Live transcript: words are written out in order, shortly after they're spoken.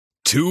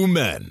Two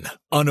men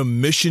on a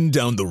mission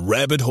down the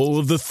rabbit hole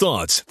of the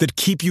thoughts that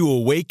keep you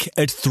awake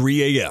at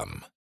 3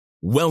 a.m.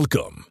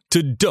 Welcome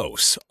to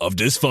Dose of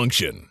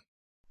Dysfunction.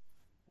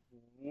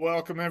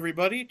 Welcome,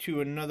 everybody,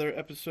 to another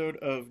episode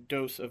of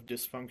Dose of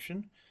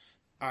Dysfunction.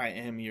 I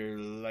am your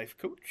life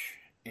coach,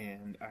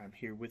 and I'm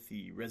here with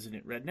the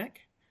resident redneck.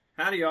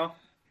 Howdy, y'all.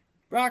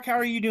 Brock, how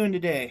are you doing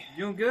today?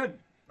 Doing good.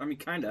 I mean,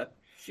 kinda.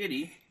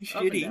 Shitty.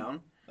 Up and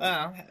down.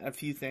 Well, a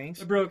few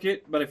things. I broke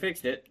it, but I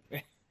fixed it.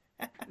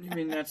 I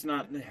mean, that's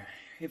not...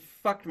 It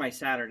fucked my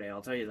Saturday,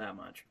 I'll tell you that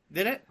much.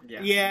 Did it?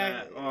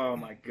 Yeah. Oh,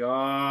 my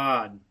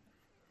God.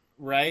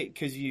 Right?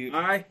 Because you...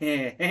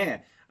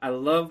 I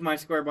love my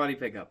square body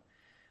pickup.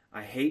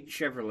 I hate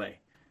Chevrolet.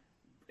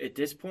 At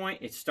this point,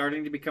 it's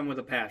starting to become with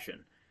a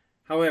passion.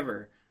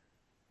 However,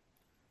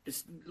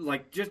 it's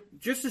like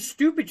just a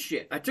stupid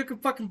shit. I took a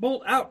fucking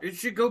bolt out. It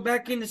should go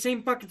back in the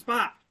same fucking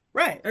spot.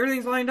 Right.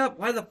 Everything's lined up.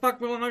 Why the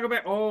fuck will it not go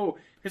back? Oh,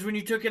 because when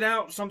you took it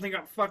out, something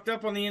got fucked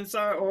up on the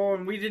inside. Oh,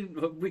 and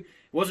it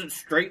wasn't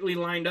straightly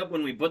lined up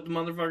when we put the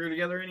motherfucker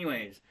together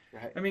anyways.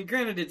 Right. I mean,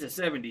 granted, it's a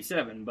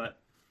 77, but,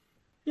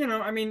 you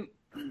know, I mean,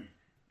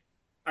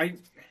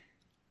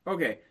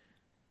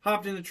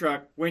 hopped in the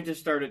truck, went to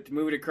start it, to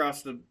move it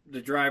across the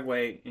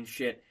driveway and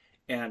shit,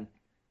 and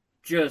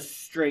just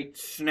straight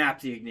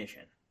snapped the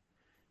ignition.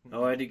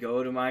 Oh, I had to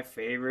go to my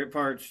favorite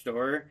parts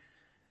store,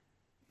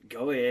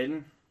 go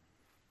in,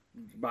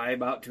 buy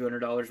about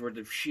 $200 worth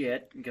of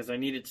shit, because I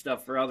needed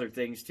stuff for other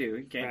things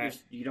too.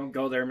 You don't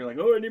go there and be like,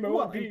 oh, I need my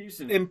one piece.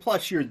 And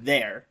plus you're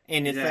there,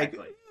 and it's exactly.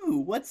 like, ooh,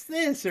 what's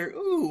this? Or,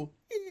 ooh,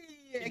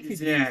 I could use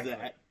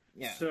that.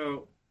 Yeah.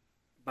 So,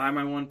 buy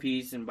my one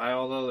piece and buy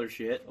all the other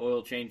shit,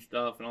 oil change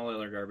stuff and all the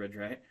other garbage,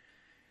 right?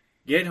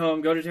 Get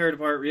home, go to tear it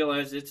apart,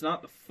 realize it's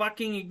not the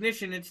fucking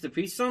ignition, it's the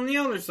piece on the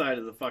other side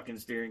of the fucking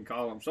steering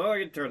column. So I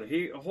get to tear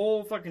the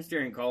whole fucking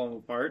steering column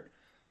apart.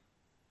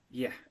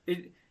 Yeah,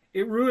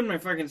 it ruined my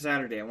fucking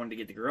Saturday. I wanted to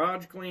get the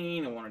garage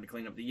clean, I wanted to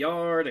clean up the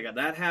yard, I got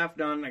that half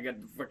done, I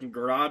got the fucking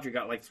garage, I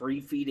got like 3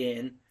 feet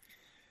in.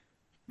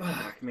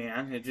 Fuck,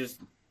 man, it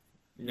just...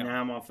 No. Now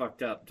I'm all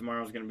fucked up.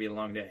 Tomorrow's going to be a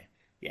long day.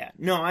 Yeah,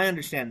 no, I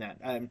understand that.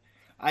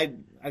 I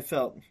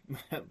felt,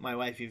 my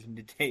wife even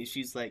today,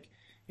 she's like,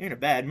 you're in a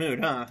bad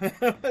mood, huh?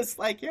 I was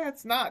like, yeah,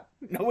 it's not.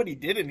 Nobody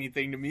did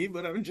anything to me,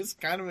 but I'm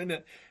just kind of in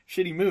a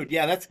shitty mood.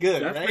 Yeah, that's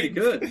good, that's right? Pretty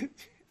good.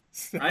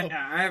 So, I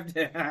have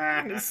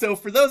to... So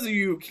for those of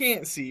you who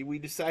can't see, we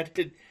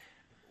decided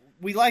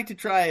we like to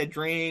try a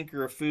drink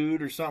or a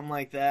food or something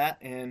like that,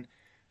 and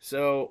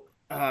so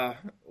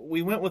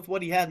we went with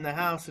what he had in the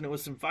house, and it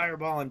was some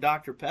Fireball and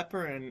Dr.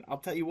 Pepper, and I'll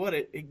tell you what,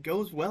 it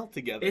goes well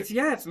together.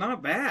 It's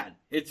not bad.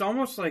 It's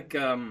almost like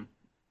I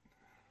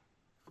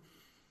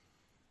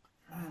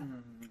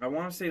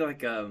want to say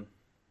like you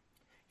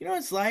know what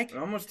it's like? It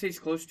almost tastes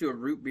close to a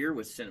root beer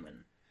with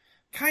cinnamon.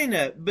 Kind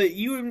of, but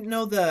you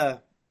know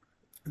the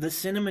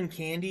cinnamon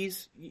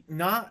candies,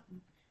 not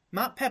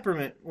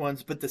peppermint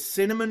ones, but the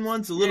cinnamon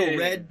ones, the little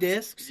red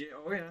discs. Yeah,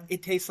 oh yeah.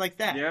 It tastes like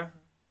that. Yeah,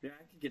 I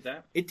can get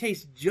that. It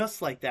tastes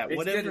just like that. It's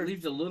Whatever. good. It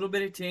leaves a little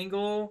bit of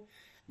tingle,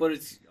 but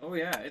it's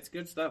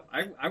good stuff.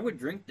 I would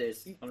drink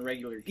this on a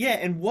regular day. Yeah,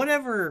 and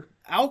whatever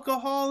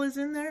alcohol is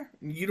in there,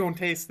 you don't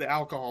taste the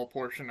alcohol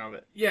portion of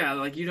it. Yeah,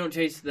 like you don't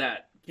taste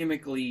that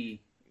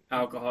chemically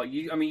alcohol.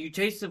 You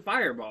taste the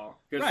Fireball.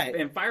 Right.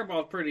 And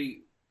Fireball's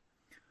pretty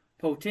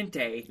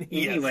potente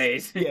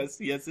anyways.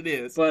 Yes, it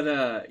is.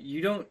 But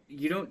you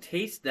don't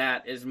taste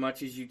that as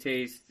much as you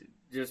taste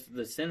just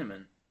the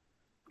cinnamon.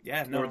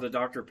 Yeah, no. Or the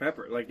Dr.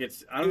 Pepper. Like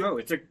it's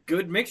a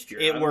good mixture.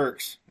 It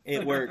works.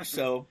 It works.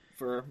 So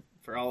for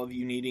all of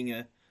you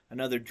needing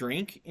another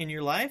drink in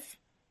your life,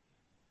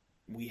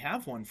 we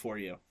have one for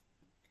you.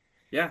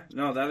 Yeah,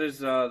 no, that is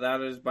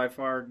by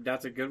far,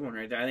 that's a good one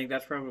right there. I think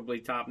that's probably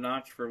top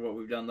notch for what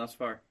we've done thus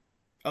far.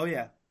 Oh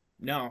yeah.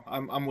 No,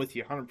 I'm with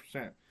you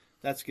 100%.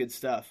 That's good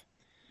stuff.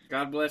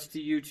 God bless to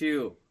you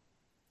too.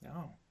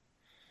 No.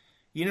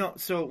 You know,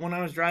 so when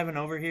I was driving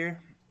over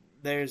here,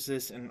 there's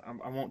this, and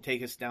I won't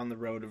take us down the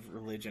road of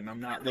religion. I'm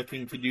not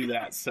looking to do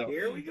that. So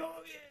here we go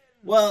again.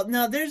 Well,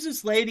 no, there's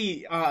this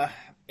lady,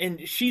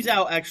 and she's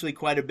out actually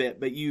quite a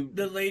bit, but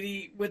the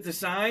lady with the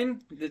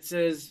sign that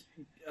says,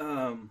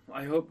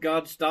 I hope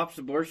God stops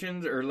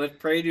abortions, or let's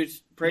pray to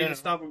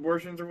stop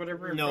abortions, or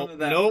whatever. Nope,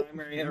 no,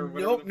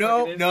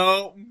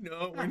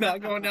 we're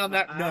not going down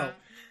that.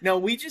 No,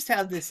 we just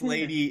have this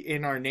lady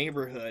in our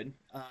neighborhood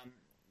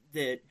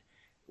that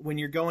when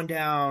you're going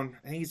down,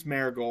 I think it's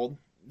Marigold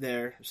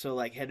there, so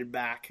like headed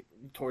back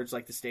towards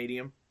like the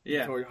stadium,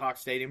 toward Hawk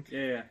Stadium.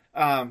 Yeah.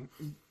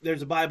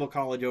 There's a Bible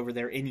college over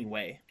there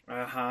anyway.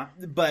 Uh-huh.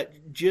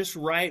 But just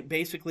right,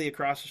 basically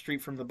across the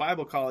street from the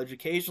Bible college,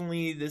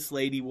 occasionally this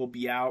lady will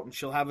be out and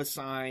she'll have a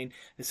sign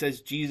that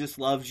says Jesus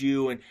loves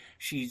you, and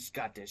she's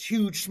got this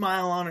huge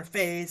smile on her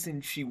face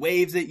and she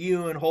waves at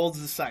you and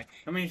holds the sign.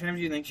 How many times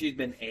do you think she's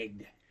been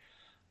egged?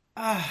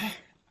 I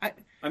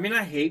mean,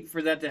 I hate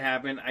for that to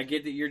happen. I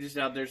get that you're just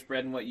out there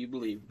spreading what you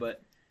believe,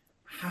 but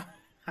how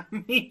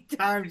many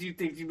times do you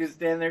think she's been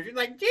standing there? She's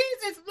like,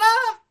 Jesus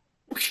love!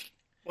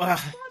 Well,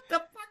 What the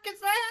fuck fuck is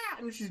that?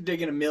 And she's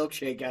digging a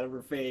milkshake out of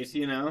her face,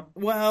 you know?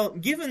 Well,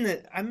 given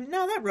that,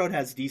 no, that road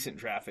has decent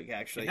traffic,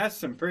 actually. It has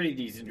some pretty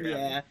decent traffic.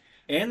 Yeah.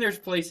 And there's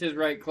places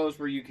right close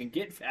where you can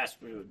get fast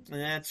food.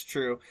 That's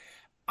true.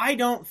 I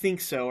don't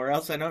think so, or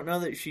else I don't know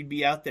that she'd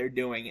be out there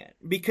doing it.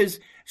 Because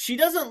she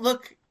doesn't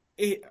look...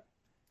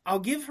 I'll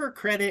give her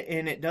credit,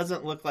 and it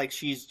doesn't look like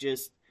she's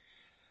just...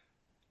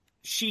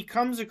 She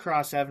comes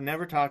across... I've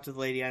never talked to the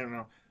lady, I don't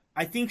know.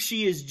 I think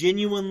she is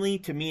genuinely,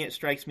 to me, it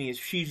strikes me as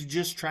she's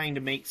just trying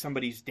to make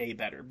somebody's day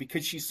better.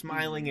 Because she's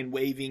smiling and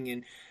waving,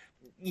 and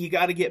you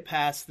got to get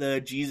past the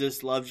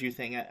Jesus loves you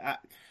thing.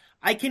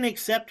 I can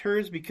accept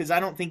hers because I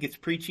don't think it's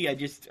preachy.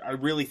 I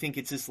really think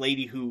it's this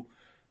lady who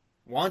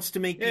wants to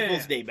make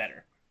people's day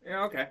better.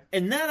 Yeah, okay.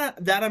 And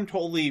that I'm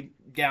totally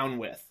down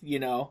with, you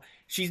know.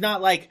 She's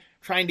not like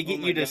trying to get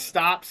you to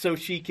stop so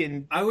she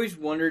can... I always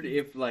wondered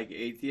if like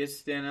atheists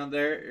stand out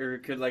there or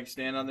could like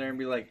stand out there and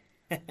be like,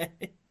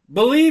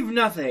 believe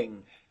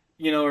nothing,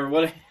 you know, or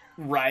what.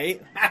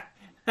 Right.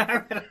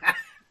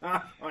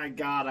 Oh my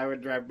God, I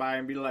would drive by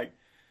and be like,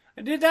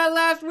 I did that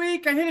last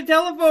week. I hit a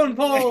telephone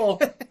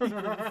pole.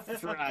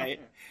 That's right.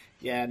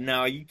 Yeah,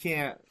 no, you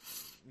can't.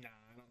 No,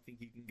 I don't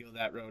think you can go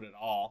that road at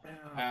all.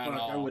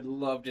 I would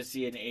love to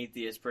see an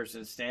atheist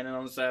person standing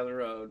on the side of the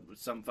road with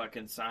some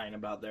fucking sign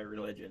about their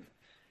religion.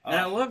 And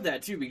I love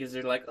that too because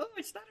they're like, oh,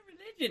 it's not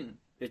a religion.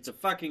 It's a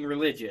fucking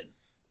religion.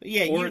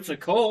 Yeah, or it's a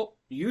cult.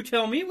 You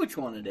tell me which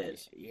one it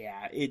is.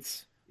 Yeah,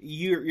 it's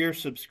you're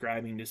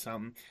subscribing to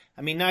something.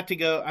 I mean,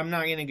 I'm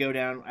not going to go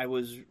down. I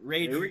was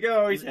raised... Here we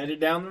go. He's headed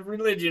down the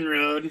religion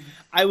road.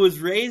 I was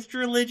raised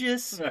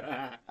religious.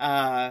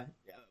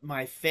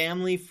 My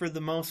family, for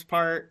the most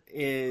part,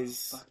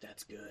 is... Fuck,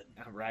 that's good.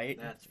 Right?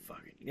 That's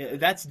fucking good. Yeah,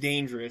 that's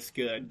dangerous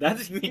good. That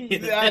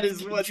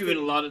is what you in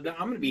a lot of... I'm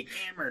going to be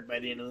hammered by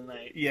the end of the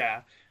night.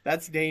 Yeah,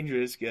 that's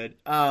dangerous good.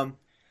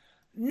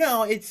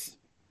 No, it's...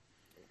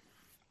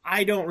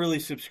 I don't really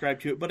subscribe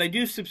to it, but I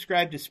do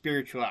subscribe to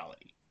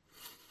spirituality.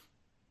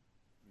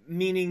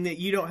 Meaning that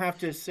you don't have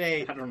to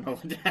say... I don't know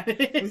what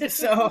that is.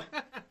 So...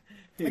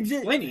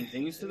 Explaining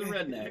things to the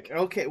redneck.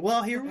 Okay,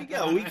 well, here we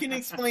go. We can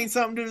explain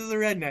something to the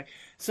redneck.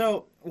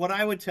 So, what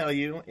I would tell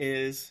you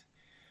is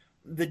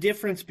the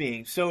difference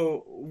being,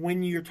 so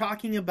when you're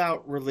talking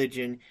about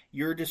religion,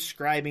 you're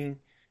describing,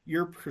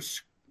 you're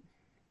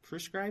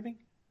prescribing?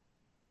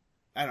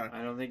 I don't know.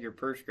 I don't think you're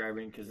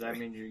prescribing because that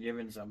means you're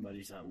giving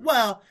somebody something.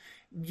 Well,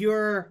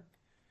 you're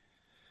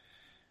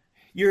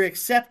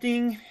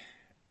accepting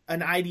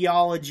an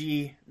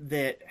ideology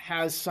that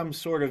has some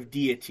sort of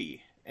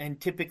deity. And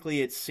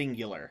typically it's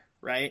singular,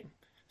 right?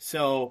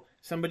 So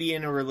somebody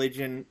in a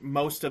religion,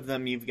 most of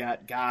them, you've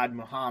got God,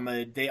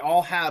 Muhammad. They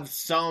all have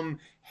some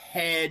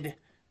head.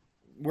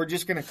 We're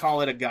just going to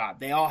call it a god.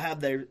 They all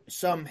have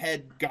some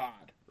head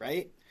god,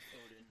 right?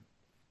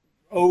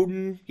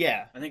 Odin,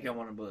 yeah. I think I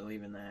want to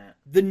believe in that.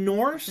 The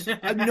Norse?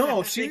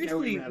 No,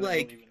 seriously,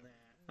 like...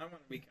 I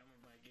want to become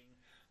a Viking.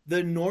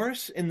 The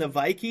Norse and the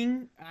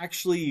Viking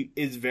actually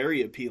is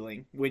very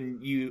appealing when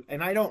you,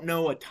 and I don't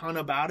know a ton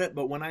about it,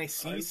 but when I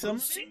see some,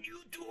 send you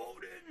to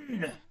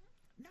Odin.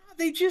 No,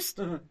 they just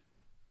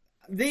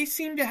they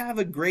seem to have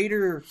a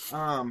greater.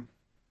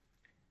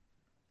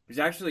 There's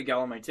actually a gal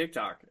on my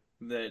TikTok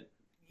that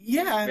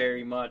yeah,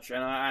 very much,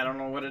 and I don't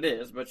know what it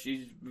is, but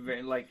she's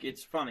very like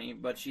it's funny,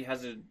 but she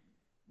has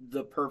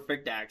the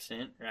perfect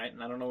accent, right?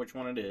 And I don't know which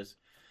one it is.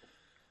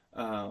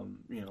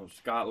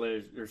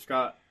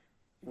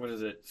 What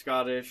is it?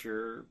 Scottish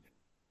or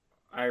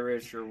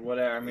Irish or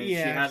whatever. I mean,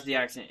 yeah. She has the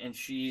accent, and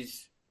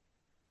she's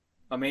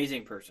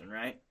amazing person,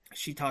 right?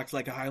 She talks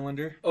like a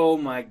Highlander. Oh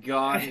my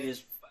God, it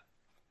is.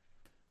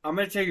 I'm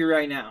gonna tell you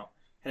right now.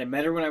 Had I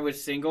met her when I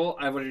was single,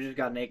 I would have just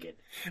got naked.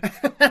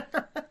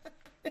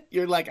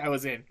 You're like I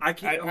was in. I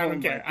can't. I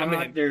don't care. I'm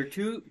in. There are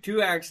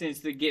two accents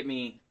that get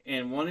me,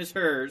 and one is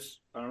hers.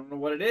 I don't know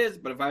what it is,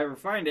 but if I ever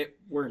find it,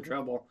 we're in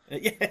trouble.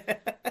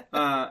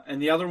 Yeah.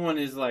 And the other one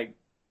is like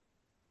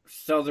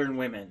Southern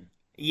women.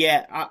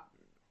 Yeah,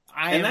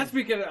 and that's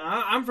because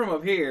I'm from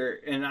up here,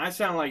 and I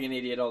sound like an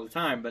idiot all the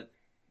time. But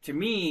to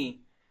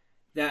me,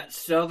 that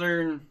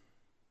Southern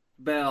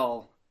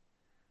belle,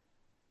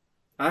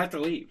 I have to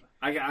leave.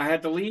 I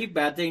have to leave.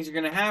 Bad things are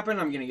going to happen.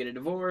 I'm going to get a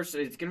divorce.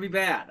 It's going to be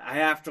bad. I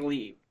have to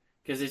leave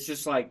because it's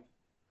just like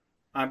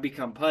I've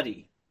become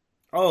putty.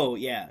 Oh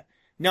yeah.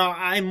 No,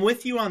 I'm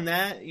with you on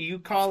that. You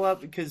call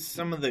up because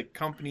some of the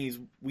companies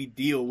we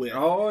deal with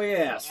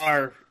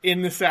are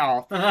in the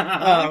South.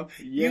 Yes,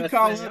 you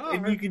call up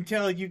and you can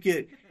tell you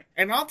get...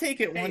 And I'll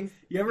take it one...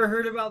 You ever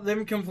heard about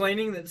them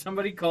complaining that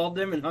somebody called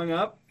them and hung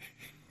up?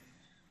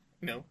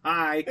 No.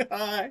 Hi.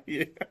 Hi.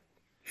 Yeah.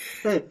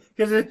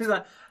 Because it's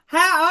like,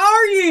 how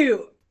are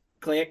you?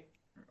 Click.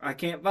 I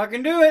can't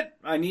fucking do it.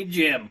 I need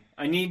Jim.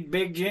 I need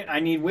Big Jim. I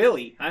need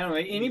Willie. I don't know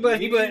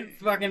anybody but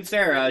fucking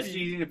Sarah.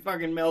 She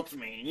fucking melts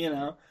me, you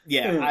know.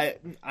 Yeah,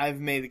 I've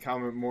made the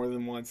comment more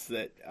than once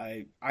that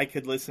I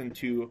could listen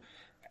to,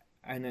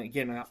 and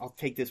again I'll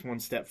take this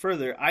one step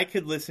further. I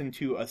could listen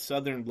to a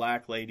Southern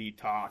black lady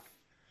talk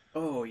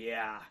Oh,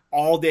 yeah.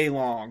 all day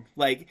long.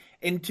 Like,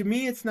 and to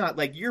me, it's not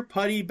like you're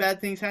putty,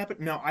 bad things happen.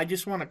 No, I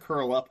just want to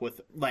curl up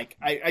with, like,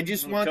 I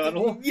just want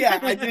cuddle? to, yeah,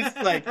 I just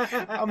like,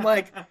 I'm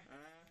like,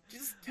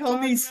 just tell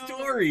me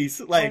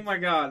stories. Like, oh my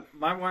God,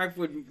 my wife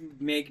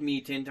would make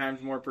me 10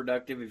 times more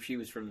productive if she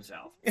was from the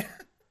South.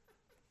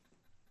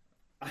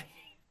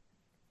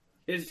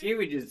 She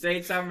would just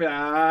say something,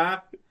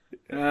 I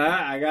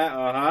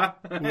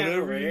got,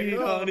 whatever you need,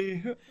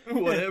 honey,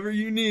 whatever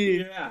you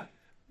need. Yeah.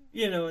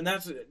 You know, and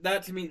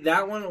that to me,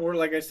 that one, or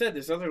like I said,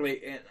 this other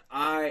lady, and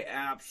I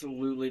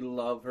absolutely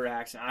love her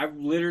accent. I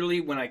literally,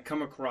 when I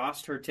come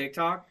across her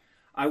TikTok,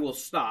 I will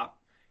stop,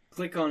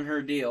 click on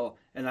her deal,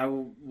 and I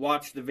will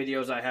watch the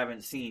videos I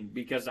haven't seen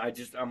because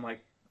I'm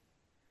like,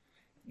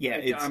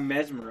 Yeah, I'm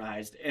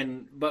mesmerized.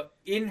 But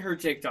in her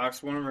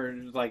TikToks, one of her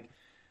is like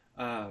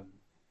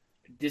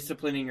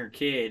disciplining her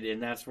kid,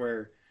 and that's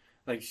where,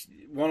 like,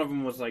 one of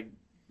them was like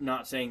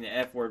not saying the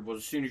F word. Was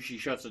as soon as she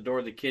shuts the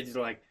door, the kids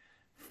are like,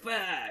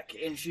 fuck,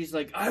 and she's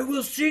like, I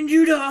will send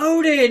you to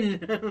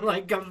Odin.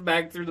 Like, comes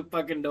back through the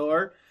fucking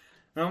door,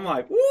 and I'm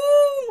like, woo.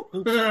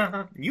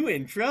 you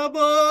in trouble.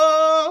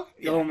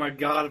 Oh my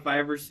God, if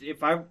I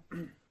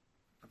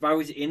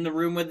was in the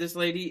room with this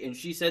lady and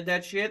she said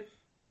that shit,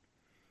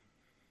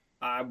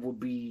 I would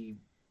be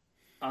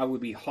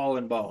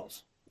hauling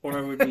balls, or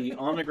I would be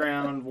on the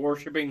ground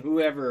worshiping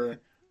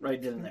whoever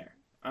right then and there.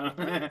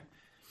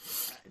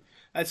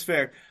 That's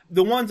fair.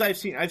 The ones I've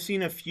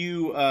seen a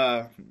few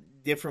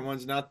different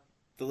ones, not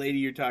the lady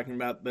you're talking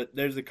about, but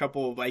there's a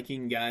couple of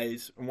Viking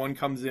guys. One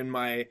comes in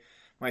my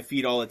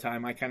feed all the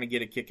time. I kind of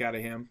get a kick out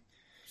of him.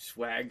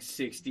 Swag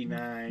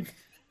 69.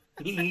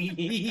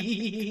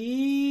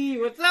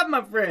 What's up,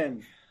 my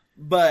friend?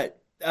 But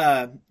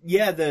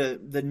yeah,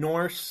 the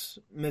Norse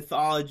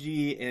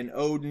mythology and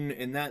Odin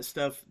and that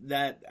stuff,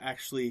 that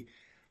actually,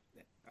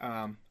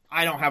 I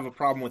don't have a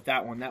problem with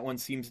that one. That one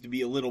seems to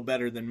be a little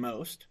better than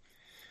most.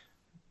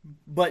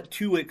 But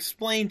to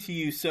explain to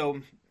you,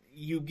 so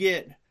you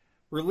get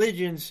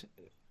religions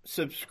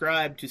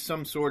subscribe to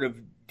some sort of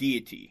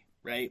deity,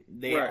 right?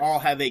 They all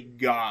have a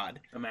god.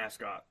 A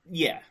mascot.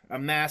 Yeah, a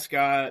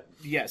mascot.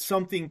 Yeah,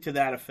 something to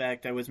that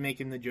effect. I was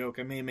making the joke.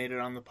 I may have made it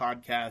on the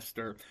podcast,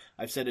 or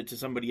I've said it to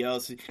somebody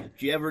else. Do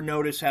you ever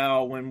notice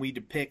how when we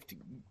depict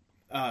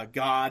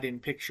God in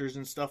pictures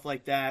and stuff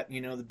like that,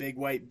 you know, the big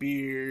white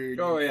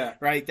beard. Oh, yeah.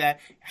 Right? That,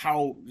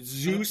 how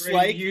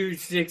Zeus-like. Huge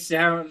 6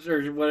 ounce,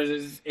 or what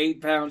is it,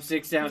 8 pound,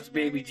 6 ounce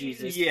baby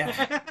Jesus.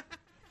 Yeah.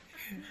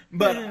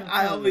 But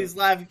I always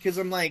laugh because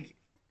I'm like,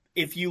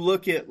 if you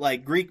look at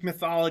like Greek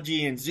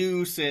mythology and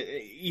Zeus,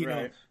 you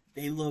know,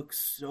 they look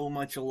so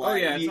much alike. Oh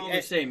yeah, it's all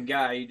the same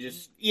guy. You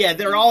just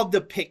they're all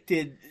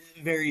depicted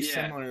very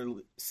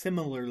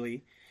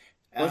similarly.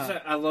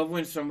 I love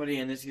when somebody,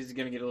 and this is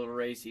gonna get a little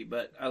racy,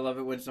 but I love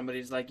it when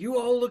somebody's like, "You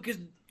all look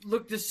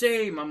the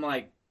same." I'm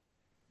like,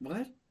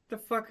 "What the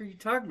fuck are you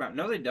talking about?"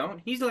 No, they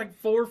don't. He's like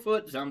 4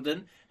 foot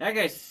something. That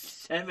guy's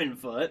 7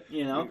 foot.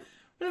 You know,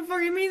 what the fuck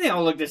do you mean they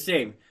all look the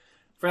same?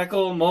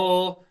 Freckle,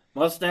 mole,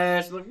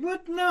 mustache. Like,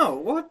 what? No,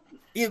 what?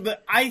 Yeah,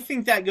 but I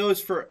think that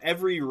goes for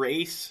every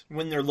race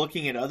when they're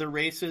looking at other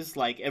races.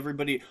 Like,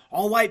 everybody,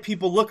 all white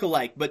people look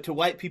alike, but to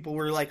white people,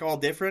 we're like all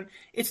different.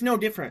 It's no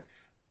different.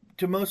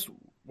 To most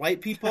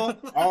white people,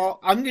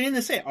 I'm going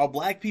to say, all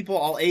black people,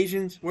 all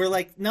Asians, we're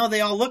like, no,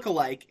 they all look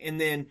alike. And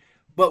then,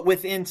 but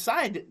with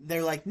inside,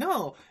 they're like,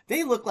 no,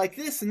 they look like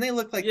this and they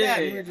look like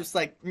that. And we're just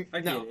like, I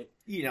no, get it.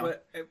 You know.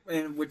 But,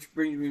 and which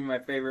brings me to my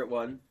favorite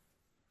one.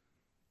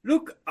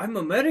 Look, I'm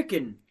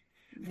American.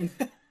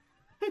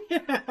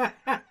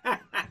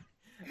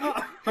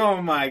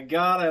 Oh my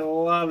God, I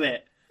love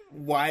it.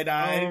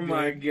 Wide-eyed. Oh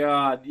my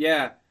God,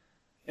 yeah.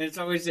 And it's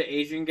always the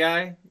Asian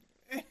guy,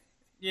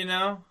 you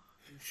know?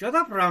 Shut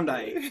up, round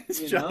eye.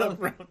 Shut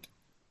up, round.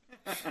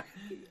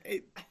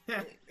 It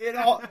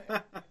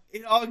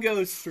all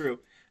goes through.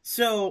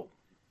 So,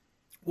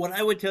 what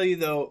I would tell you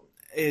though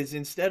is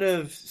instead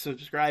of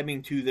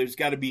subscribing to, there's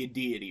got to be a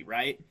deity,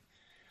 right?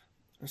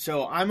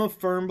 So I'm a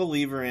firm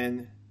believer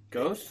in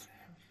ghosts.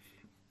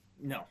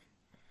 No.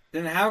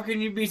 Then how can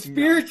you be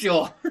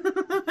spiritual?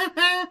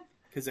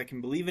 Because I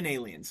can believe in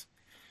aliens.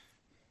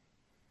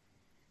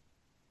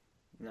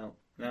 No,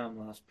 now I'm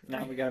lost.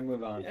 Now we gotta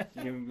move on.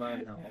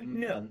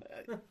 No.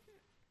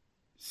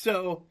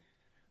 So,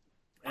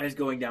 that is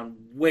going down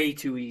way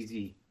too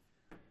easy.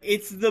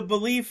 It's the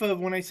belief of,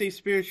 when I say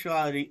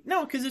spirituality,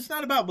 no, because it's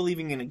not about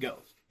believing in a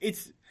ghost.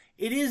 It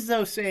is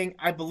though saying,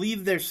 I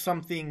believe there's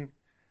something,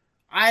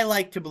 I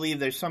like to believe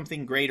there's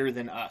something greater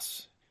than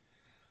us.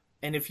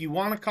 And if you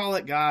want to call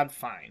it God,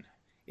 fine.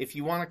 If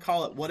you want to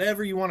call it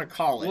whatever you want to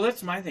call it. Well,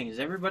 that's my thing. Is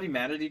everybody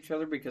mad at each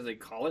other because they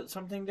call it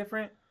something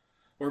different?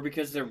 Or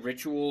because their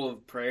ritual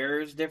of prayer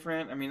is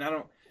different? I mean, I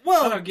don't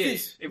get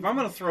it. If I'm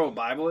going to throw a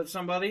Bible at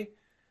somebody,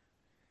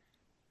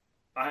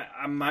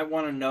 I might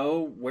want to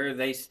know where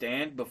they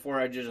stand before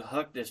I just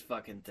huck this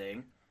fucking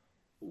thing.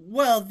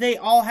 Well, they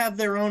all have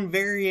their own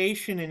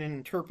variation and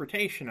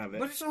interpretation of it.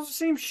 But it's all the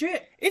same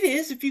shit. It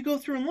is, if you go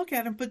through and look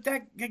at them, but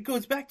that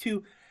goes back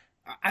to,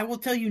 I will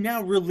tell you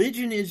now,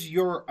 religion is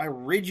your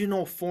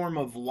original form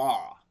of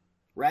law,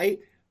 right?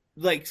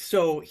 Like,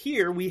 so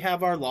here we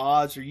have our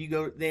laws, or you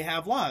go, they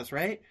have laws,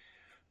 right?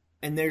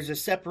 And there's a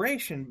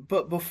separation.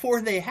 But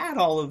before they had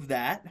all of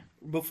that,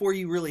 before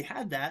you really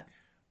had that,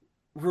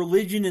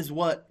 religion is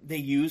what they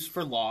use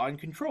for law and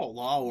control,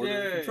 law, order,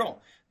 and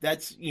control.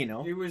 That's,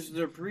 It was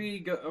the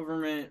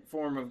pre-government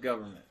form of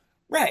government.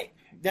 Right.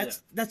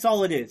 That's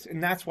all it is,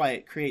 and that's why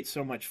it creates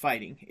so much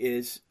fighting.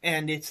 I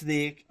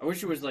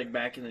wish it was like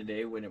back in the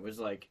day when it was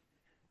like,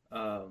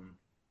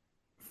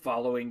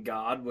 following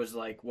God was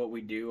like what we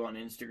do on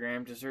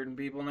Instagram to certain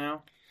people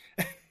now.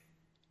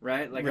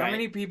 Right? Like, Right. How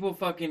many people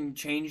fucking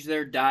change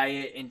their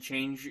diet and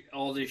change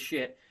all this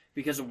shit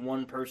because of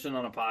one person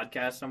on a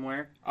podcast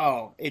somewhere?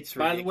 Oh, it's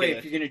ridiculous. By the way,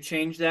 if you're going to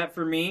change that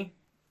for me,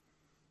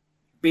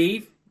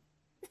 beef,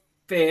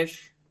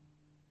 fish,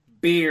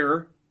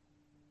 beer,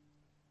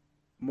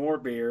 more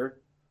beer,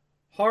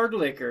 hard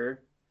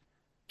liquor,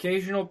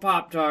 occasional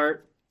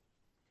Pop-Tart,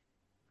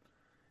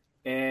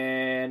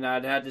 and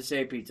I'd have to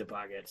say pizza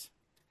pockets.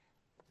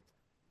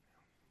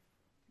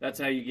 That's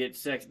how you get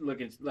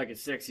looking like a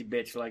sexy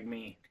bitch like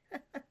me.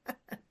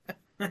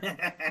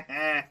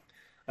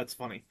 That's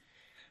funny.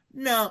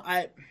 No,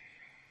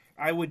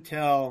 I would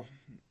tell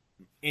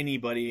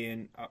anybody,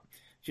 and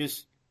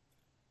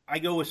I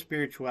go with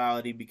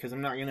spirituality because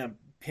I'm not going to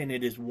pin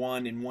it as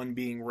one and one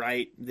being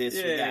right, this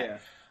or that. Yeah.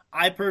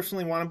 I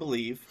personally want to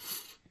believe,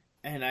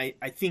 and I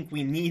think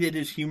we need it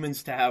as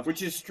humans to have.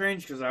 Which is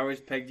strange because I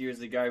always pegged you as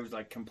the guy who's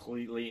like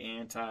completely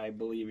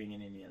anti-believing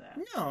in any of that.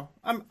 No,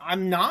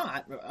 I'm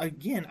not.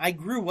 Again, I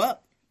grew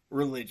up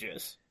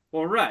religious.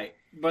 Well, right,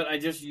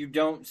 but you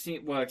don't see,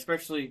 well,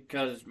 especially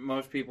because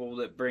most people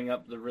that bring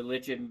up the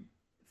religion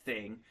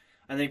thing,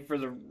 I think for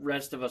the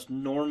rest of us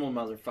normal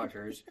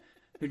motherfuckers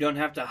who don't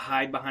have to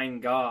hide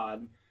behind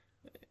God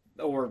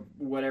or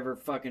whatever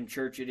fucking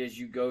church it is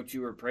you go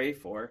to or pray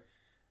for,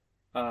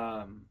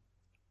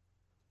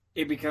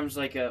 it becomes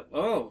like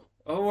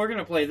we're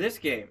gonna play this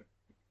game.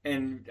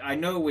 And I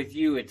know with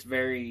you it's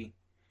very,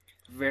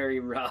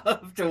 very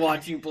rough to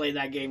watch you play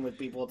that game with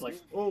people. It's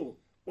like,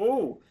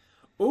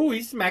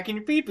 he's smacking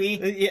your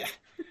pee-pee.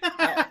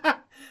 Yeah.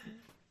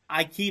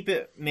 I keep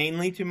it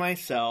mainly to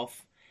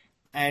myself,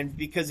 and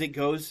because it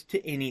goes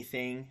to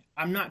anything,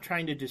 I'm not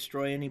trying to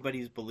destroy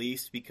anybody's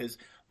beliefs, because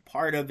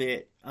part of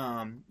it,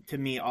 to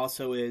me,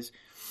 also is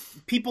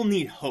people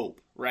need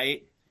hope,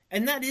 right?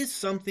 And that is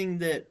something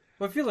that...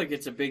 Well, I feel like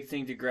it's a big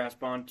thing to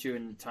grasp onto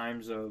in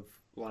times of,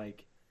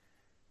 like,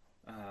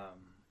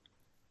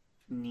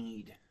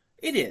 need.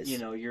 It is.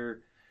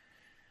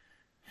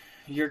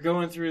 You're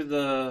going through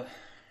the...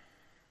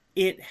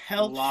 It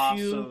helps loss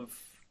you of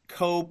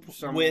cope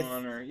with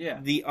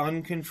the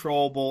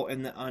uncontrollable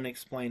and the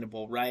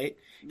unexplainable, right?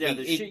 Yeah,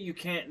 shit you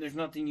can't... There's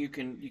nothing you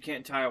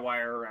can't tie a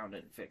wire around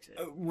it and fix it.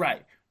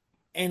 Right.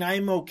 And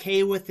I'm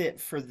okay with it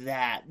for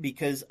that,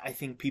 because I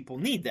think people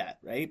need that,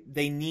 right?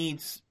 They need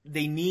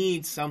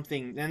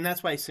something, and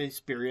that's why I say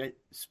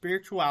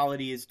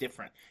spirituality is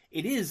different.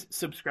 It is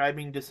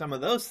subscribing to some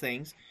of those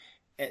things,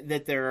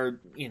 that there are,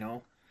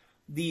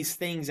 these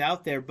things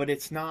out there, but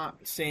it's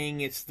not saying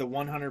it's the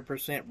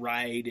 100%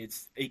 right.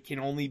 It can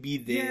only be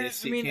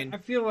this. Yeah, I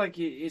feel like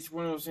it's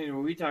one of those things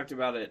when we talked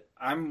about it.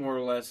 I'm more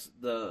or less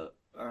the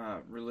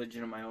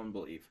religion of my own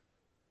belief.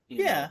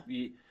 If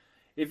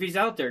he's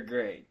out there,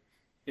 great.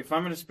 If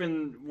I'm going to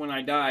spend, when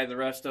I die, the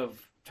rest of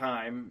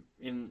time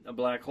in a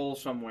black hole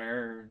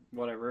somewhere or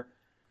whatever,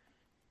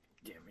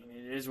 it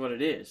is what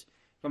it is.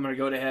 If I'm going to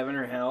go to heaven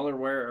or hell or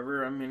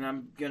wherever,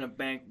 I'm going to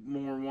bank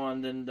more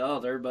one than the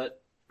other,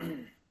 but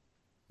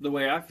the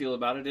way I feel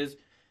about it is,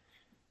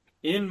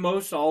 in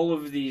most all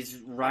of these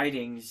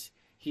writings,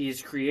 he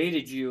has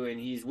created you and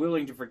he's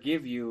willing to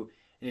forgive you.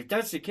 And if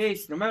that's the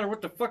case, no matter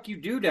what the fuck you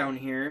do down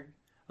here,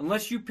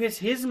 unless you piss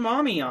his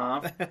mommy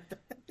off,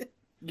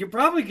 you're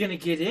probably going to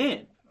get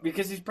in,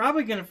 because he's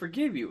probably going to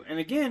forgive you. And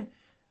again,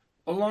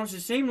 along the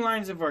same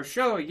lines of our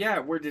show, yeah,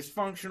 we're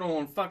dysfunctional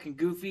and fucking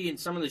goofy, and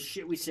some of the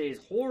shit we say is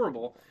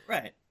horrible.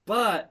 Right.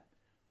 But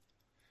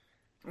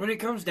when it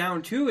comes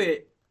down to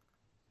it,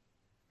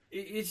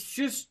 it's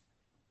just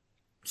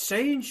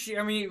saying shit.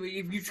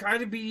 If you try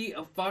to be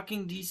a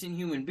fucking decent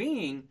human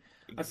being,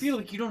 I feel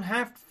like you don't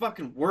have to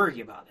fucking worry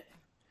about it.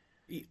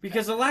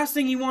 Because the last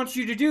thing he wants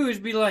you to do is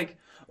be like,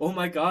 oh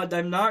my God,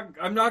 I'm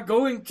not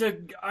going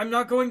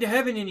to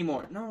heaven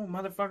anymore. No,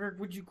 motherfucker,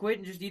 would you quit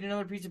and just eat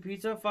another piece of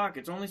pizza? Fuck,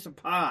 it's only some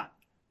pot.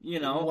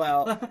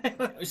 Well,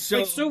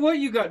 so what?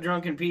 You got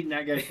drunk and peed in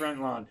that guy's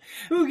front lawn.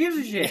 Who gives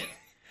a shit?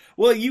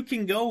 Well, you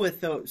can go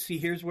with, though. See,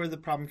 here's where the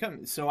problem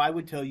comes. So I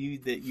would tell you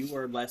that you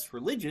are less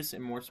religious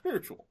and more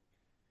spiritual.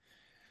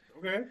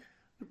 Okay.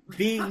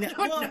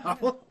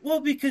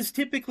 Well, because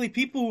typically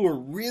people who are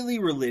really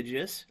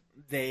religious,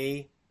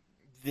 they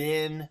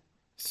then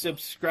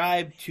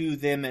subscribe to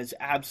them as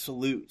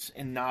absolutes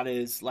and not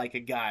as like a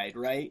guide,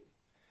 right?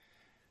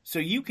 So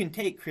you can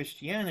take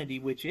Christianity,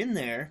 which in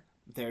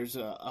there's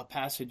a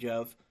passage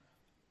of,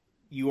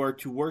 you are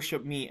to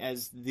worship me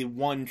as the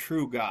one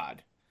true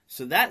God.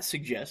 So that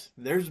suggests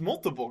there's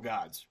multiple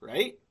gods,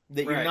 right?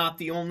 That you're Right. not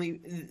the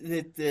only,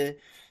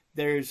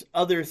 there's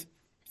other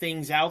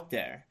things out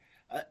there.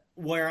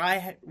 Where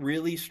I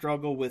really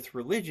struggle with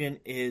religion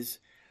is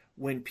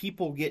when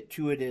people get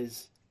to it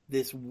as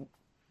this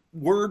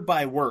word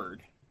by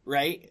word,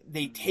 right?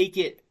 They take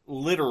it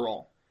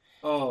literal.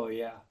 Oh,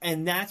 yeah.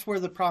 And that's where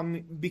the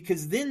problem,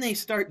 because then they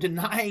start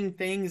denying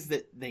things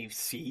that they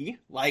see,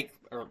 like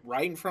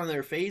right in front of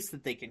their face,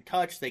 that they can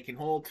touch, they can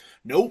hold.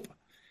 Nope.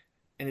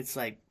 And it's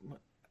like,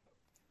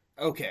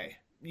 okay,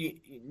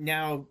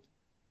 now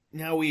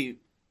we,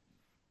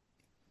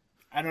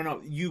 I don't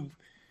know,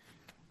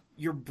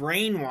 you're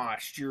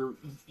brainwashed.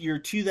 You're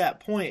to that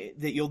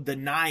point that you'll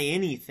deny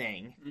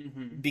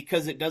anything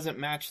because it doesn't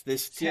match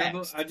this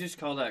text. I just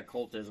call that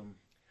cultism.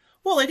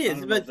 Well, it I is,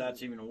 don't know but if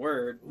that's even a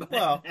word. But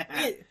well,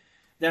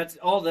 that's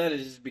all that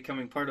is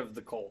becoming part of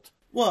the cult.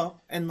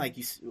 well, and like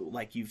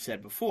you've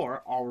said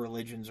before, all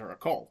religions are a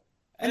cult,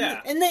 and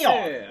Yeah. and they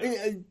are.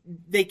 Yeah.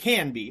 They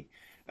can be,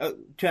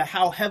 to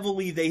how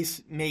heavily they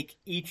make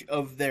each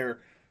of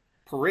their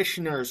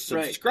parishioners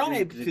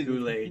subscribe Drink the to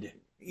Kool-Aid.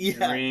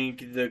 Yeah.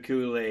 Drink the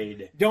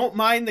Kool-Aid. Don't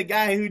mind the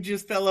guy who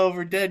just fell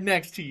over dead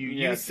next to you.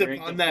 Yeah, You sip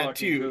drink on the that fucking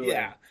too. Kool-Aid.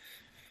 Yeah.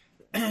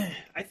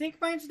 I think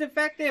mine's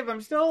defective.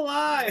 I'm still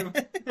alive.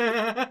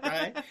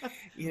 Right?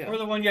 You Or know.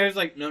 the one guy who's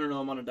like, no,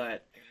 I'm on a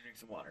diet. I gotta drink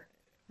some water.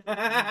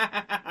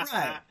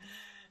 Right.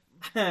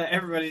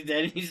 Everybody's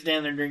dead. He's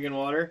standing there drinking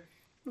water.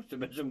 Must have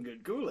been some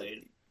good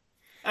Kool-Aid.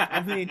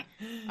 I mean,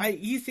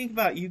 you think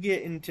about, you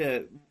get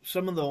into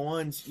some of the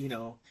ones,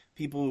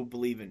 people who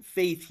believe in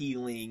faith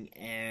healing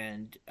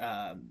and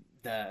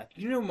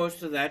You know,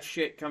 most of that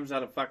shit comes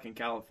out of fucking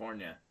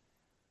California.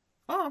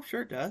 oh, I'm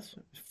sure it does.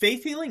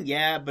 Faith healing,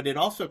 yeah, but it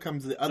also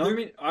comes the other. No, I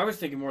mean, I was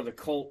thinking more the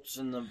cults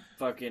and the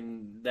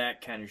fucking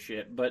that kind of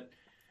shit. But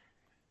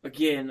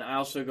again, I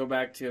also go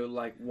back to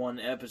like one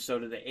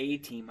episode of the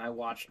A-Team I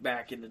watched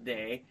back in the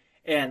day,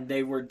 and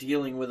they were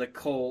dealing with a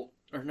cult.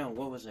 Or no,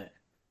 what was it?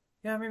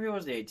 Yeah, maybe it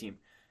was the A-Team.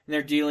 And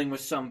they're dealing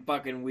with some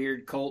fucking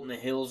weird cult in the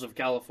hills of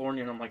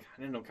California. And I'm like,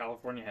 I didn't know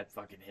California had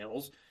fucking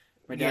hills.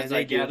 My Yeah, dad's they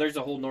like, do. yeah, there's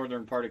a whole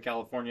northern part of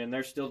California, and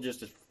they're still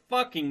just as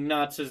fucking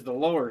nuts as the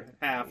lower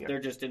half. Yeah. They're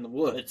just in the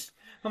woods.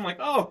 I'm like,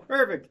 oh,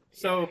 perfect.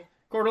 So,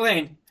 Coeur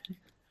d'Alene.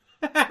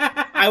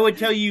 I would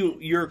tell you,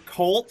 your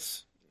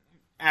cults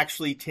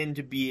actually tend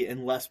to be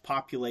in less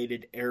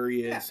populated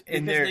areas, because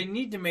and they're they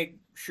need to make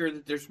sure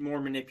that there's more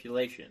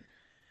manipulation,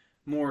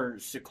 more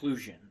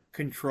seclusion.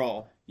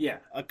 control. Yeah.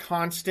 A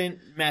constant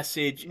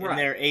message, Right. and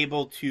they're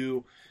able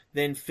to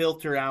then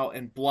filter out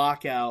and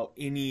block out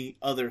any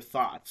other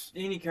thoughts.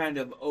 Any kind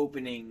of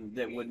opening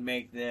that would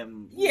make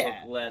them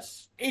Yeah. look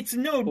less. It's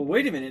no Well,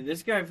 wait a minute.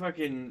 This guy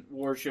fucking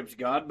worships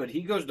God, but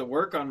he goes to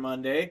work on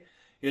Monday.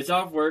 Gets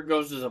off work,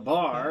 goes to the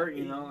bar.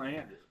 You know,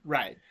 yeah.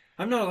 right.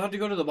 I'm not allowed to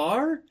go to the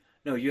bar?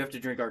 No, you have to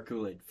drink our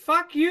Kool-Aid.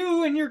 Fuck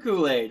you and your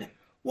Kool-Aid.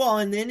 Well,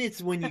 and then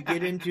it's when you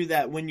get into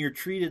that, when you're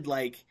treated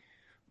like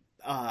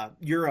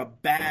you're a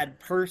bad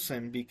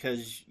person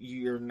because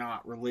you're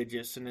not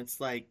religious, and it's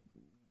like,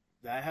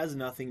 that has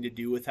nothing to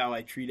do with how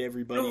I treat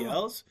everybody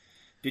else.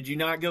 Did you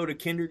not go to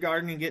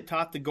kindergarten and get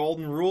taught the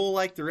golden rule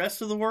like the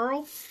rest of the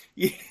world?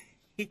 You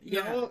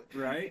know?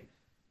 Right.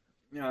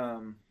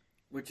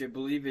 Which I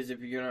believe is if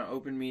you're gonna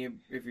open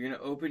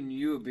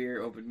you a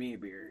beer, open me a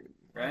beer.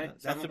 Right?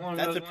 That's Something along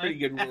a those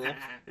pretty lines?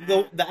 good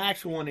rule. The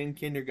actual one in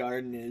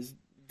kindergarten is,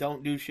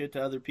 don't do shit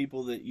to other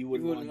people that you You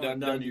wouldn't wouldn't want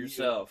done to you.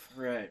 yourself.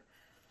 Right.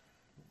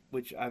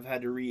 Which I've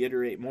had to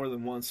reiterate more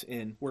than once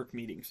in work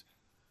meetings.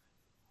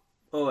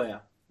 Oh yeah.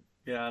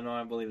 Yeah, I know,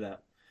 I believe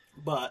that.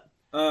 But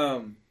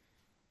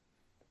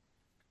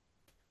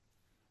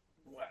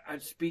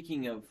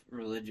Speaking of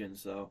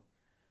religions, though,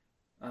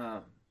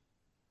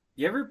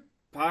 you ever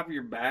pop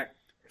your back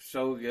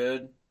so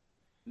good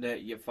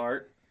that you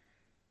fart?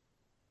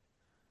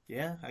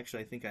 yeah,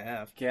 actually, I think I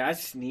have. Okay, I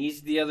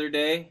sneezed the other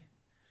day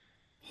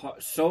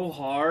so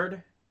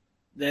hard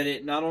that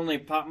it not only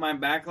popped my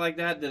back like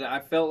that I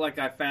felt like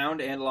I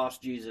found and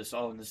lost Jesus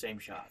all in the same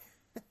shot.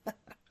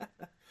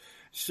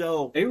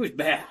 So, It was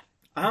bad.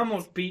 I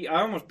almost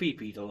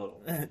pee-peed a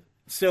little.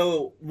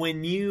 so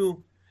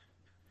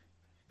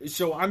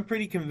I'm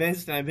pretty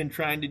convinced, and I've been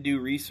trying to do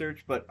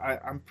research, but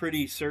I'm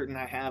pretty certain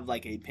I have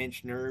like a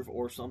pinched nerve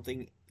or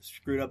something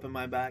screwed up in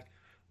my back.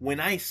 When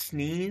I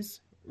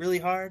sneeze really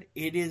hard,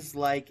 it is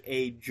like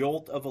a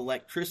jolt of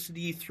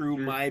electricity through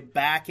my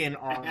back and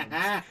arms.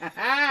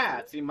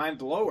 See,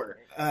 mine's lower.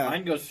 Uh,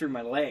 Mine goes through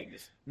my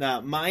legs.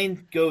 Now,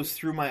 mine goes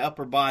through my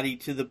upper body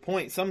to the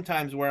point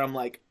sometimes where I'm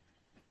like,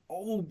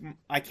 oh,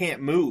 I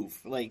can't move.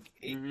 Like,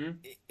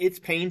 it's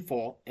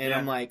painful. And Yeah.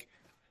 I'm like,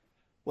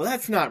 well,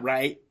 that's not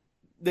right.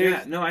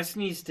 Yeah, no, I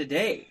sneezed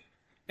today,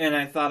 and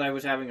I thought I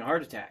was having a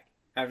heart attack.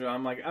 After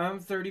I'm like, I'm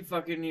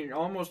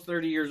almost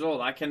 30 years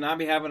old. I cannot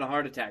be having a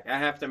heart attack. I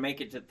have to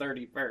make it to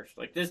 30 first.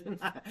 Like, this is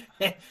not,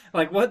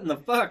 like, what in the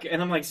fuck?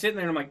 And I'm like sitting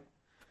there, and I'm like,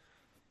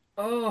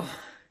 oh,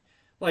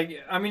 like,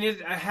 I mean,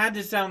 it had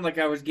to sound like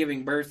I was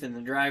giving birth in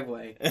the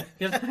driveway.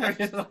 Because I was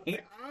just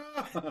like,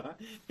 oh.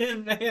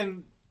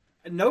 And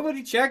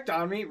nobody checked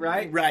on me,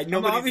 right? Right,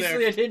 nobody's Obviously,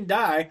 there. I didn't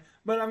die,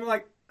 but I'm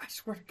like, I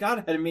swear to God,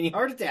 I had a mini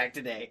heart attack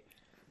today.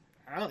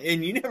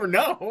 And you never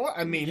know.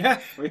 I mean, Yeah,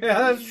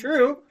 that's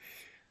true.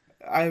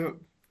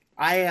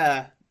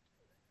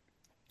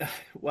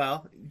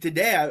 Well,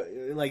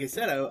 today, like I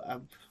said, I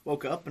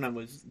woke up and I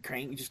was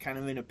cranky, just kind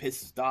of in a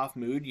pissed off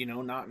mood,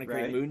 not in a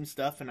great Right. mood and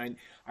stuff. And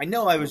I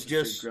know I was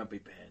Officer just, grumpy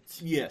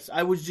pants. yes,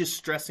 I was just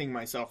stressing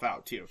myself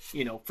out too,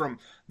 from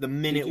the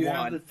minute Did you one.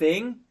 have the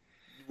thing?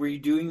 Were you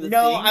doing the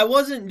No, thing? I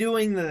wasn't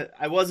doing the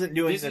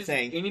Is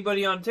thing.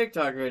 anybody on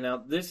TikTok right now?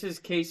 This is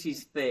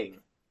Casey's thing.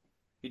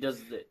 He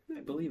does it.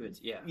 I believe it's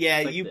Yeah,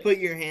 it's like you this. put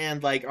your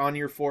hand like on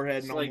your forehead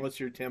It's and like- almost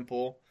your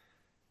temple.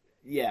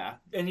 Yeah.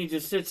 and he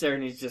just sits there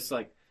and he's just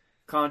like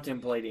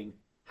contemplating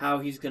how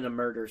he's gonna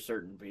murder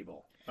certain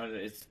people.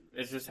 It's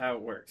just how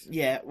it works.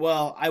 Yeah,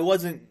 well, I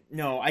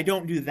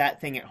don't do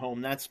that thing at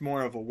home. That's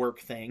more of a work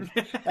thing.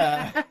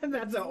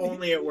 That's the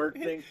only at work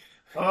thing.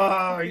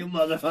 Oh, you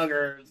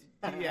motherfuckers!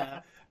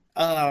 Yeah.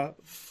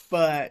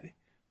 But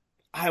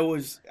I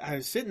was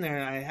sitting there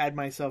and I had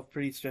myself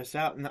pretty stressed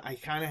out and I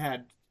kind of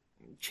had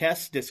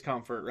chest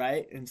discomfort,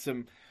 right? And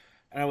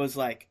I was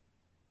like,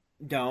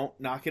 don't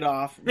knock it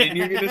off. And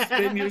you're going to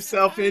spin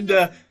yourself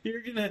into,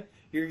 You're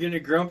gonna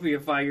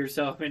grumpyify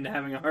yourself into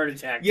having a heart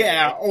attack.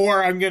 yeah, today.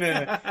 or I'm going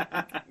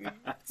to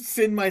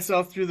send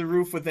myself through the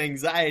roof with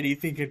anxiety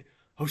thinking,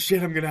 oh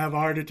shit, I'm going to have a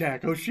heart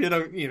attack. Oh shit,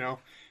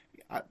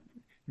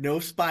 no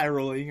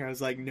spiraling. I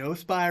was like, no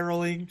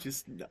spiraling.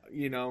 Just,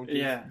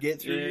 Yeah.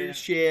 get through Yeah. your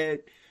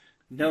shit.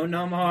 No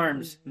numb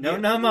arms. No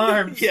numb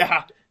arms.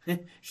 Yeah.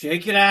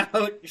 Shake it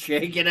out.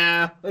 Shake it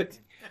out.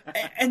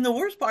 And the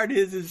worst part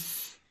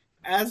is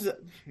as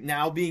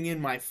now being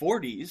in my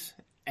 40s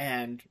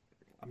and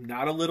I'm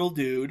not a little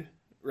dude,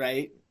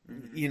 right?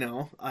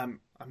 Mm-hmm. I'm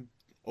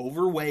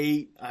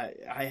overweight.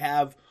 I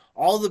have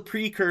all the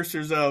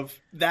precursors of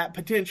that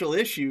potential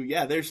issue.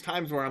 Yeah, there's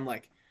times where I'm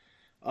like,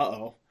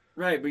 uh-oh.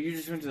 Right, but you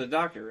just went to the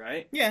doctor,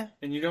 right? Yeah.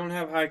 And you don't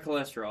have high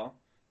cholesterol.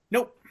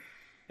 Nope.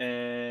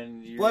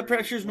 And your Blood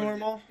pressure's what is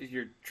normal. it? Is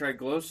your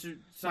triglycerides?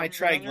 My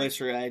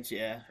triglycerides,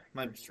 yeah.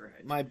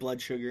 Triglycerides. My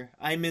blood sugar.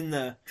 I'm in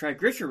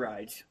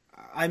Triglycerides.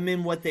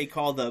 what they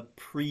call the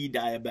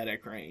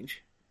pre-diabetic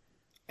range.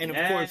 And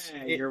of course,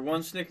 you're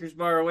one Snickers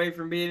bar away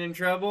from being in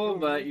trouble,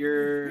 but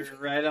you're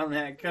right on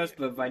that cusp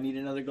of I need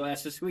another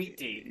glass of sweet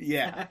tea.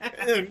 yeah,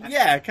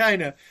 yeah,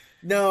 kind of.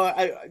 No,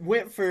 I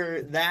went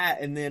for that,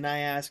 and then I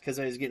asked, because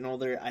I was getting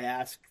older, I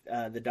asked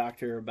the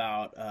doctor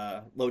about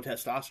low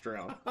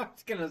testosterone. I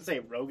was gonna say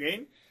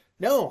Rogaine.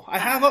 No, I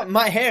have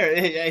my hair.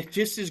 It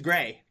just is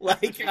gray.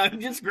 Like, I'm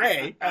just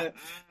gray.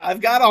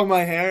 I've got all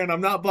my hair, and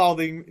I'm not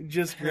balding,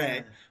 just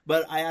gray.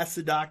 But I asked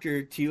the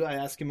doctor, too. I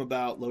asked him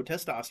about low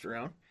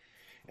testosterone.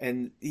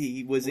 And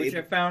he was Which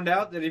I found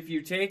out that if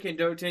you take and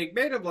don't take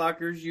beta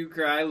blockers, you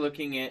cry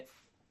looking at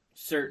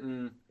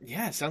certain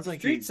Yeah, it sounds like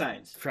street you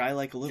signs. cry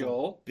like a little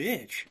Joel.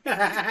 bitch.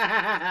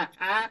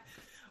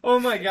 Oh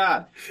my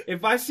God.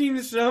 If I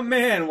seen some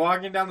man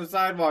walking down the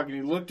sidewalk and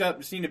he looked up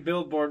and seen a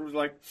billboard and was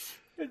like,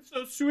 it's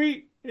so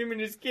sweet, him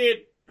and his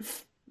kid.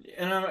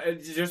 And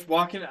I'm just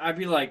walking, I'd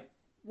be like,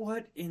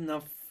 what in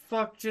the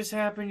fuck just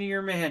happened to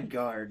your man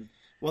guard?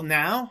 Well,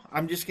 now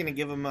I'm just going to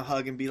give him a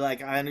hug and be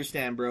like, I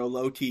understand, bro.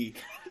 Low T.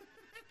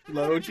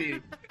 Low T.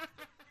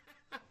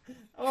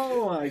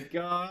 Oh my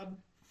God.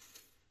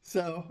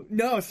 So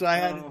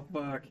I Oh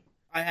fuck.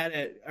 had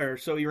it, or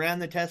so he ran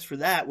the test for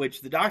that,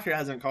 which the doctor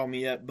hasn't called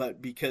me yet,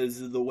 but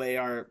because of the way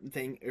our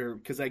thing, or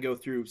because I go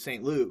through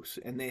St. Luke's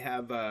and they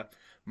have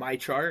my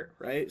chart,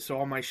 right? So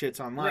all my shit's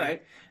online.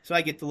 Right. So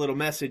I get the little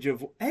message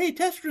of, hey,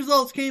 test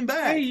results came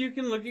back. Hey, you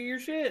can look at your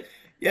shit.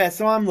 Yeah,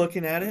 so I'm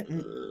looking at it,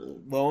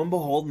 and lo and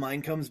behold,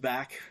 mine comes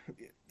back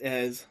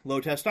as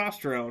low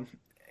testosterone.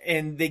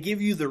 And they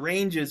give you the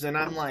ranges, and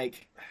I'm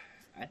like,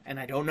 and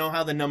I don't know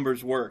how the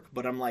numbers work,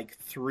 but I'm like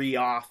 3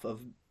 off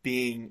of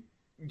being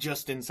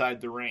just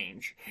inside the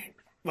range,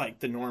 like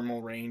the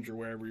normal range or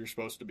wherever you're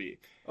supposed to be.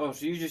 Oh,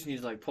 so you just need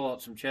to like pull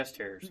out some chest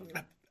hair or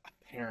something.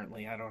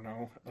 Apparently, I don't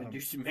know. Do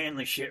some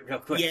manly shit real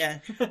quick. Yeah,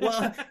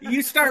 well,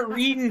 you start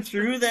reading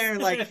through there,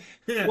 like,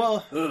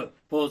 well,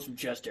 pull out some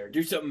chest hair.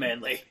 Do something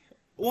manly.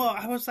 Well,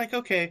 I was like,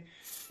 okay.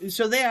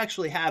 So they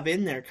actually have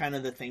in there kind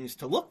of the things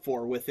to look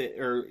for with it,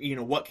 or,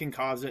 what can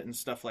cause it and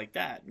stuff like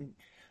that.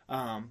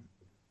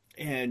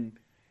 And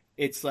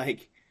it's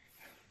like,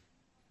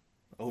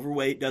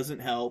 overweight doesn't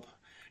help.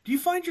 Do you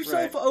find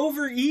yourself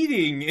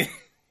overeating?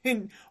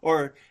 and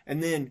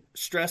then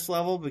stress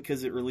level,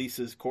 because it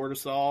releases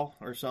cortisol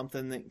or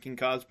something that can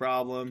cause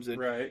problems. And,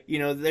 Right.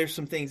 there's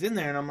some things in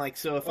there. And I'm like,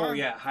 so if I'm...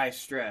 yeah, high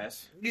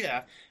stress.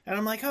 Yeah. And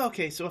I'm like, oh,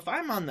 okay, so if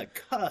I'm on the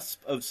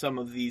cusp of some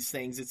of these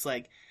things, it's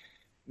like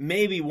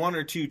maybe 1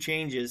 or 2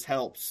 changes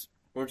helps.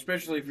 Or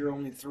especially if you're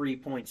only 3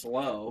 points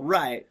low.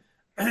 Right.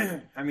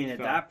 I mean, at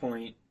that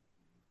point,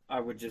 I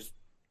would just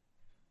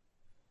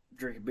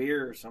drink a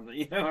beer or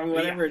something.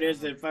 Whatever it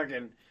is that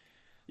fucking,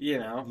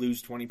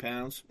 Lose 20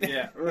 pounds.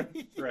 Yeah,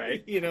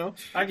 right.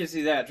 I can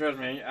see that. Trust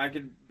me. I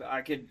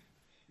could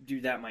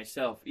do that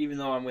myself, even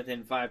though I'm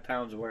within 5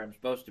 pounds of where I'm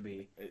supposed to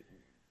be.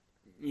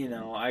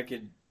 I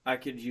could I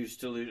could use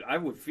to lose. I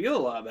would feel a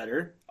lot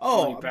better.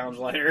 Oh, 20 pounds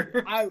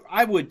lighter.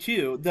 I would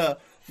too.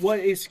 What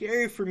is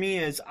scary for me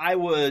is I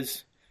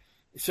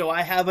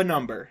have a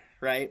number,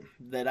 right?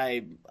 That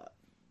I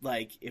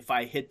like. If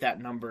I hit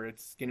that number,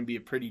 it's going to be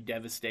a pretty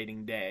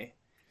devastating day.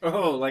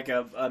 Oh, like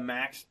a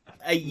max?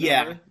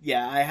 Yeah.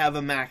 I have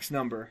a max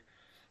number.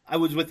 I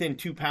was within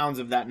 2 pounds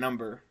of that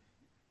number.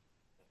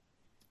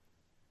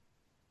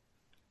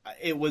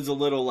 It was a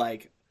little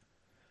like,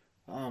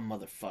 oh,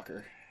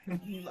 motherfucker.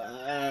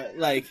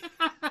 Like,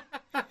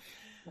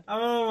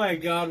 oh my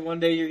god, one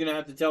day you're going to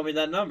have to tell me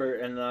that number,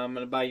 and I'm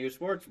going to buy you a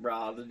sports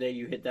bra the day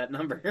you hit that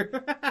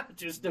number.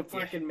 Just to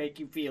fucking make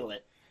you feel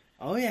it.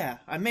 oh yeah,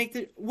 I make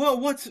the, well,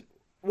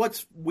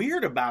 what's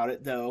weird about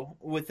it, though,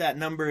 with that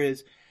number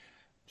is,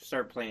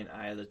 Start playing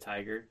Eye of the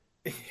Tiger.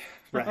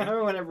 right,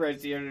 Whenever I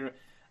see it,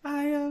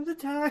 Eye of the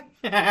Tiger.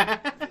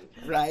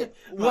 right.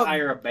 We'll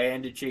hire a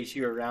band to chase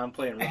you around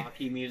playing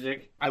Rocky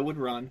music. I would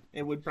run.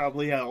 It would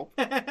probably help.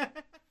 But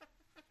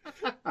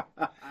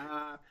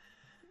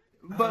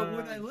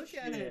when I look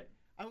at it,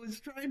 I was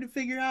trying to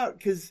figure out,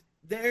 because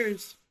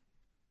there's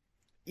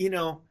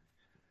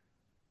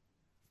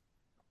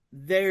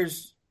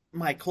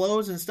my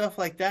clothes and stuff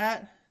like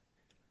that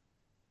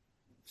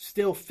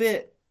still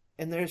fit,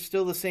 and there's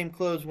still the same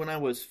clothes when I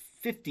was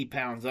 50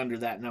 pounds under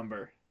that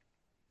number.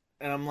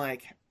 And I'm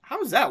like, how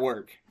does that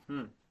work?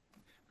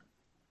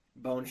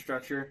 Bone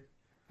structure.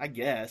 I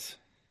guess.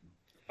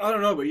 I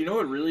don't know, but you know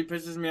what really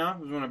pisses me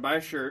off is when I buy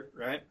a shirt,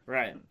 right?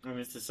 Right. And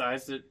it's the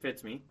size that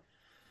fits me.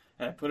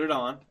 And I put it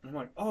on, and I'm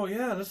like, oh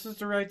yeah, this is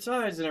the right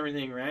size and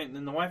everything, right? And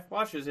then the wife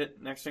washes it.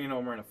 Next thing you know,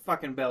 I'm wearing a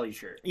fucking belly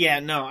shirt. Yeah,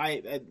 no,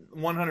 I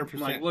 100%. I'm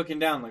like looking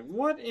down, like,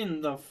 what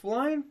in the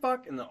flying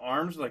fuck? And the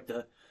arms, like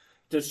the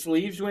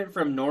sleeves went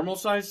from normal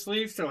size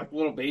sleeves to like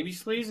little baby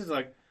sleeves. It's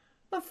like,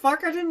 the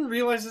fuck? I didn't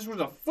realize this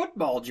was a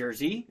football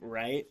jersey.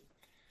 Right.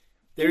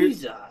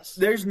 Jesus.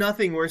 There's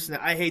nothing worse than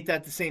that. I hate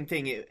that the same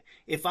thing.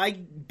 If I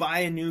buy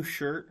a new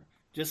shirt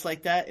just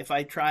like that, if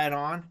I try it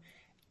on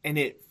and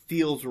it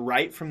feels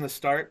right from the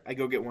start, I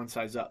go get one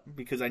size up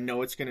because I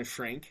know it's going to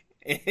shrink.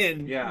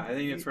 And yeah, I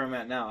think that's where I'm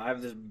at now. I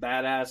have this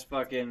badass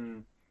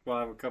fucking, well, I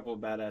have a couple of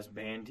badass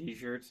band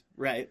t-shirts.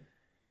 Right.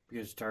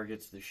 Because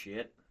Target's the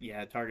shit.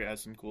 Yeah, Target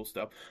has some cool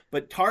stuff.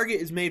 But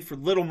Target is made for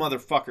little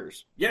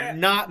motherfuckers. Yeah.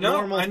 Not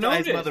normal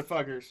size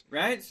motherfuckers.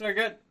 Right? So I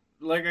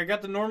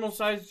got the normal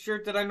size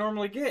shirt that I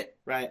normally get.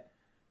 Right.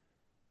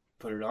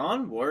 Put it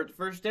on, wore it the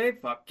first day.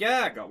 Fuck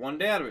yeah, I got one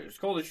day out of it. It was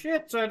cold as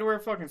shit, so I had to wear a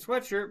fucking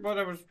sweatshirt, but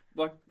I was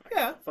like,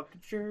 yeah, fucking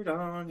shirt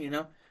on, you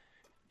know?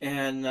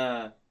 And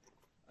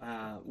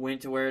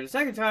went to wear it a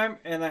second time,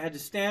 and I had to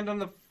stand on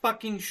the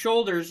fucking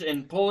shoulders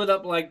and pull it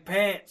up like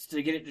pants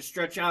to get it to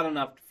stretch out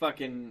enough to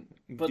fucking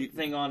put the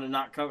thing on and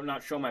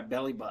not show my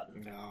belly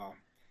button. No.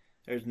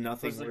 There's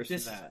nothing worse than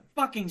that. Is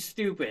fucking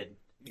stupid.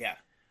 Yeah.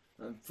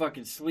 The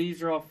fucking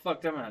sleeves are all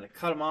fucked up, and I had to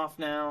cut them off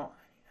now.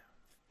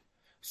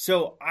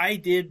 So I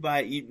did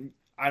buy,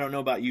 I don't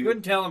know about you.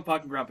 Couldn't tell I'm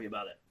fucking grumpy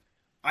about it.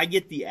 I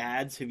get the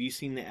ads. Have you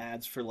seen the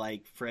ads for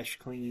like fresh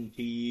clean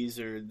teas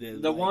or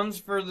the ones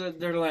for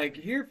they're like,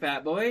 here,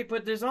 fat boy,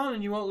 put this on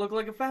and you won't look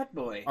like a fat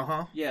boy.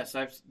 Uh-huh. Yes,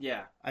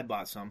 I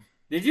bought some.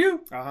 Did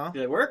you? Uh-huh.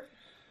 Did they work?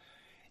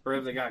 Or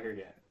have they got here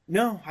yet?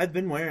 No, I've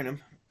been wearing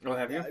them. Oh,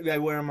 have you? I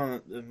wear them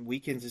on the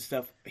weekends and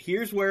stuff.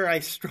 Here's where I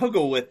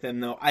struggle with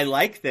them, though. I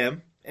like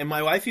them. And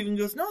my wife even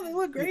goes, no, they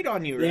look great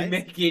on you, right? They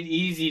make it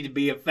easy to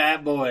be a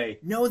fat boy.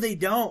 No, they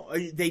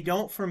don't. They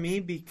don't for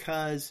me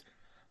because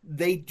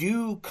they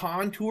do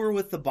contour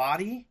with the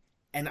body,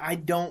 and I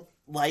don't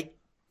like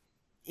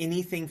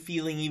anything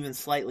feeling even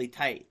slightly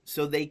tight.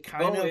 So they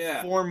kind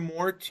of form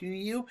more to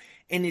you,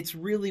 and it's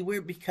really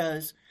weird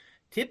because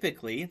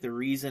typically the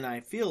reason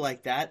I feel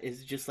like that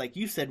is just like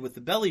you said with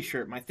the belly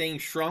shirt. My thing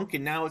shrunk,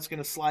 and now it's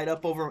going to slide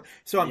up over.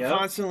 So I'm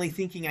constantly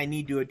thinking I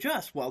need to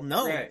adjust. Well,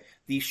 no,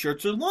 these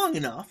shirts are long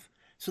enough,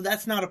 so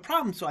that's not a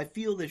problem. So I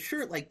feel this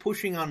shirt like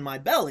pushing on my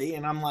belly,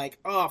 and I'm like,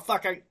 oh,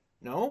 fuck, I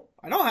don't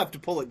have to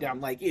pull it down.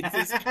 Like, it's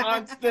this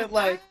constant,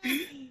 like...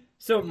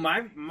 So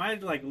my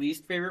like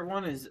least favorite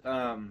one is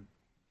now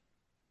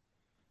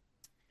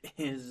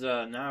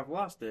I've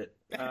lost it.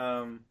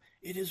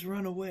 It has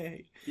run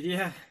away.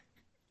 Yeah.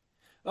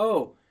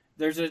 Oh,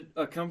 there's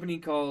a company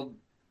called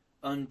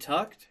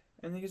Untucked,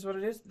 I think is what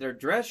it is. They're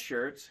dress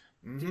shirts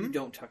that you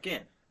don't tuck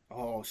in.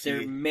 Oh, see.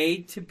 They're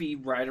made to be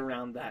right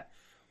around that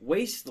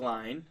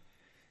waistline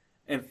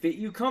and fit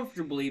you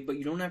comfortably, but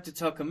you don't have to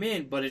tuck them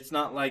in, but it's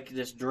not like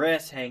this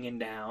dress hanging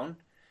down,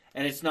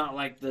 and it's not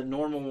like the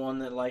normal one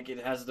that, like, it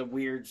has the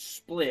weird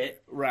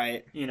split.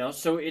 Right. You know,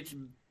 so it's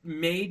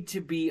made to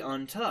be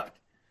untucked.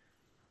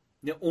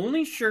 The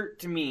only shirt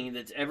to me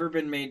that's ever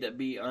been made to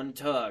be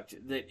untucked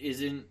that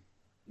is in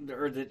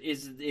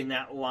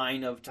that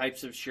line of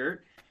types of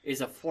shirt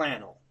is a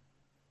flannel.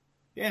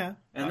 Yeah.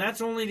 And that's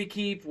only to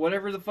keep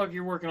whatever the fuck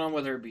you're working on,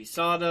 whether it be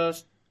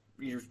sawdust,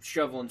 you're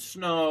shoveling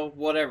snow,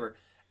 whatever,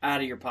 out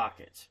of your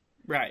pockets.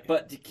 Right.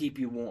 But to keep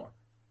you warm.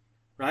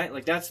 Right?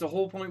 Like, that's the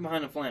whole point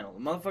behind a flannel.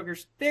 The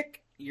motherfucker's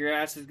thick, your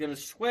ass is going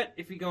to sweat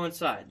if you go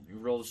inside. You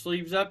roll the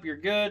sleeves up, you're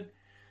good.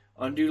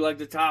 Undo like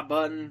the top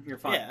button, you're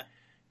fine. Yeah.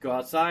 Go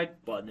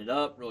outside, button it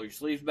up, roll your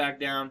sleeves back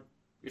down.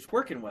 It's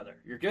working weather.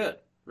 You're good,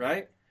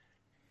 right?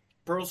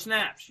 Pearl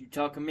snaps, you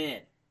tuck them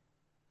in.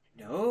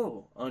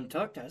 No,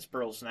 untucked has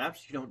pearl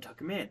snaps, you don't tuck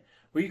them in.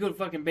 Well, you go to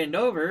fucking bend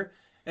over,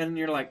 and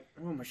you're like,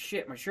 oh my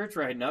shit, my shirt's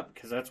riding up,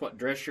 because that's what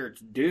dress shirts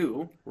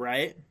do.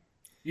 Right.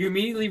 You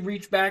immediately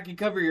reach back and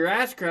cover your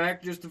ass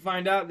crack just to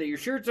find out that your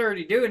shirt's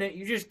already doing it.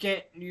 You just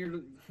can't,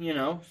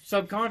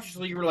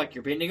 subconsciously you were like,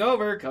 you're bending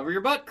over, cover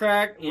your butt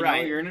crack.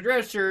 Right. You're in a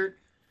dress shirt.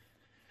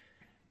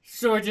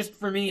 So it just,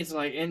 for me, it's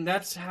like, and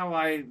that's how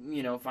I,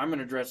 if I'm going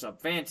to dress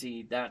up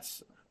fancy,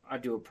 I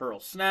do a pearl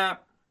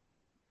snap.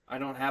 I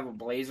don't have a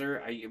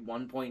blazer. I, at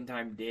one point in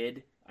time,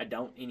 did. I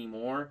don't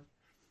anymore.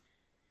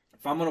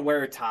 If I'm going to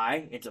wear a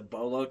tie, it's a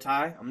bolo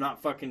tie. I'm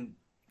not fucking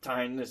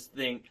tying this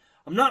thing.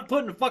 I'm not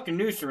putting a fucking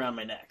noose around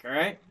my neck, all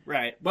right?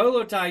 Right.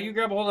 Bolo tie, you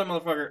grab a hold of that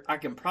motherfucker, I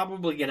can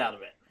probably get out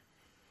of it.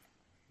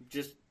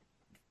 Just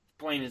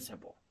plain and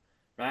simple,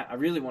 right? I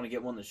really want to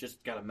get one that's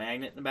just got a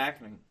magnet in the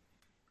back, and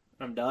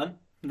I'm done.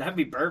 That'd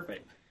be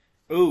perfect.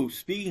 Oh,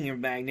 speaking of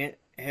magnet,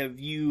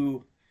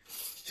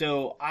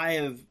 so I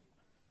have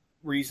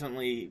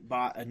recently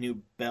bought a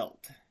new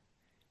belt.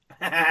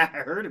 I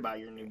heard about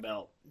your new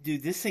belt.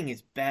 Dude, this thing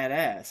is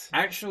badass.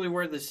 I actually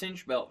wear the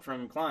cinch belt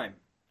from Climb.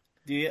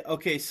 Do you?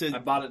 Okay, so I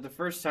bought it the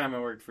first time I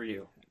worked for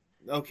you.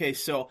 Okay,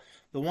 so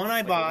the one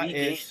I bought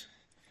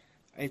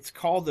it's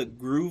called the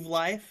Groove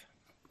Life.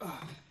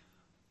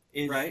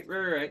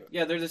 Right.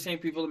 Yeah, they're the same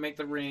people that make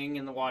the ring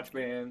and the watch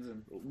bands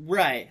and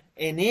right.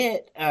 And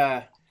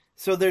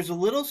so there's a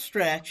little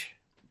stretch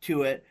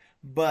to it,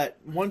 but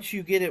once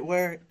you get it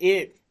where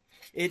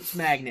it's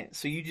magnet,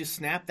 so you just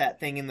snap that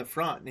thing in the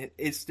front, and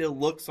it still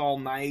looks all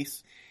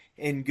nice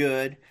and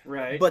good.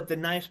 Right. But the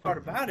nice part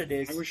about it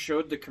is I was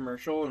showed the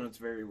commercial and it's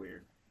very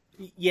weird.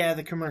 Yeah,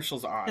 the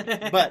commercial's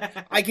odd.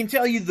 But I can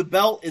tell you the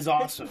belt is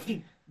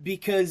awesome.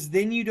 Because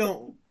then you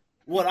don't...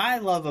 What I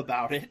love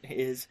about it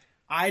is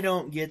I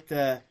don't get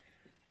the...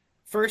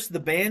 First, the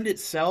band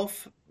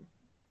itself...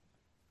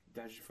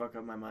 Did I just fuck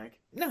up my mic?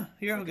 No,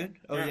 you're all good.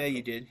 Oh, Yeah. yeah,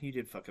 you did. You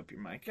did fuck up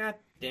your mic. God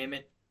damn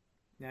it.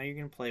 Now you're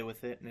going to play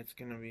with it, and it's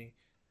going to be...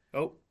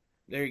 Oh,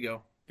 there you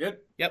go. Good?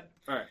 Yep.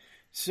 All right.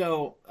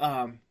 So,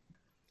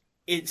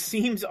 it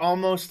seems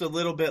almost a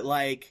little bit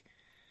like...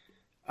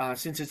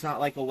 since it's not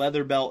like a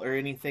leather belt or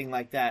anything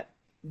like that,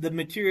 the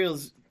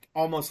material's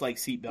almost like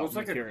seatbelt Well, it's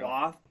like material. a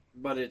cloth,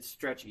 but it's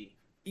stretchy.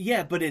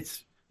 Yeah, but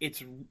it's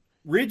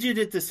rigid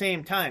at the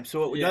same time,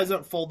 so it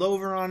doesn't fold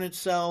over on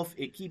itself.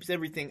 It keeps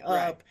everything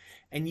up,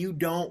 and you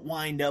don't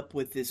wind up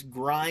with this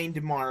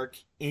grind mark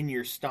in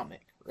your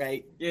stomach,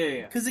 right?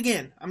 Yeah. Because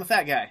again, I'm a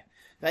fat guy,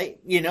 right?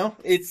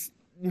 It's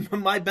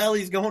my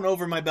belly's going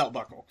over my belt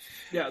buckle.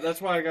 Yeah,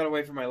 that's why I got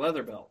away from my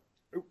leather belt.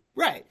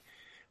 Right.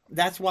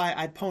 That's why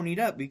I ponied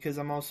up, because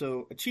I'm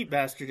also a cheap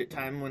bastard at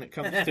time when it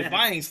comes to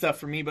buying stuff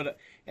for me.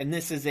 And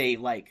this is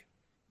like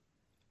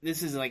a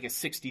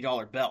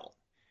 $60 belt,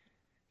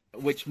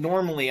 which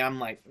normally I'm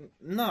like,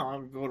 no,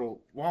 I'll go to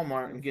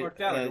Walmart and get. Fuck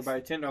that! I'll go buy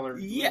a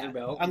 $10 leather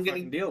belt. I'm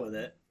gonna deal with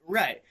it.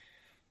 Right.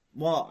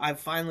 Well, I've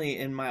finally,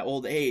 in my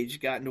old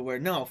age, gotten to where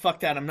no,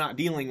 fuck that. I'm not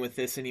dealing with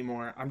this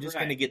anymore. I'm just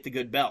gonna get the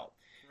good belt.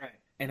 Right.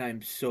 And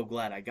I'm so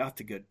glad I got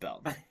the good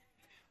belt.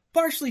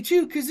 Partially,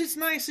 too, because it's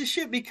nice as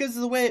shit because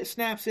of the way it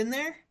snaps in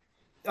there.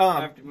 I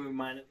have to move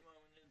mine at the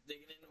moment. It's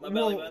digging into my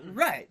belly button.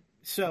 Right.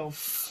 So,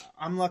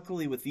 I'm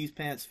luckily with these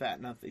pants fat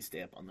enough they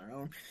stay up on their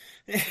own.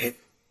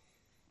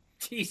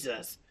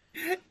 Jesus.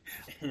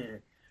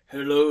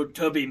 Hello,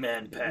 Tubby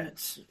Man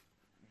pants.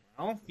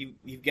 Well,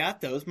 you've got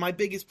those. My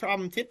biggest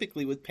problem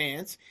typically with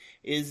pants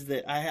is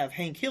that I have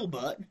Hank Hill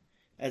butt,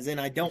 as in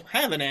I don't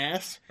have an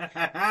ass.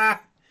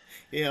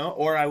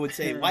 Or I would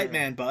say white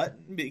man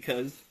butt,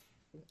 because...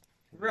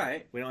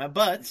 Right. We don't have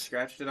butts.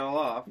 Scratched it all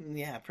off.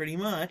 Yeah, pretty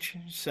much.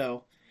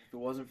 So... If it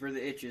wasn't for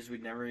the itches,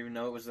 we'd never even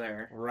know it was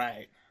there.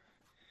 Right.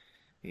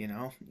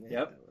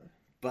 Yep.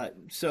 But,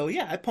 so,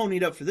 yeah, I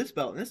ponied up for this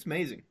belt, and it's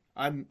amazing.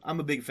 I'm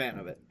a big fan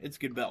of it. It's a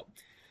good belt.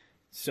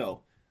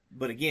 So,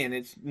 but again,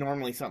 it's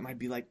normally something I'd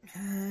be like,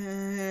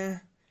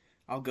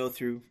 I'll go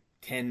through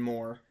 10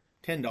 more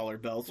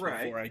 $10 belts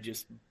before I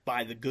just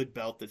buy the good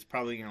belt that's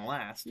probably going to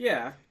last.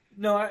 Yeah.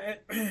 No,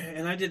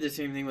 and I did the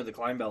same thing with the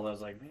Climb belt. I was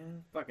like,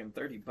 man, fucking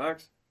 $30.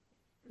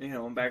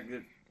 Back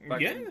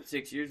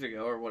 6 years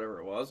ago or whatever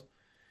it was.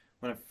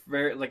 When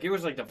it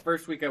was like the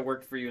first week I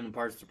worked for you in the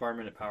parts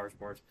department at Power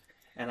Sports.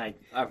 And I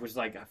was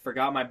like, I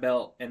forgot my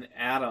belt. And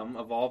Adam,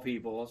 of all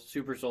people,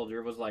 Super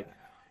Soldier, was like,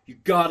 you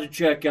got to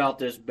check out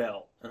this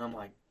belt. And I'm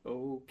like,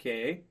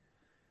 okay.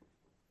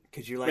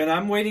 Cause you're like, and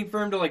I'm waiting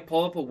for him to like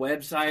pull up a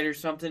website or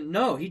something.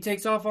 No, he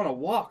takes off on a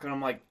walk. And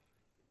I'm like,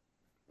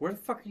 where the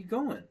fuck are you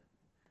going?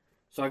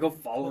 So I go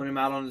following him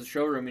out onto the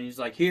showroom, and he's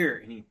like, here.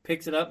 And he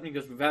picks it up, and he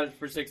goes, we've had it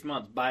for 6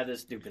 months. Buy this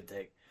stupid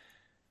thing.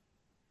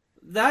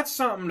 That's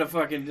something to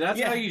fucking...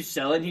 That's how you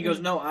sell it. And he goes,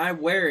 no, I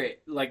wear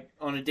it, like,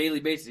 on a daily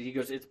basis. He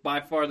goes, it's by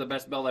far the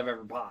best belt I've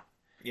ever bought.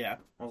 Yeah.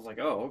 I was like,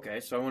 oh, okay.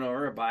 So I went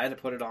over to buy it, I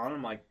put it on.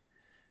 I'm like,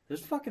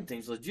 this fucking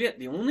thing's legit.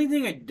 The only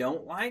thing I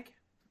don't like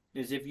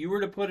is if you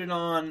were to put it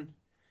on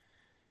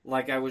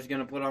like I was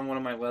going to put on one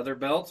of my leather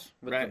belts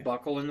with Right. the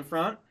buckle in the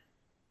front,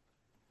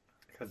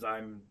 because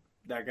I'm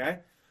that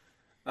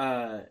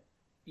guy,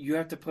 you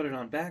have to put it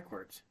on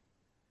backwards.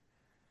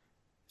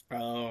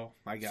 Oh,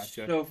 I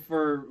gotcha. So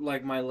for,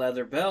 like, my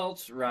leather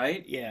belts,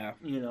 right, Yeah.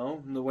 you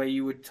know, the way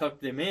you would tuck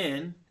them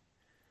in,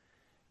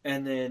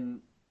 and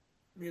then,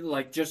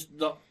 like,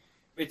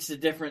 it's a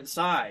different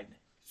side.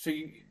 So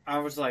I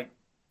was like,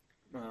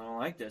 I don't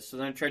like this. So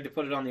then I tried to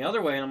put it on the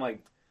other way, and I'm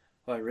like,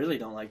 well, I really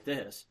don't like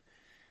this.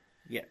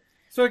 Yeah.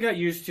 So I got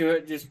used to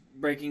it, just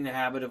breaking the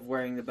habit of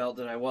wearing the belt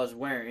that I was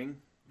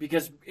wearing,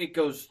 because it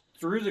goes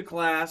through the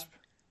clasp,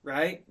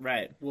 right?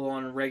 Right. Well,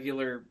 on a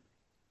regular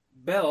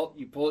belt,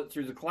 you pull it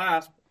through the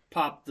clasp,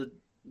 pop the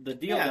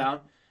deal Yeah.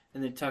 down,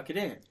 and then tuck it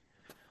in.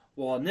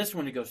 Well, on this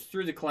one, it goes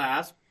through the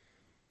clasp,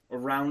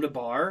 around a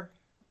bar,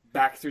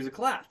 back through the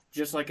clasp,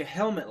 just like a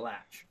helmet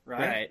latch,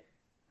 right?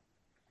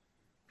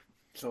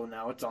 So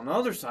now it's on the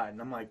other side,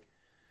 and I'm like,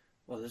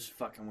 well, this is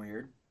fucking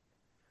weird.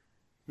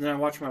 And then I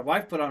watch my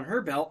wife put on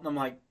her belt, and I'm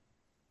like,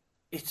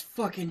 it's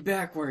fucking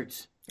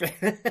backwards.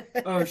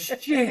 Oh,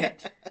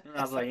 shit. And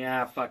I was like,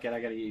 yeah, fuck it, I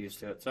gotta get used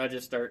to it. So I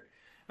just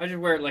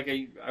wear it like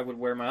I would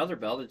wear my other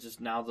belt. It's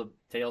just now the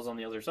tail's on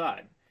the other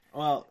side.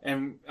 Well,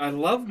 And I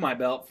love my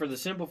belt for the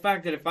simple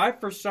fact that if I,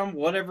 for some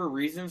whatever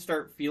reason,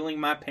 start feeling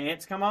my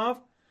pants come off,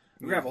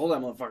 I grab a hold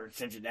of that motherfucker and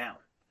cinch it down.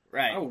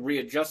 right. I will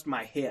readjust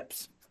my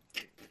hips.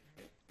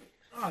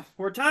 Oh,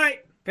 we're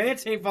tight.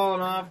 Pants ain't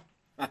falling off.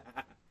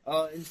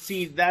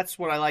 See, that's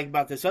what I like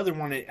about this other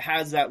one. It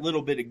has that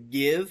little bit of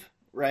give,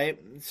 right?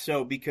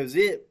 So because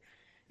it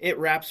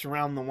wraps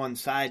around the one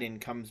side and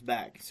comes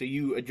back. So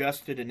you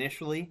adjust it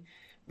initially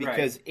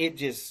because it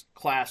just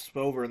clasps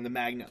over and the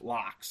magnet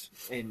locks.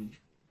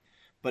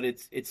 But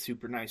it's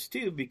super nice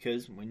too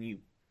because when you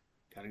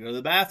gotta go to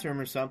the bathroom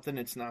or something,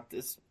 it's not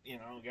this,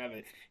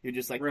 you're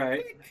just like,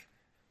 Right.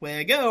 way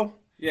I go.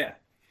 Yeah.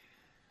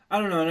 I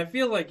don't know, and I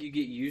feel like you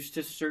get used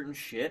to certain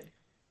shit.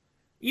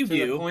 You to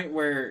the do. point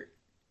where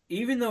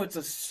even though it's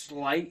a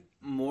slight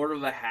more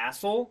of a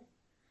hassle,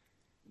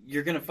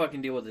 you're gonna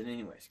fucking deal with it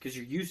anyways because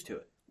you're used to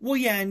it. Well,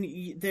 yeah,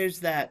 and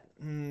there's that.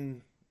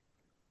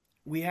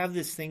 We have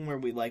this thing where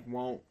we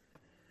won't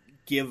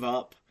give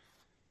up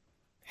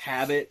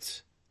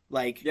habits,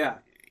 Yeah,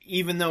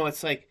 even though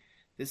it's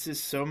this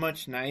is so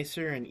much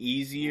nicer and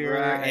easier,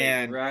 right,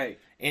 and right.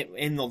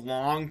 in the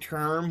long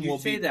term You will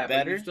say be that,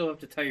 better. but you still have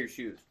to tie your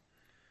shoes.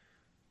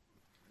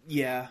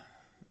 Yeah.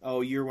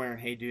 Oh, you're wearing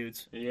Hey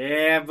Dudes.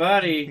 Yeah,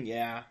 buddy.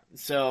 Yeah.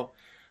 So,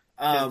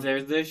 'Cause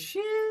they're the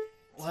shit.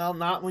 well,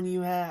 not when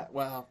you have.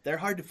 Well, they're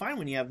hard to find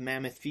when you have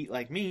mammoth feet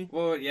like me.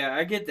 Well, yeah,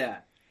 I get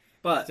that,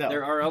 but So-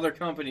 there are other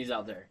companies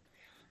out there.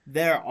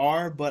 There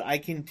are, but I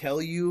can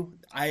tell you,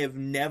 I have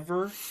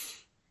never.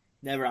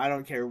 I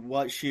don't care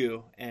what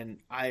shoe, and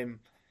I'm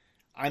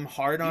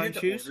hard Do you on have to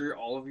shoes. order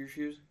all of your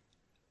shoes?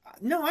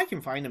 No, I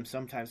can find them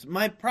sometimes.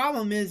 My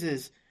problem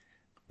is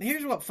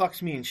here's what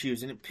fucks me in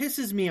shoes, and it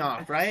pisses me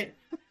off, right?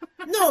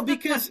 No,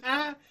 because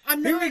I'm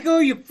Here not. we go,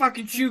 you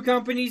fucking shoe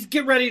companies.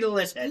 Get ready to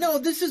listen. No,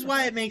 this is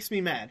why it makes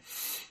me mad.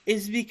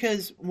 Is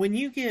because when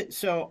you get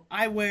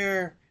I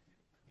wear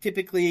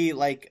typically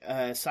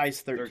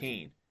size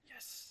 13.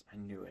 Yes, I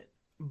knew it.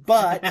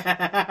 But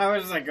I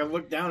was like, I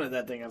looked down at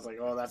that thing. I was like,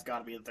 oh, that's got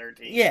to be a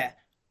 13. yeah,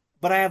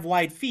 but I have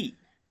wide feet.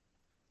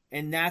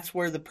 And that's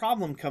where the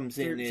problem comes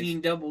in 13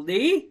 is double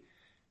D?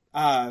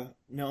 no,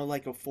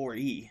 like a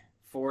 4E.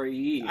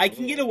 4E. I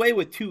can get away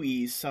with 2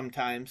 E's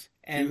sometimes.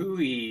 And 2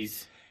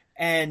 E's.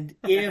 and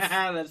if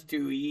That's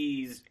 2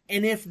 E's.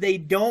 and if they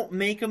don't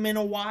make them in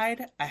a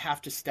wide, I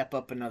have to step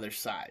up another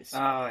size. Oh,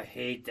 I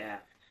hate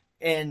that.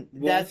 And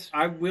Well, that's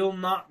I will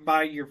not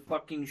buy your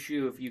fucking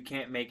shoe if you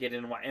can't make it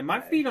in wide. And my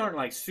feet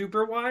aren't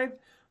super wide,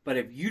 but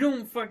if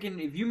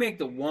you make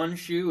the one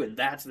shoe and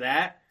that's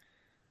that,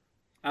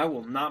 I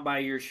will not buy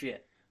your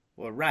shit.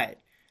 well, right.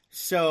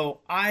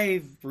 So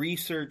I've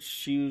researched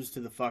shoes to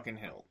the fucking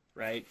hill,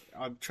 right?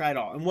 I've tried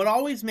all. And what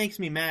always makes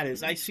me mad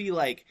is I see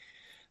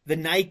the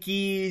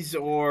Nikes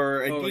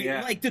or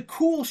Adidas, the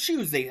cool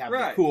shoes they have,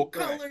 the cool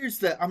colors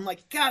that I'm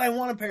like, God, I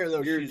want a pair of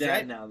those You're shoes. dad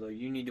Right? now, though.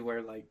 You need to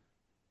wear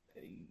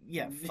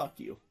Yeah, fuck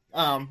you.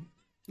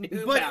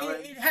 New But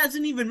Balance. it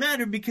hasn't even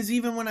mattered because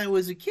even when I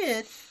was a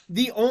kid,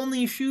 the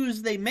only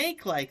shoes they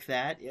make like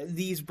that,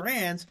 these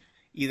brands,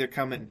 either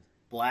come in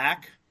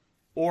black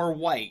or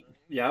white.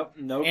 Yep,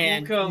 no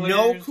And cool colors.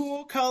 no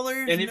cool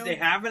colors. And if they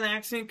have an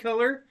accent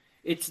color,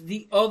 it's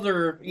the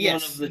other one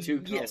of the two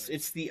colors. Yes,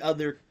 it's the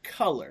other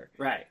color.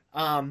 Right.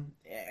 And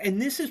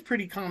this is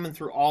pretty common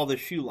through all the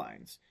shoe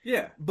lines.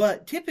 Yeah.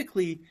 But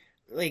typically,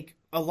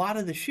 a lot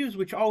of the shoes,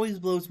 which always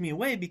blows me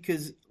away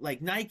because,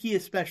 Nike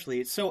especially,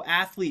 it's so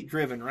athlete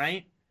driven,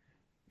 right?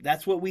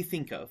 That's what we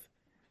think of.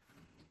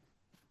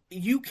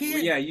 You can't.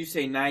 Well, yeah, you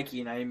say Nike,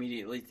 and I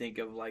immediately think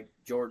of,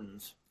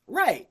 Jordans.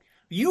 Right.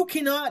 You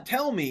cannot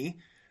tell me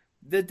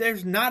that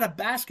there's not a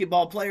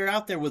basketball player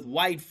out there with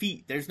wide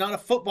feet. There's not a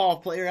football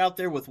player out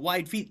there with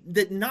wide feet.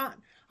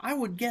 I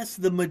would guess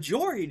the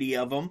majority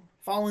of them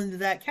fall into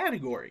that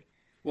category.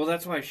 Well,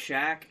 that's why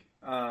Shaq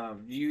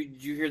You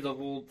hear the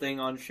whole thing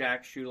on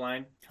Shaq's shoe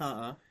line?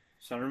 Uh-uh.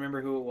 So I don't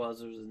remember who it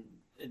was. It was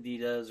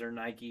Adidas or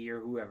Nike or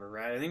whoever,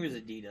 right? I think it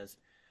was Adidas.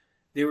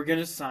 They were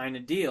gonna sign a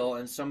deal,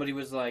 and somebody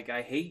was like,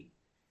 "I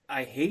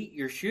hate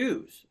your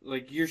shoes.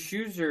 Like your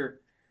shoes are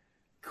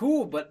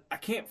cool, but I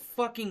can't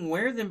fucking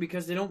wear them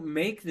because they don't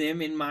make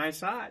them in my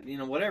size,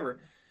 whatever."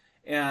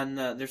 And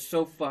they're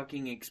so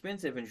fucking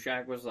expensive. And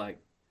Shaq was like,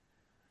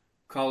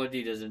 "Call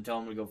Adidas and tell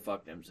them to go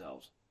fuck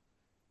themselves."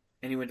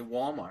 And he went to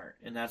Walmart,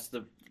 and that's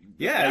the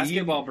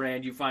basketball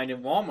brand you find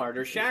in Walmart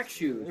are Shaq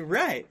shoes,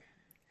 Right.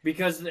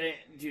 because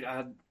dude,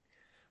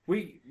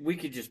 we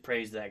could just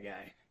praise that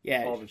guy.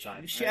 Yeah, all the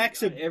time.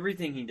 Shaq's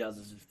everything he does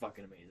is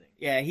fucking amazing.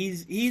 Yeah,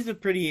 he's a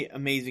pretty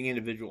amazing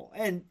individual.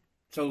 And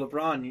so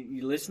LeBron,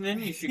 you listening?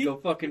 You should go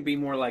fucking be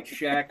more like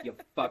Shaq, you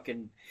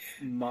fucking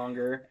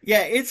monger.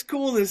 Yeah, it's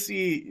cool to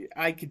see.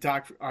 I could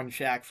talk on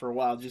Shaq for a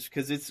while just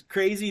because it's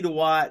crazy to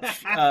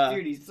watch.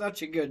 Dude, he's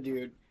such a good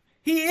dude.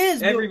 He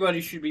is. Everybody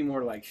should be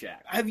more like Shaq.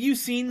 Have you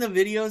seen the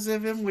videos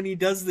of him when he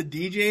does the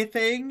DJ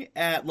thing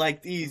at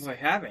like these? I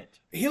haven't.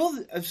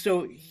 Is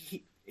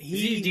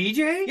he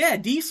DJ? Yeah,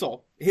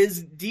 Diesel.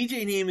 His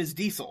DJ name is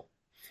Diesel.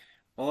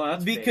 Well,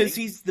 that's because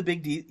big. he's the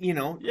big D.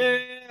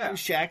 Yeah.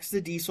 Shaq's the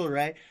Diesel,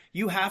 right?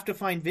 You have to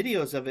find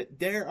videos of it.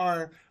 There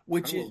are, I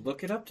will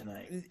look it up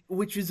tonight.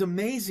 Which is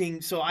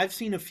amazing. So I've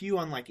seen a few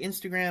on like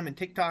Instagram and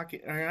TikTok.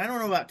 I don't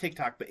know about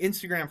TikTok, but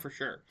Instagram for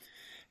sure.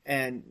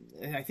 And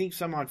I think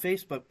some on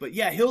Facebook. But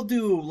yeah, he'll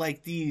do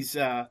like these.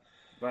 By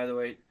the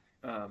way,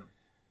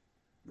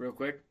 real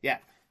quick. Yeah.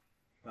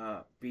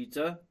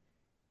 Pizza,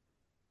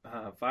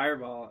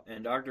 Fireball,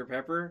 and Dr.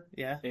 Pepper.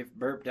 Yeah. If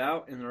burped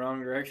out in the wrong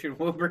direction,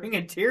 will bring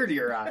a tear to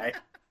your eye.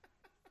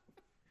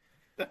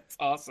 That's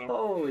awesome.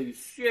 Holy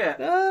shit.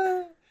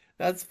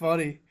 That's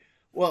funny.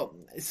 Well,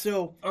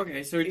 so...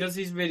 Okay, so he does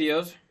these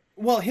videos.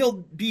 Well, he'll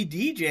be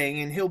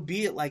DJing, and he'll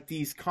be at, like,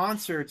 these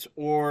concerts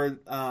or,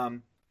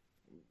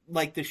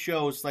 like, the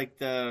shows, like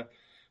the...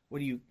 What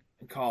do you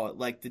call it?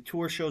 Like, the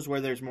tour shows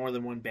where there's more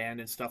than one band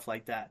and stuff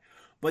like that.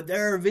 But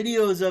there are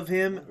videos of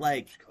him,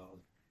 like...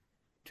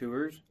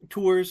 Tours?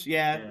 Tours,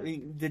 yeah.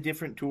 The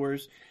different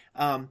tours.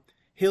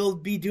 He'll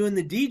be doing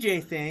the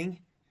DJ thing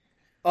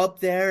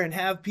up there and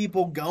have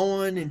people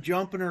going and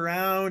jumping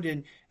around,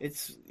 and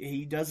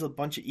he does a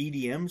bunch of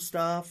EDM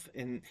stuff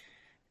and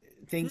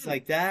things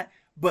like that.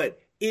 But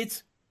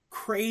it's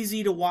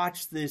crazy to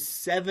watch this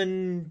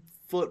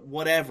 7-foot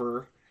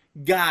whatever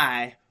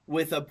guy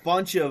with a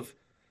bunch of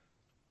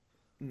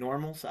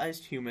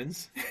normal-sized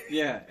humans.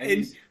 Yeah,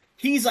 and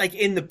he's like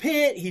in the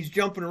pit, he's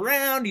jumping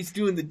around, he's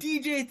doing the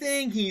DJ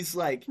thing, he's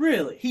like...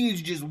 Really?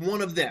 He's just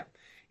one of them.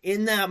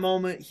 In that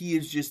moment, he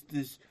is just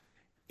this...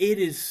 It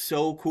is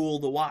so cool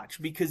to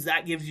watch because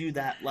that gives you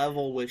that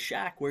level with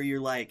Shaq where you're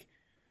like,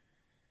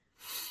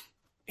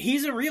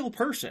 he's a real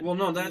person. Well,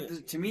 no,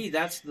 to me,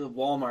 that's the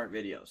Walmart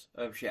videos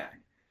of Shaq.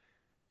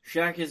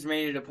 Shaq has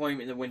made it a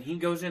point that when he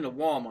goes into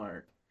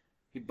Walmart,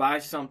 he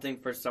buys something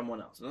for someone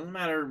else. It doesn't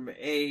matter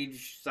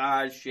age,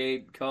 size,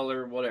 shape,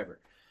 color, whatever.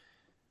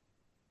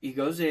 He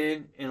goes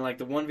in, and like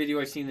the one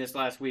video I seen this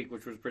last week,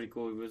 which was pretty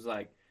cool, he was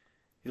like,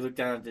 he looked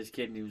down at this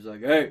kid and he was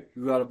like, "Hey,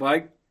 you got a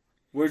bike?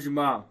 Where's your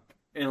mom?"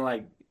 And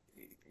like,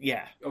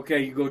 yeah,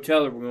 okay, you go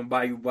tell her we're gonna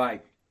buy you a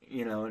bike,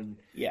 and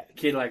yeah, the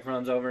kid like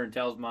runs over and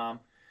tells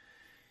mom.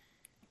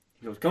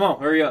 He goes, "Come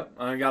on, hurry up!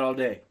 I ain't got all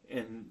day,"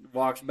 and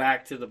walks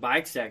back to the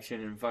bike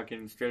section and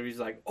fucking straight. He's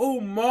like, "Oh,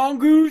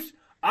 mongoose!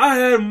 I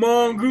had a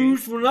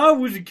mongoose when I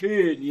was a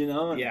kid,"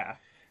 Yeah,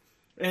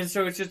 and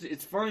so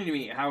it's funny to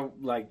me how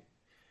like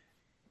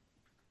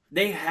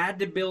they had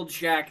to build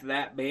Shaq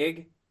that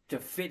big to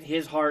fit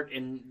his heart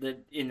in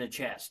the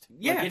chest.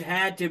 Yeah, like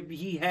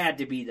he had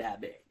to be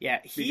that big. Yeah,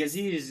 because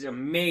he is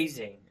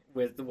amazing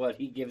with what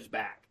he gives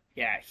back.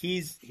 Yeah,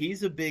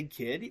 he's a big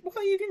kid. Well,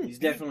 He's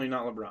definitely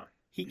not LeBron.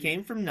 He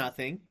came from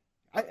nothing.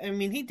 I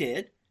mean, he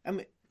did. I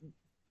mean,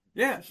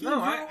 yeah,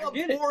 I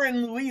get it. Poor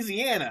in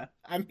Louisiana.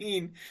 I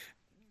mean,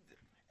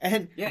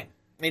 and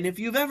if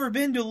you've ever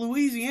been to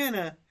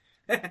Louisiana,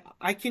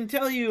 I can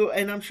tell you,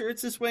 and I'm sure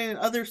it's this way in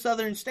other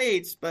southern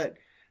states, but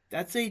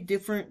that's a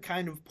different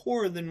kind of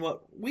poor than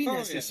what we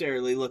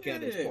necessarily look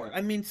at as poor.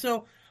 I mean,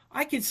 so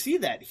I can see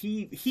that.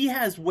 He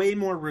has way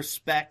more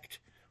respect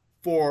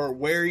for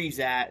where he's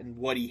at and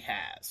what he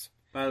has.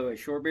 By the way,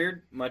 short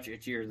beard, much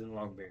itchier than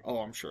long beard. Oh,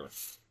 I'm sure.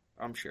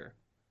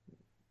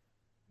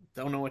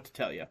 Don't know what to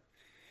tell you.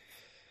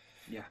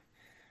 Yeah.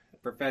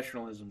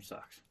 Professionalism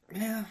sucks.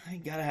 Yeah, you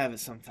gotta have it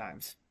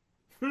sometimes.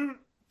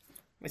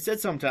 I said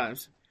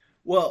sometimes.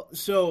 Well,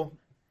 so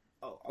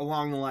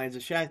along the lines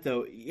of Shaq,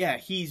 though, yeah,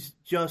 he's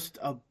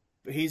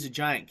a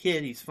giant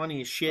kid. He's funny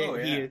as shit. Oh,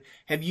 yeah.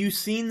 Have you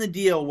seen the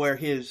deal where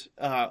his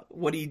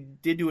what he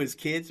did to his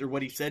kids or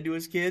what he said to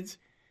his kids?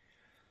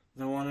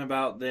 The one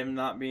about them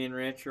not being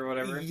rich or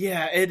whatever?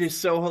 Yeah, it is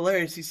so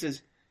hilarious. He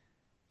says...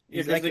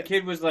 Yeah, because the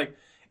kid was like,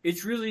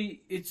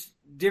 it's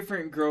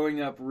different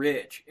growing up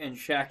rich. And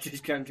Shaq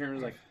just kind of turned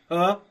and was like,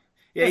 huh?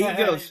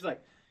 Yeah,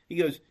 he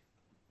goes,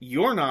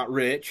 "You're not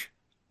rich.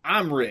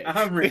 I'm rich."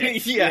 I'm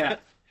rich. Yeah.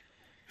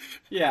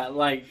 Yeah,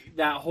 like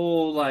that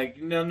whole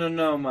like no,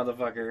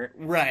 motherfucker.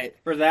 Right.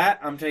 For that,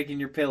 I'm taking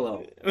your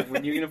pillow.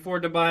 When you can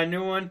afford to buy a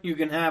new one, you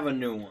can have a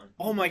new one.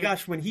 Oh my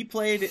gosh, when he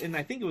played, and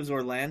I think it was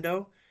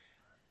Orlando.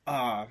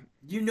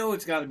 You know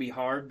it's got to be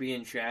hard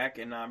being Shaq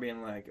and not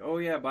being like, oh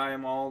yeah, buy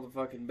him all the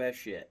fucking best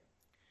shit.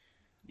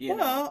 You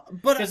know?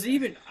 But because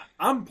even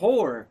I'm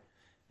poor,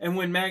 and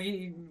when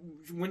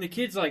the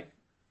kid's like,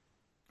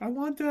 I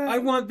want that. I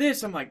want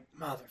this, I'm like,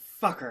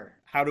 motherfucker.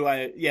 How do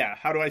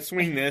I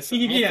swing this?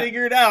 We'll Yeah.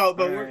 figure it out.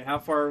 But Right, how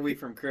far are we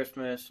from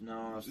Christmas?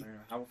 No, I was thinking,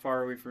 how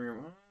far are we from your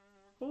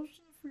close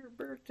enough for your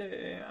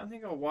birthday? I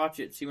think I'll watch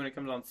it, see when it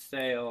comes on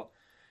sale.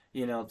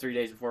 3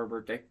 days before her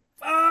birthday.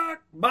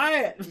 Fuck, buy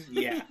it.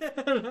 Yeah.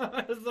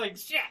 It's like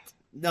shit.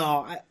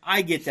 No,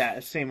 I get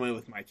that. Same way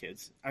with my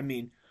kids. I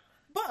mean,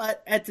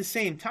 but at the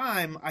same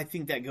time, I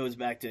think that goes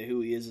back to who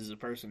he is as a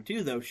person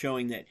too, though,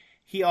 showing that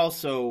he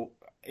also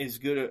is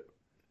good at,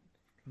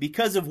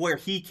 because of where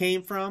he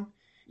came from.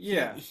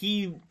 Yeah.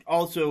 He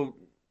also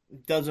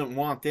doesn't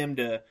want them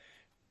to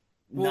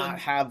not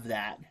have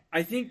that.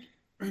 I think,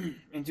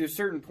 and to a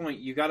certain point,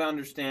 you got to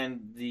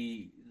understand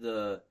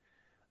the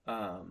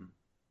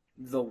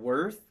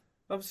worth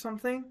of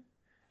something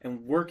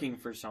and working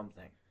for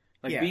something,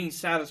 like being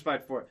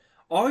satisfied for it.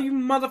 All you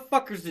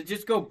motherfuckers that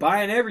just go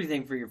buying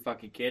everything for your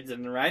fucking kids,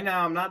 and right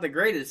now I'm not the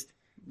greatest,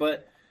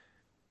 but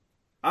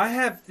I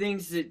have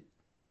things that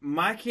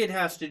my kid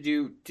has to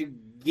do to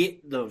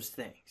get those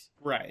things.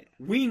 Right.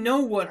 We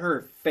know what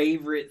her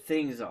favorite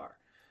things are.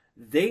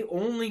 She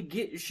only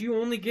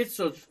gets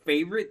those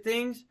favorite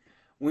things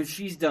when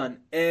she's done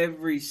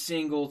every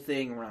single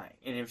thing right.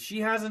 And if she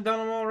hasn't done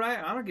them all right,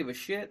 I don't give a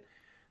shit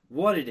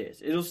what it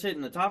is. It'll sit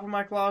in the top of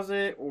my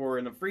closet or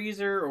in the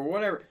freezer or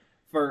whatever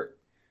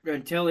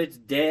until it's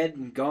dead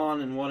and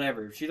gone and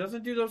whatever. If she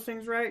doesn't do those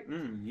things right,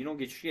 you don't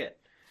get shit.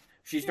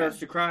 She starts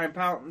to cry and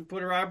pout and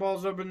put her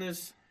eyeballs up in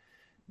this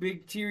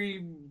big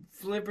teary,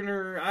 flipping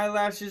her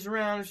eyelashes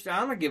around. I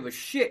don't give a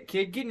shit,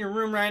 kid. Get in your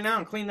room right now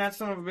and clean that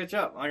son of a bitch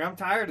up. Like, I'm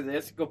tired of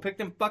this. Go pick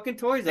them fucking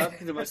toys up,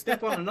 because if I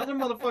step on another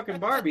motherfucking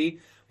Barbie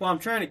while I'm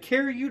trying to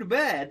carry you to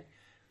bed,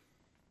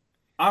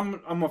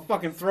 I'm gonna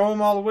fucking throw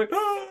them all away.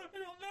 Oh,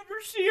 I'll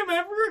never see them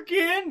ever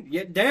again.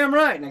 Yeah, damn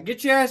right. Now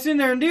get your ass in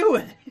there and deal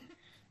with it.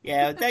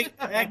 Yeah,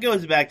 that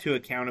goes back to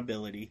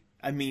accountability.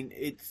 I mean,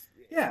 it's...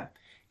 Yeah.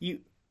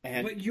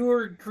 But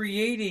you're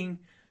creating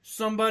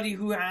somebody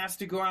who has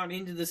to go out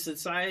into the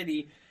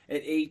society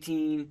at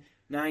 18,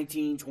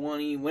 19,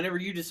 20, whenever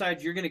you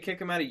decide you're going to kick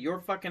them out of your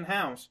fucking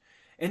house.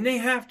 And they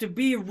have to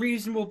be a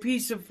reasonable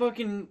piece of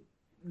fucking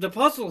the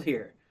puzzle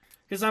here.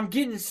 Because I'm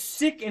getting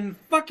sick and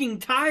fucking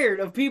tired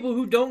of people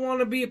who don't want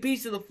to be a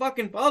piece of the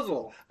fucking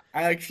puzzle.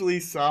 I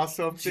actually saw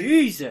something.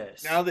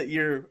 Jesus. Now that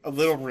you're a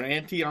little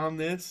ranty on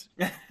this,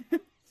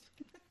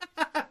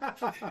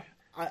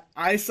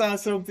 I saw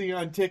something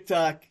on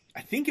TikTok.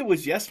 I think it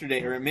was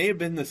yesterday, or it may have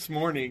been this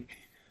morning,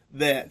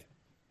 that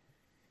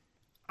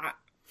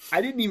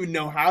I didn't even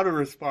know how to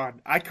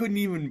respond. I couldn't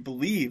even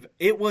believe.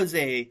 It was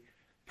a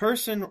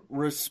person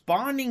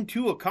responding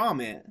to a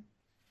comment,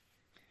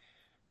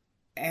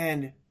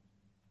 and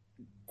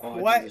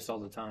I do this all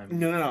the time.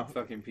 No.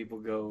 Fucking people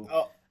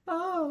go,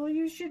 oh,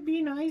 you should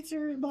be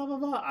nicer, blah, blah,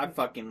 blah. I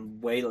fucking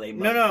waylay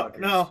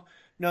motherfuckers.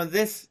 No,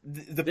 this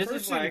person...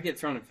 is why I get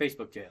thrown in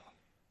Facebook jail.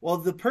 Well,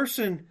 the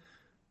person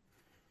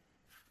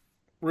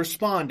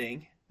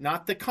responding,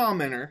 not the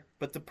commenter,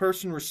 but the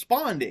person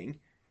responding,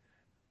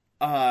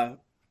 and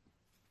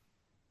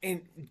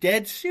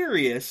dead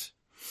serious,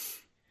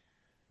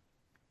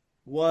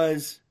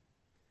 was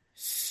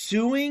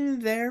suing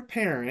their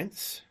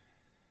parents.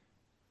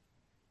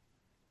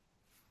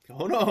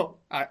 Oh no,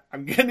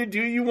 I'm going to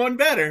do you one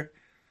better.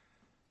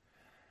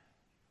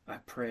 I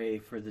pray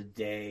for the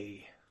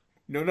day.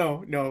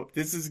 No,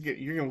 this is good.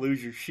 You're going to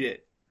lose your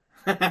shit.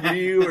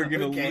 You are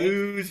going to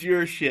lose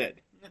your shit.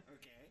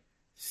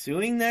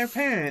 Suing their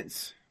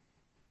parents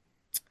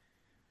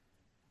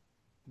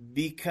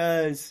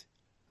because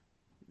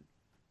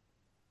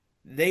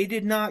they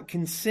did not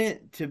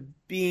consent to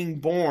being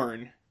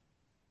born.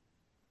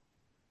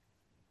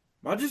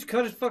 I'll just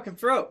cut his fucking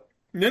throat.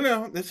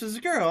 No, this is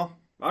a girl.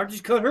 I'll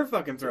just cut her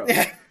fucking throat.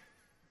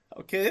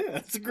 Okay,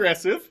 that's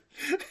aggressive.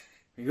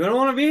 You don't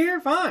want to be here?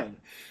 Fine.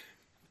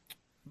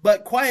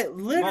 But quite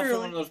literally... I'm also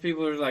one of those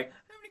people who's like,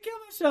 I'm going to kill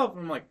myself.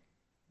 I'm like,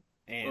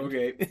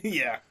 okay.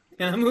 Yeah.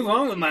 And I move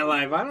on with my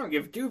life. I don't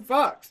give two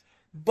fucks.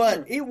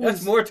 But it was...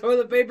 That's more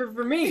toilet paper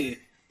for me.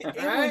 It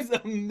was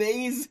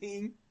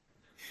amazing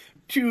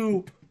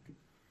to...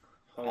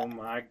 Oh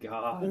my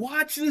God.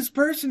 Watch this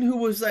person who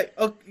was like...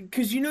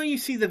 Because you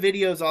see the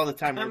videos all the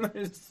time. I'm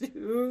going to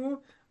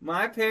sue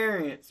my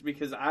parents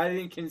because I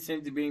didn't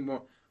consent to being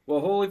born. Well,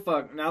 holy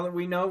fuck. Now that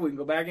we know, we can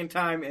go back in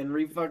time and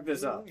re-fuck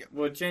this up.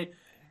 We'll change...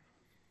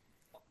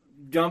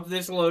 Dump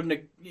this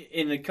load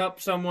in a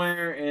cup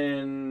somewhere,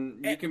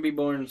 and you can be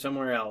born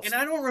somewhere else. And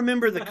I don't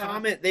remember the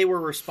comment they were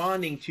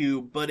responding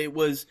to, but it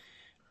was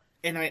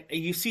and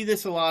you see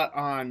this a lot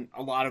on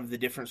a lot of the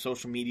different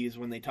social medias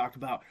when they talk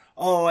about,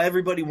 oh,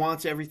 everybody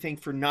wants everything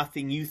for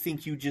nothing. You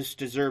think you just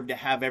deserve to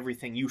have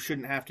everything. You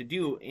shouldn't have to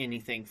do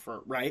anything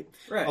for, right?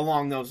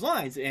 Along those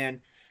lines.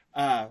 And,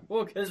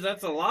 well, because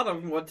that's a lot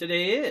of what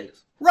today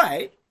is.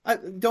 Right.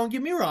 Don't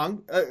get me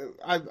wrong.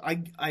 I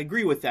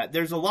agree with that.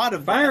 There's a lot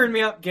of firing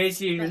me up,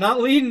 Casey. You're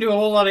not leading to a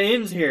whole lot of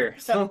ends here.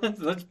 So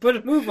let's put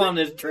a move on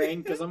this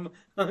train because I'm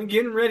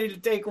getting ready to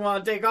take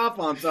off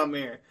on some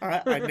here.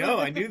 I know.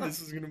 I knew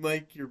this was gonna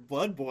make your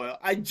blood boil.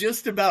 I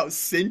just about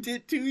sent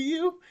it to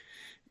you.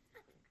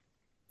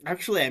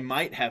 Actually, I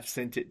might have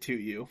sent it to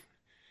you.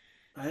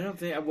 I don't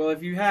think. Well,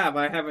 if you have,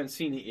 I haven't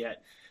seen it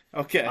yet.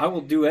 Okay. I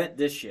will duet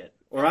this shit,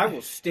 or I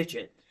will stitch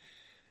it.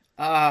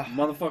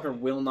 Motherfucker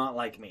will not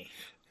like me.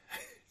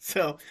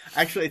 So,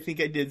 actually, I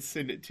think I did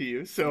send it to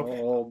you. So,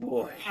 oh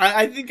boy,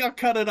 I think I'll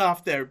cut it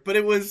off there. But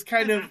it was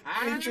kind of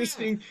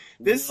interesting.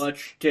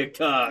 Watch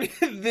TikTok.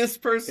 This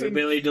person, hey,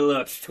 Billy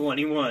Deluxe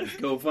 21.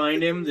 Go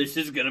find him. This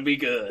is gonna be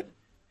good.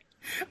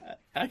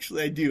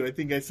 Actually, I do. I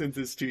think I sent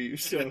this to you.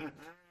 So,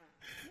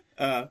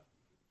 I'll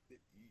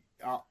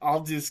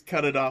just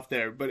cut it off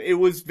there. But it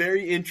was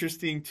very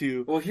interesting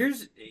to. Well,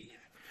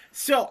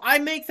 So I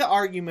make the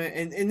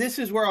argument, and this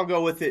is where I'll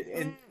go with it,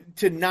 and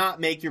to not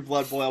make your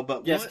blood boil.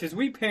 But yes, because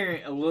we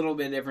parent a little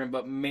bit different,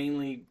 but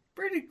mainly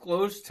pretty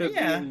close to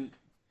being.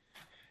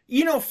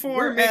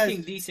 We're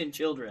making decent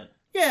children.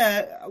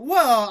 Yeah,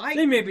 well,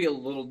 they may be a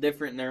little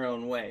different in their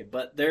own way,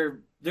 but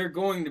they're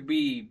going to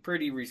be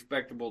pretty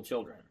respectable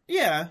children.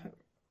 Yeah,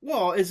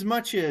 well, as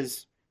much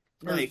as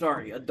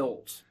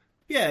adults.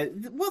 Yeah,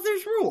 well,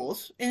 there's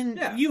rules, and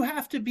you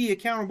have to be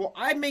accountable.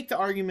 I make the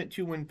argument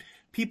too when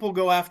people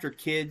go after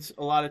kids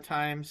a lot of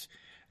times.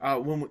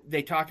 When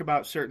they talk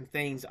about certain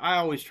things, I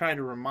always try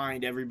to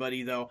remind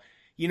everybody, though,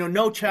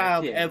 no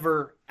child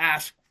ever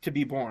asked to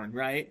be born,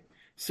 right?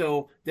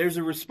 So there's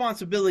a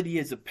responsibility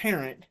as a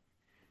parent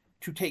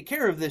to take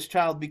care of this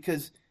child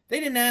because they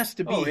didn't ask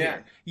to be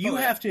here. You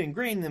have to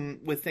ingrain them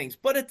with things.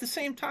 But at the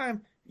same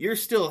time, you're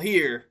still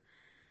here.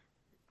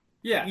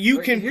 Yeah.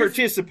 You can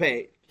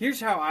participate. Here's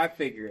how I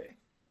figure it.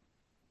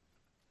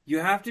 You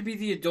have to be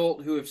the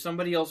adult who, if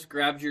somebody else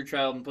grabs your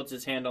child and puts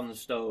his hand on the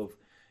stove,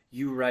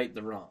 you right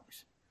the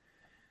wrongs.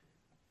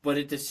 But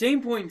at the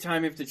same point in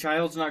time, if the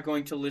child's not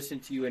going to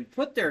listen to you and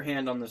put their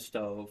hand on the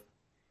stove,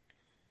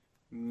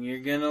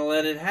 you're going to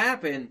let it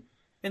happen,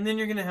 and then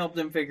you're going to help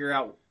them figure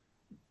out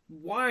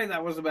why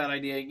that was a bad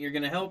idea. You're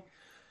going to help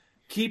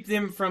keep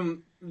them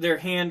from their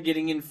hand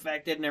getting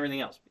infected and everything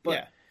else.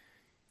 But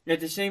at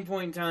the same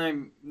point in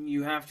time,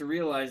 you have to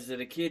realize that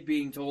a kid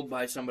being told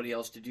by somebody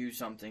else to do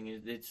something,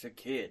 it's a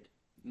kid.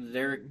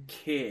 They're a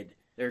kid.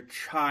 They're a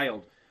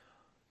child.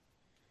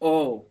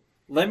 Oh,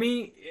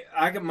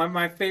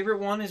 my favorite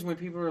one is when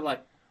people are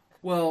like,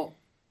 well,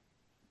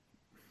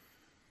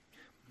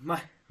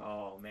 my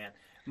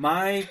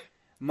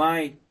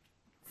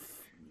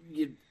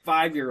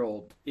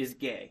 5-year-old is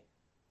gay.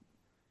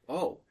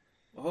 Oh,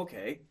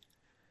 okay.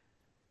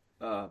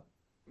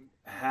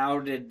 How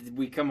did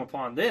we come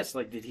upon this?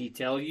 Like, did he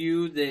tell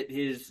you that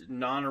his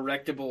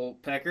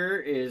non-erectable pecker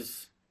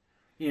is,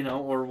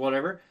 or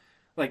whatever?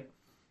 Like,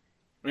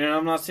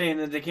 I'm not saying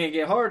that they can't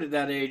get hard at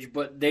that age,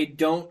 but they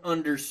don't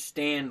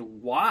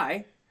understand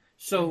why.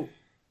 So,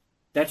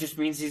 that just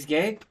means he's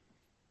gay?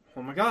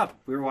 Oh my God,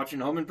 we were watching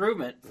Home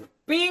Improvement.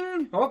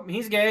 Bing! Oh,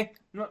 he's gay.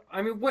 No,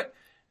 I mean, what?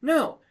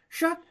 No,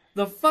 shut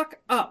the fuck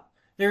up.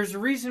 There's a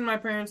reason my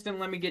parents didn't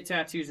let me get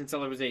tattoos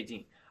until I was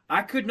 18.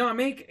 I could not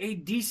make a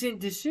decent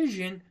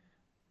decision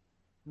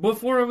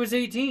before I was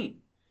 18.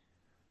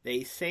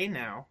 They say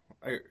now.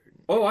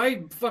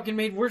 I fucking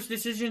made worse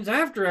decisions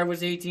after I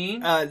was 18.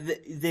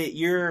 That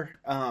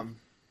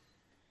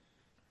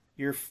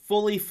your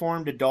fully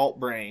formed adult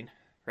brain,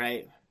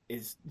 right,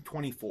 is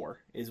 24,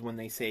 is when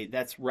they say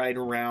that's right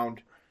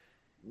around.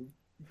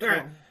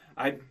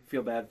 I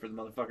feel bad for the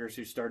motherfuckers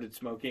who started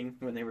smoking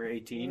when they were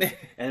 18,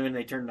 and when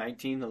they turned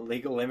 19, the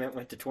legal limit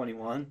went to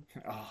 21.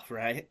 Oh,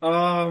 right.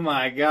 Oh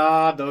my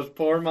God, those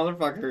poor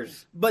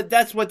motherfuckers. But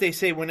that's what they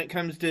say when it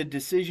comes to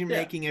decision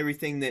making,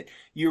 everything, that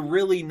you're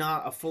really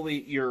not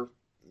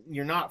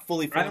you're not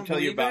fully formed until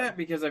you're about. I don't believe that,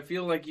 because I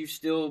feel like you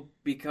still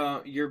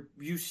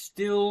you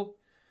still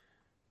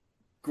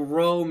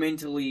grow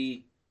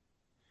mentally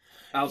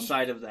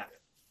outside of that.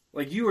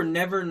 Like, you are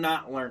never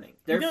not learning.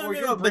 Therefore,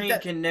 your brain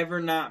can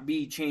never not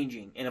be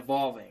changing and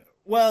evolving.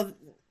 Well,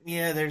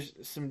 yeah, there's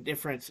some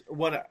difference.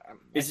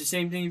 It's the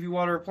same thing if you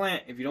water a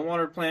plant. If you don't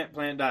water a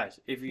plant dies.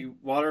 If you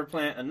water a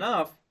plant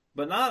enough,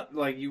 but not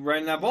like you right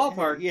in that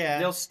ballpark,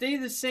 they'll stay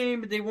the same,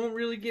 but they won't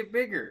really get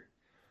bigger.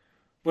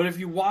 But if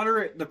you water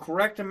it the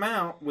correct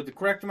amount, with the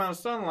correct amount of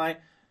sunlight,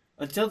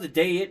 until the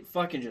day it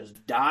fucking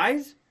just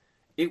dies,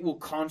 it will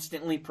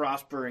constantly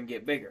prosper and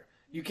get bigger.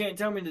 You can't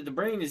tell me that the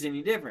brain is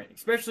any different,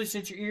 especially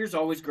since your ears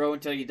always grow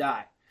until you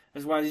die.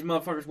 That's why these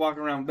motherfuckers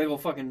walking around with big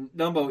old fucking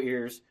Dumbo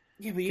ears.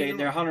 Yeah, but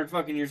they're 100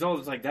 fucking years old.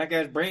 It's like, that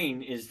guy's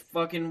brain is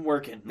fucking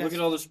working. Look at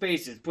all the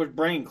spaces. Put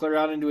brain clear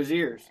out into his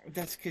ears.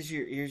 That's because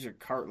your ears are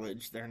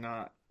cartilage. They're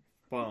not.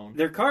 bone.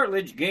 They're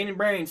cartilage gaining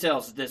brain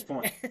cells at this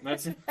point.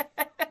 That's it.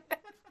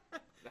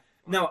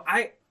 No,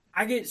 I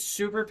get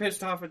super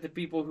pissed off at the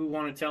people who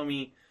want to tell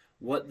me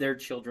what their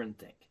children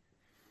think.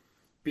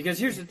 Because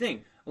here's the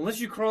thing.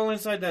 Unless you crawl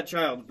inside that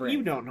child's brain,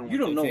 You don't know what you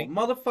don't they know think. a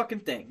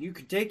motherfucking thing. You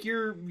can take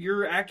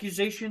your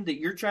accusation that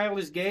your child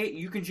is gay,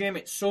 you can jam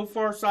it so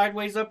far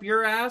sideways up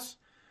your ass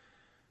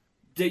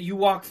that you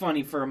walk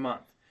funny for a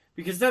month.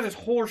 Because that is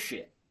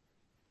horseshit.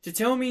 To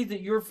tell me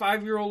that your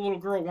 5-year-old little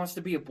girl wants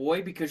to be a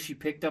boy because she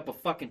picked up a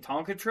fucking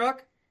Tonka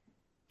truck?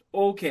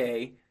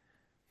 Okay.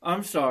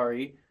 I'm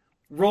sorry.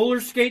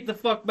 Roller skate the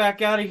fuck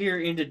back out of here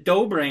into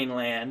Dobrain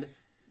land.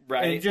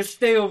 Right. And just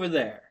stay over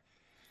there.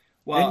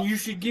 Well, And you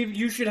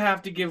should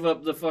have to give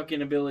up the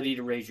fucking ability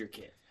to raise your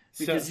kid.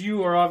 Because So-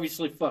 you are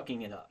obviously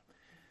fucking it up.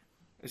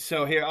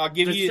 so here, I'll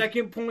give The you...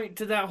 second point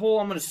to that whole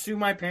I'm going to sue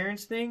my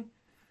parents thing,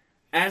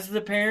 as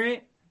the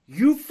parent,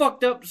 you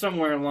fucked up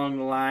somewhere along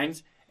the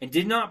lines and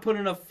did not put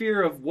enough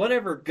fear of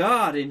whatever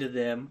God into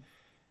them.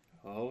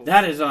 Oh.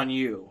 That is on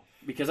you.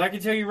 Because I can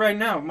tell you right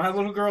now, if my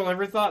little girl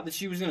ever thought that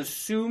she was going to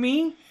sue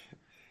me,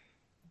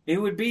 it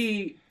would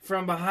be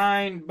from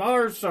behind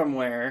bars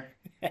somewhere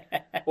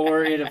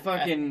or in a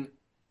fucking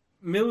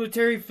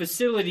military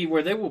facility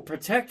where they will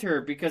protect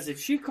her. Because if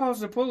she calls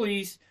the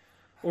police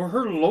or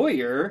her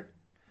lawyer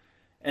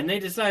and they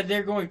decide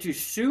they're going to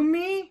sue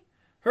me,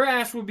 her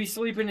ass will be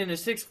sleeping in a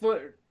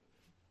 6-foot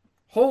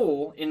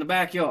hole in the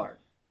backyard.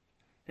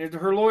 And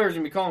her lawyer's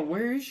going to be calling,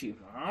 where is she?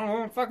 I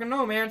don't fucking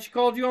know, man. She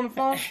called you on the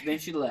phone, then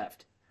she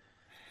left.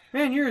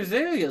 Man, your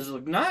azaleas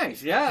look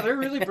nice. Yeah, they're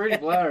really pretty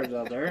flowers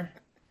out there.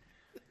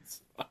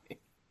 It's funny.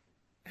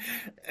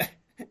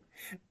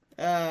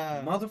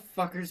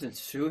 Motherfuckers and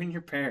suing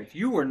your parents.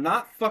 You were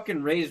not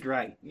fucking raised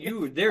right.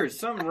 There is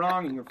something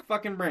wrong in your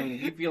fucking brain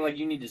if you feel like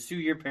you need to sue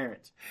your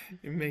parents.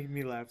 It made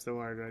me laugh so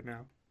hard right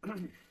now.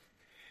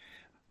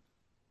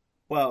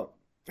 Well,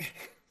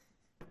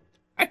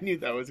 I knew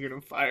that was going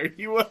to fire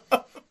you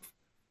up.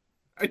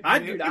 I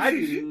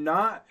do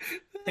not.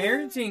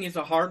 Parenting is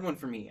a hard one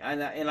for me,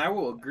 and I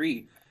will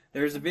agree.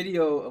 There's a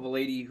video of a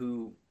lady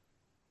who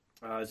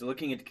is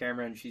looking at the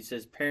camera and she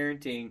says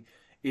parenting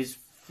is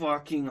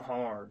fucking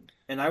hard,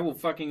 and I will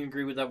fucking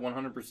agree with that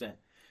 100%.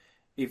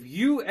 If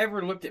you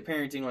ever looked at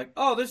parenting like,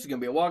 oh, this is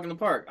gonna be a walk in the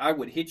park, I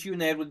would hit you in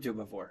the head with a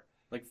 2x4.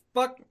 Like,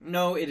 fuck,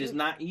 no, it is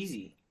not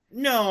easy.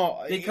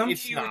 No, They come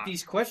it's to you not. with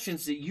these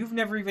questions that you've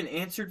never even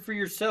answered for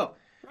yourself.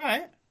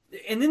 Right.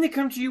 And then they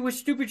come to you with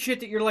stupid shit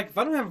that you're like, if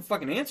I don't have a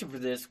fucking answer for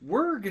this,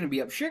 we're going to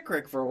be up shit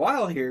creek for a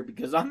while here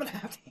because I'm going to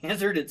have to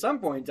answer it at some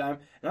point in time.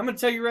 And I'm going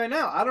to tell you right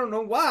now, I don't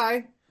know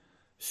why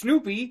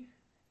Snoopy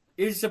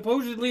is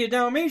supposedly a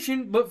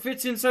Dalmatian but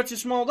fits in such a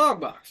small dog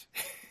box.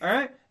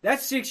 Alright? That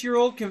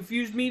 6-year-old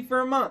confused me for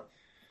a month.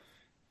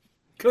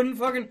 Couldn't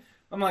fucking...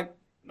 I'm like,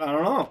 I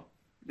don't know.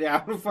 Yeah,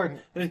 I don't fucking...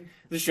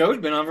 The show's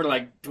been on for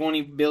like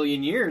 20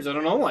 billion years. I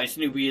don't know why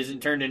Snoopy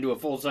isn't turned into a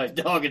full-size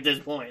dog at this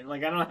point.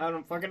 Like, I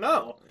don't fucking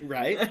know.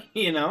 Right.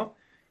 You know?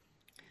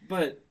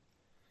 But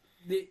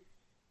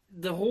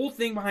the whole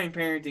thing behind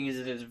parenting is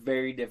that it's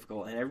very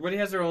difficult. And everybody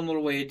has their own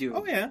little way of doing it.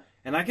 Oh, yeah.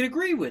 And I can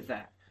agree with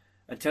that.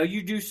 Until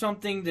you do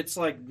something that's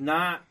like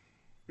not...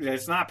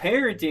 It's not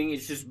parenting.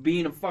 It's just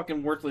being a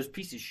fucking worthless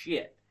piece of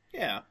shit.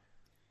 Yeah.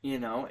 You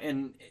know?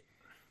 And...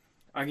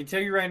 I can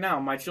tell you right now,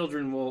 my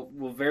children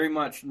will very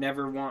much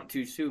never want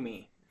to sue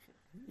me.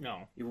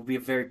 No. It will be a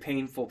very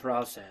painful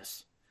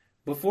process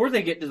before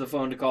they get to the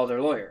phone to call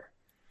their lawyer.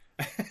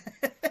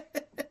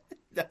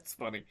 That's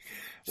funny.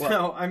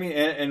 So, I mean,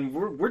 and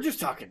we're just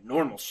talking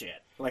normal shit.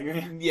 Like,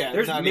 Yeah,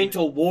 there's not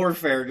mental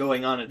warfare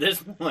going on at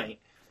this point.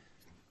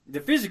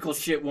 The physical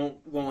shit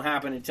won't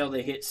happen until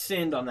they hit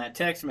send on that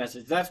text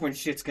message. That's when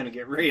shit's gonna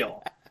get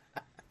real.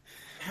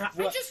 I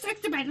just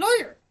texted my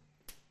lawyer.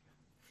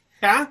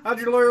 Huh? How'd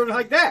your lawyer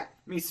like that?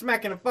 Me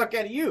smacking the fuck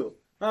out of you.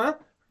 Huh?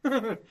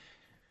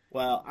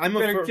 Well, I'm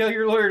Better tell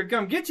your lawyer to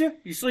come get you.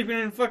 You're sleeping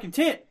in a fucking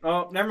tent.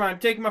 Oh, never mind. I'm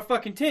taking my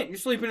fucking tent. You're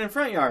sleeping in the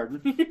front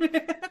yard.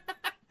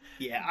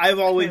 Yeah, I've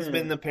always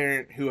been the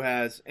parent who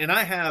has, and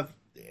I have,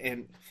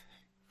 and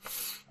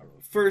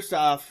first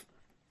off,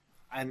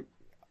 I'm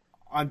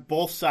on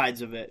both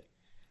sides of it.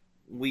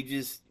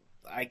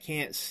 I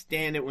can't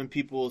stand it when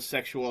people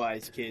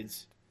sexualize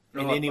kids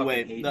in I any fucking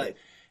way. hate Like,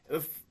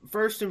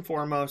 first and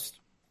foremost,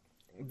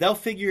 they'll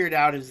figure it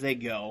out as they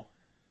go.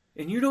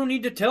 And you don't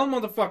need to tell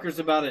motherfuckers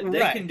about it. They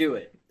Right. can do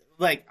it.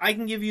 Like, I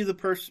can give you the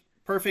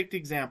perfect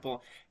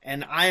example,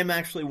 and I am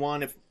actually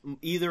one, if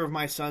either of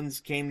my sons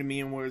came to me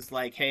and was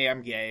like, hey,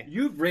 I'm gay.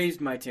 You've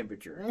raised my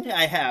temperature.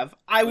 I have.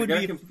 I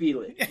I can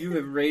feel it. You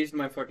have raised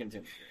my fucking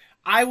temperature.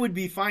 I would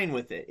be fine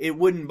with it. It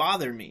wouldn't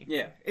bother me.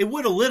 Yeah. It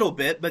would a little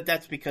bit, but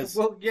that's because...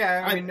 Well,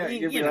 yeah, I mean, you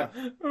you'd be know.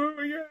 like, oh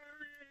my god,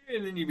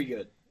 and then you'd be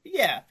good.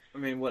 Yeah. I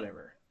mean,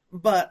 whatever.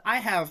 But I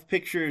have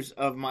pictures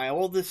of my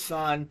oldest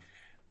son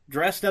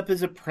dressed up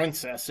as a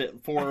princess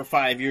at 4 or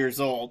 5 years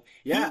old.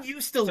 Yeah. He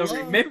used to So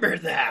love... remember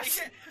that.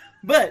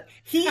 But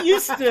he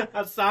used to...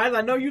 Aside,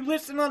 I know you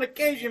listen on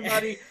occasion,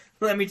 buddy.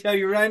 Let me tell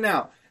you right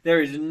now,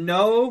 there is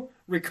no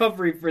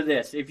recovery for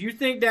this. If you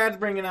think Dad's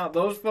bringing out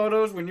those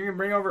photos when you're going to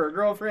bring over a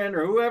girlfriend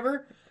or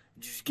whoever,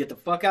 just get the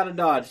fuck out of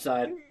Dodge,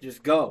 side.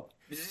 Just go.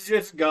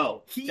 Just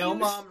go. Tell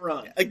Mom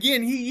run.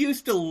 Again, he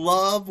used to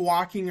love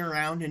walking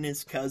around in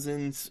his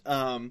cousin's,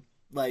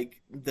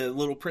 like, the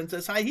little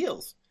princess high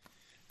heels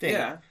thing.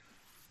 Yeah.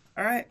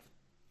 All right.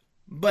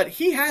 But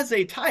he has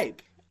a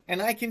type.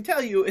 And I can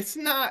tell you, it's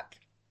not,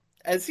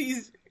 as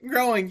he's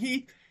growing,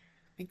 he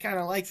kind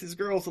of likes his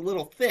girls a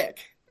little thick.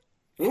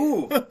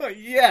 Ooh.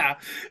 Yeah.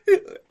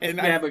 And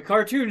Yeah, but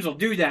cartoons will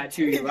do that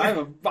to you.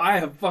 I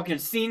have fucking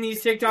seen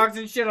these TikToks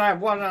and shit. I've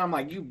watched, and I'm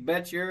like, you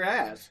bet your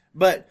ass.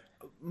 But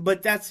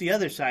that's the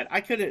other side.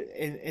 I could have,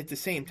 at the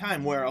same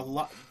time, where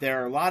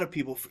there are a lot of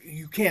people,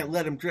 you can't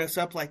let him dress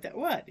up like that.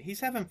 What?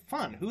 He's having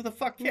fun. Who the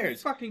fuck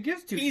cares? Who fucking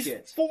gives two He's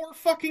shits? 4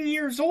 fucking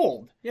years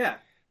old. Yeah.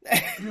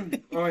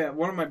 Oh, yeah.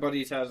 One of my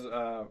buddies has,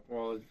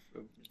 the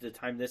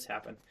time this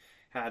happened,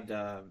 had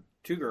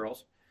 2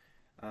 girls.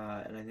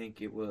 And I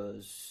think it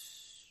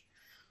was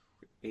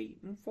 8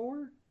 and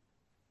 4?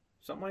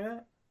 Something like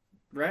that.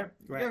 Right?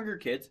 Younger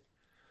kids.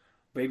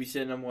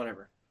 Babysitting them,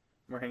 whatever.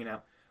 We're hanging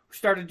out. We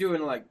started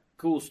doing, like,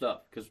 cool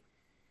stuff. Because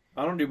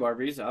I don't do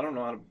Barbies. I don't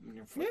know how to...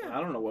 I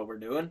don't know what we're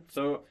doing.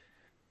 So,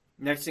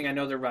 next thing I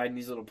know, they're riding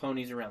these little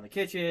ponies around the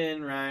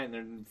kitchen, right? And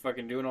they're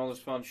fucking doing all this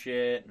fun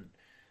shit. And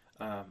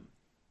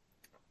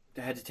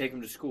I had to take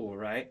them to school,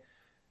 right?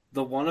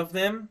 The one of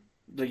them,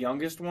 the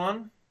youngest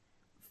one,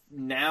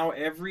 now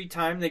every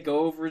time they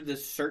go over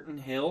this certain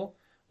hill,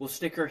 will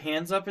stick her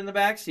hands up in the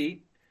back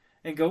seat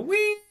and go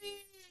wee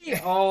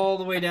all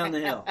the way down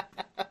the hill.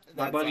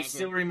 My buddy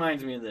still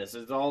reminds me of this.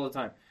 It's all the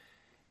time.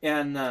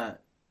 And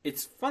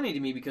it's funny to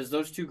me because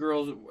those 2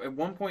 girls, at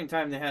one point in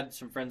time, they had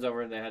some friends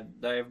over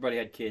and everybody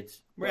had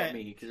kids. Right.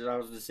 Me, because I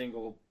was the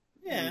single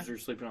loser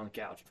sleeping on the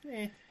couch.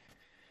 Yeah.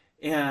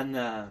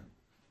 And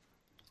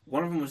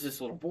one of them was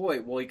this little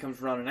boy. Well, he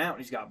comes running out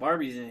and he's got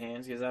Barbies in his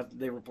hands because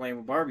they were playing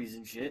with Barbies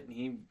and shit. And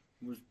he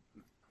was,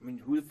 I mean,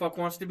 who the fuck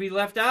wants to be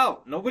left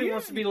out? Nobody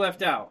wants to be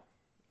left out.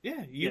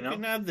 Yeah, you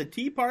can have the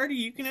tea party,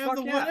 you can have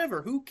the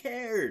whatever. Who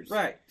cares?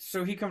 Right.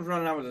 So he comes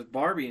running out with his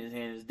Barbie in his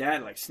hand. His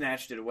dad, like,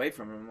 snatched it away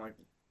from him. I'm like,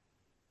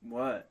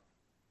 what?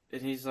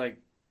 And he's like,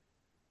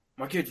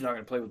 my kid's not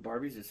going to play with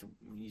Barbies.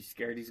 He's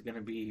scared he's going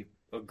to be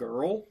a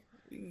girl.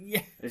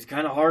 Yeah. It's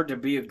kind of hard to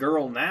be a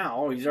girl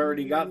now. He's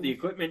already got the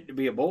equipment to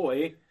be a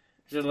boy.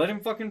 He said, let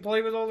him fucking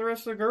play with all the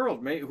rest of the girls.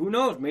 Who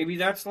knows? Maybe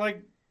that's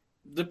like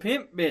the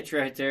pimp bitch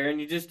right there, and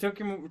you just took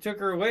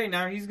her away.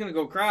 Now he's going to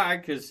go cry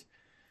because...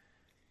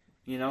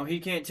 You know, he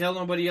can't tell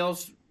nobody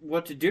else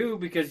what to do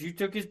because you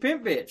took his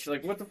pimp bitch.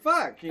 Like, what the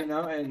fuck? You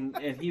know,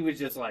 and he was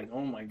just like,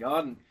 oh my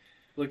God. And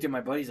looked at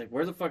my buddy. He's like,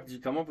 where the fuck did you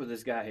come up with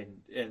this guy?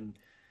 And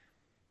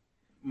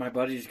my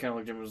buddy just kind of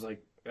looked at him and was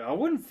like, I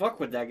wouldn't fuck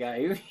with that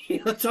guy.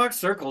 He'll talk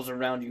circles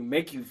around you,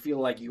 make you feel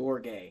like you're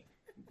gay.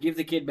 Give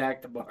the kid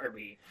back to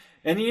Barbie.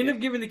 And he ended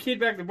up giving the kid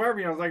back to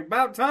Barbie. And I was like,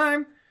 about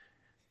time.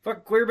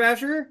 Fuck queer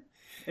basher.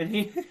 And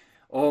he...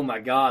 Oh my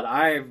God!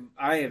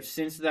 I have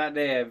since that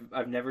day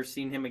I've never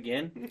seen him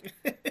again,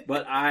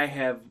 but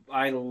I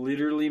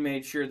literally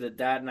made sure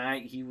that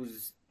night he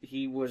was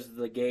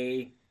the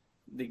gay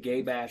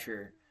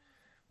basher.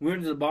 We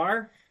went to the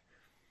bar,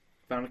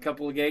 found a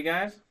couple of gay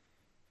guys,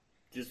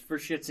 just for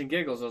shits and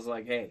giggles. I was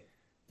like, hey,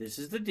 this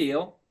is the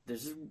deal.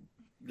 This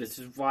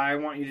is why I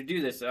want you to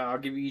do this. I'll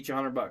give you each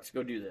 $100.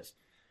 Go do this.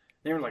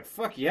 They were like,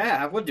 fuck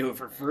yeah, we'll do it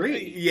for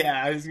free.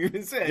 Yeah, I was going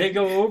to say. They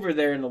go over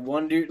there, and the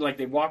one dude, like,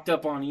 they walked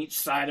up on each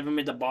side of him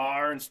at the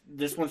bar, and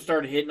this one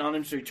started hitting on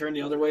him, so he turned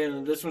the other way, and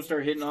then this one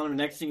started hitting on him.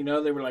 Next thing you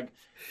know, they were like,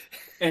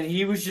 and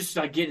he was just,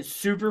 like, getting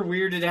super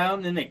weirded out,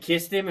 and then they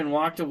kissed him and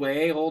walked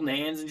away, holding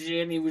hands and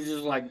shit, and he was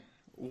just like,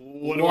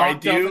 what do I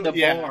do? Up at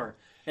the bar.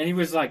 And he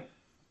was like,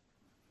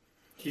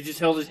 he just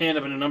held his hand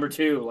up in a number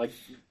 2, like,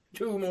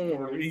 2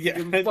 more.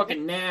 Yeah.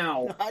 Fucking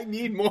now. I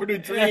need more to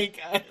drink.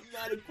 I'm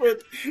not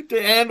equipped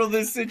to handle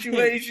this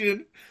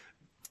situation.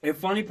 The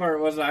funny part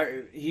was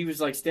he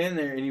was like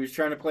standing there and he was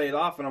trying to play it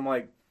off, and I'm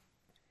like,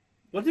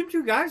 what do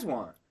 2 guys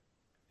want?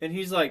 And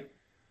he's like,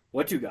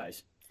 what 2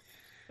 guys?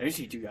 I didn't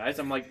see 2 guys.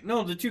 I'm like,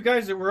 no, the 2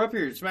 guys that were up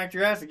here smacked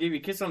your ass and gave you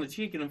a kiss on the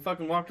cheek and then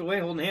fucking walked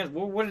away holding hands.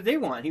 Well, what did they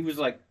want? He was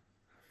like,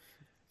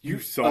 you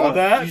saw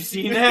that? You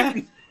seen that?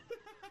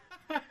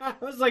 I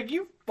was like,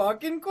 you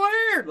fucking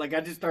queer. Like,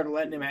 I just started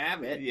letting him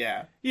have it.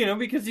 Yeah. You know,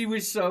 because he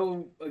was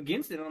so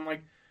against it. And I'm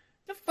like,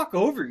 the fuck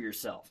over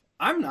yourself.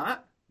 I'm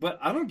not, but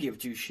I don't give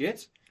 2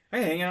 shits. I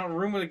hang out in a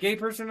room with a gay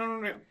person.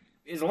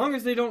 As long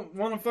as they don't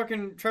want to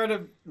fucking try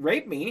to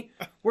rape me,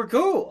 we're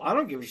cool. I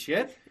don't give a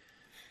shit.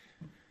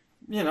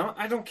 You know,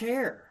 I don't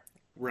care.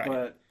 Right.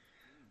 But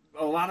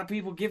a lot of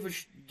people give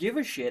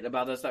a shit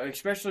about that stuff,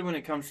 especially when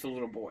it comes to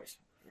little boys.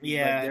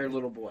 Yeah. Like their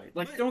little boy.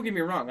 Like, don't get me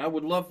wrong. I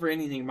would love for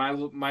anything.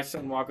 My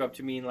son walk up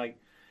to me and like,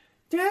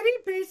 Daddy,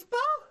 baseball?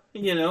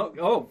 You know?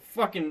 Oh,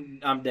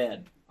 fucking, I'm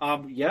dead.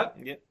 Yep.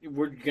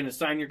 We're going to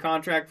sign your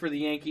contract for the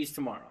Yankees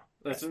tomorrow.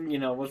 That's, you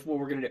know, that's what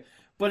we're going to do.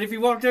 But if he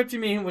walked up to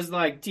me and was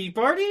like, tea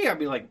party? I'd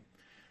be like,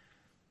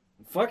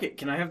 Fuck it.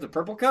 Can I have the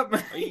purple cup?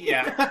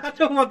 Yeah. I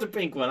don't want the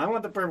pink one. I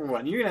want the purple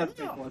one. You can have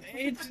the pink one.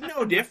 It's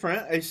no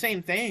different.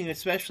 Same thing,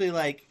 especially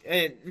like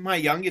my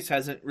youngest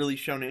hasn't really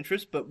shown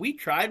interest, but we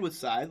tried with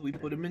Scythe. We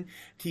put him in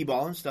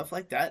T-ball and stuff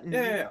like that, and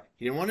Yeah.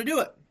 he didn't want to do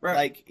it. Right.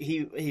 Like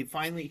he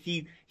finally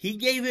he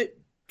gave it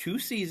 2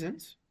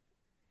 seasons.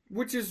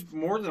 Which is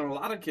more than a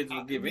lot of kids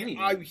will give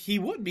anything. He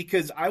would,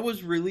 because I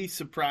was really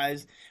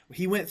surprised.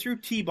 He went through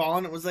T-ball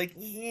and it was like,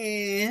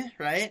 yeah,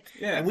 right?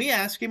 Yeah. And we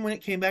asked him when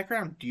it came back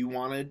around, do you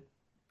want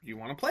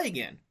to play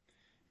again?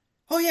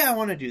 Oh yeah, I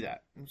want to do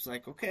that. I was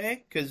like,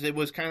 okay, because it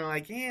was kind of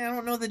like, yeah, I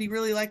don't know that he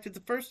really liked it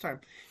the first time.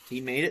 He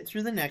made it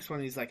through the next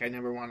one. He's like, I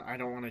don't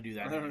want to do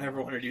that. I don't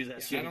ever want to do that Yeah,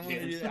 shit I don't want to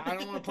again. do that. I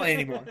don't want to play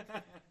anymore.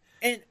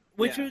 And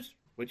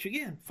which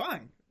again,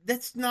 fine.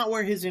 That's not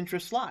where his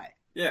interests lie.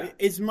 Yeah.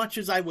 As much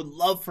as I would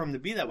love for him to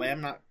be that way,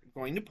 I'm not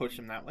going to push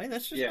him that way.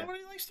 That's just not what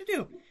he likes to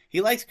do.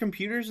 He likes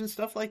computers and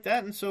stuff like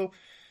that, and so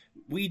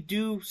we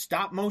do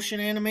stop motion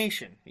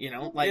animation,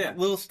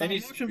 little stop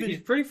motion videos. He's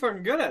pretty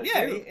fucking good at it.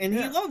 Yeah, too. and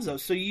he loves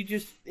those. So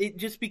it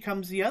just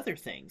becomes the other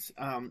things.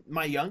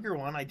 My younger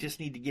one, I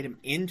just need to get him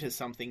into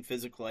something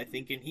physical, I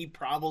think, and he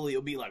probably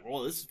will be like,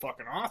 "Well, this is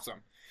fucking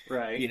awesome,"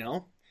 Right.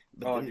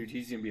 But Dude,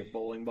 he's gonna be a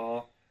bowling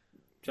ball.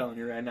 I'm telling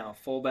you right now,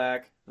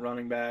 fullback,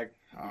 running back,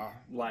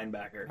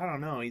 linebacker. I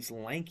don't know. He's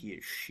lanky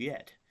as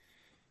shit.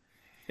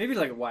 Maybe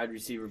like a wide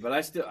receiver,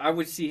 but I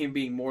would see him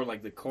being more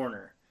like the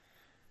corner.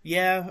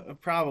 Yeah,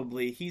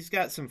 probably. He's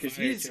got some Because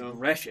fire he's to him.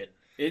 aggression.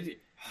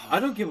 I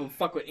don't give a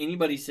fuck what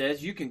anybody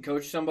says. You can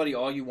coach somebody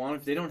all you want.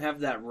 If they don't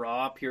have that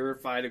raw,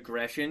 purified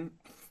aggression,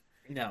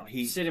 No,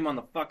 sit him on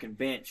the fucking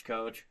bench,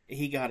 coach.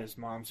 he got his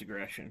mom's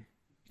aggression.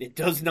 It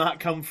does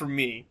not come from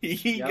me.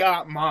 He Yep.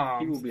 got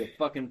mom's. He will be a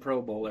fucking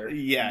Pro Bowler.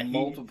 Yeah, in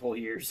multiple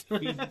years.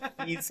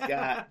 He's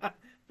got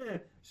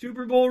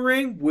Super Bowl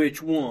ring?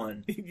 Which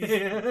one?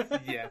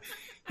 yeah.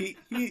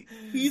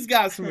 He's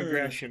got some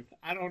aggression.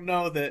 I don't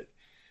know that.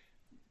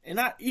 And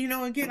I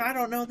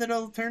don't know that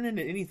it'll turn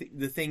into anything.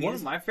 The thing One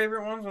is, of my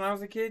favorite ones when I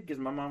was a kid, because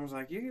my mom was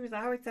like, "You was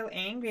always so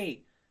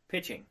angry."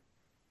 Pitching.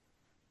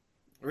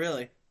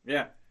 really,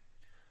 Yeah.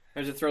 I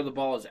had to throw the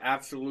ball as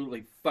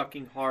absolutely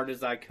fucking hard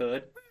as I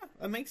could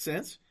that makes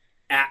sense.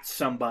 at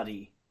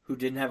somebody who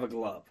didn't have a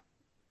glove.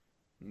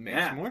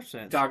 Makes more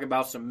sense. Talk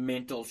about some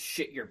mental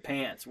shit your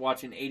pants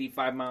watching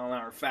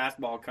 85-mile-an-hour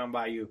fastball come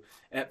by you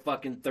at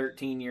fucking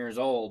 13 years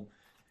old.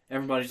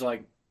 Everybody's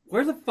like,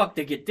 where the fuck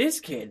did they get this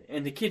kid?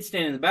 And the kid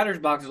standing in the batter's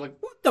box is like,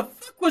 what the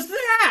fuck was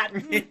that?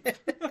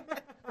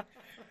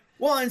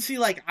 Well, and see,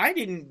 like, I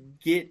didn't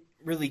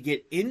really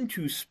get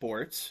into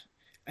sports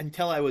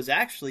until I was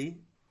actually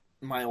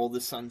my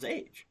oldest son's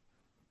age.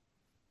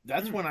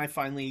 That's when I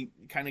finally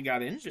kind of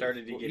got into it.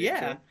 Started to get yeah.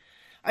 into it.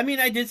 I mean,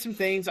 I did some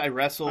things. I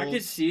wrestled. I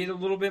could see it a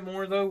little bit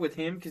more, though, with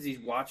him because he's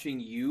watching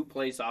you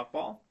play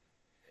softball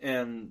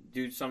and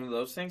do some of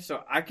those things.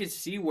 So I could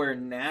see where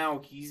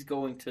now he's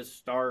going to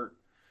start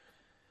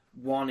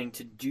wanting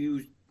to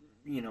do,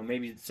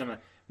 maybe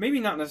maybe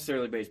not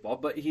necessarily baseball,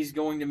 but he's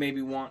going to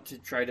maybe want to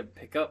try to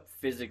pick up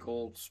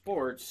physical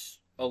sports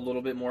a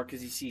little bit more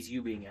because he sees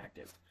you being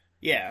active.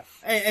 Yeah,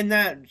 and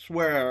that's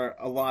where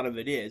a lot of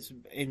it is.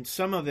 And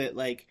some of it,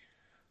 like,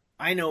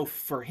 I know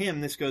for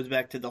him, this goes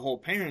back to the whole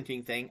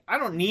parenting thing. I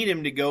don't need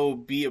him to go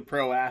be a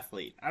pro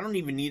athlete. I don't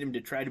even need him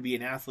to try to be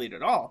an athlete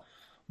at all.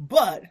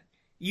 But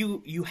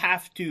you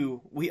have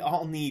to, we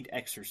all need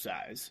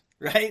exercise,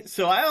 right?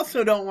 So I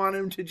also don't want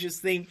him to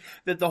just think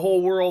that the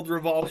whole world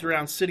revolves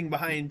around sitting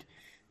behind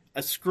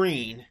a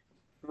screen.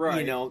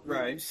 Right.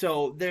 Right.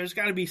 So there's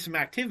got to be some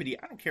activity.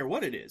 I don't care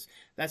what it is.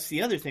 That's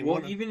the other thing.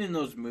 Well, even in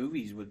those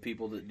movies with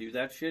people that do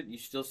that shit, you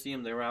still see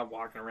them. They're out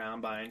walking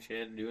around, buying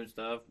shit, and doing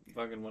stuff,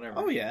 fucking whatever.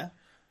 Oh yeah.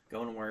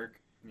 Going to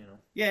work,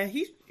 Yeah,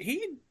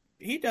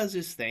 he does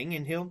his thing,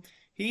 and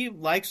he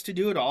likes to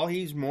do it all.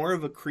 He's more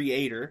of a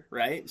creator,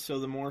 right? So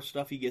the more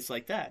stuff he gets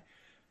like that,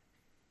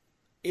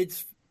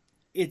 it's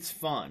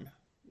fun.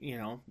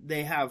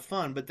 They have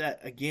fun, but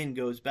that again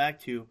goes back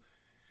to,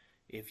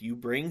 if you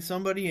bring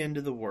somebody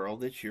into the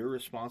world, it's your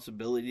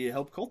responsibility to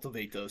help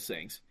cultivate those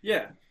things.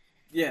 Yeah.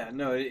 Yeah,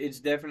 no, it's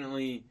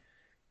definitely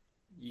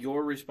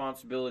your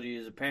responsibility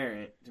as a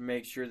parent to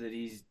make sure that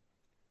he's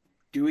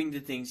doing the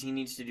things he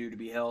needs to do to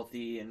be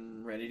healthy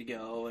and ready to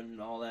go and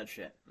all that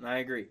shit. And I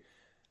agree.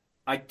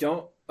 I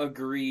don't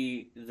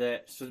agree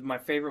that... So my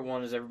favorite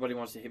one is everybody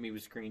wants to hit me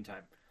with screen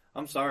time.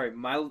 I'm sorry.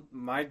 My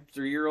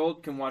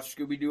 3-year-old can watch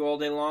Scooby-Doo all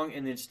day long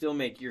and then still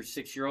make your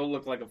 6-year-old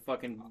look like a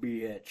fucking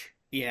bitch.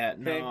 Yeah,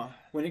 Okay? no.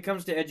 When it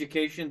comes to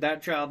education,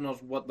 that child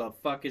knows what the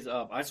fuck is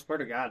up. I swear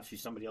to God,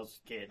 she's somebody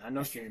else's kid. I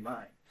know she ain't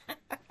mine.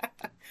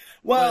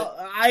 Well,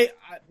 I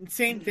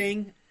same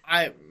thing.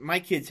 My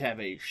kids have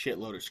a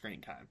shitload of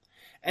screen time,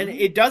 and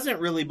it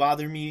doesn't really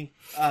bother me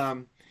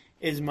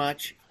as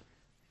much.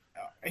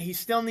 He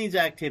still needs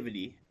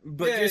activity,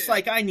 but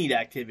like I need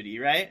activity,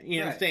 right?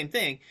 Right. Same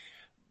thing.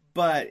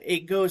 But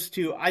it goes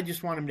to, I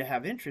just want him to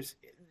have interest.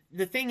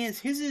 The thing is,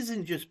 his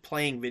isn't just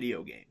playing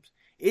video games.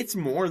 It's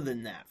more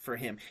than that for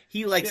him.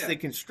 He likes the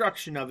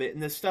construction of it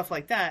and the stuff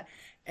like that.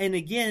 And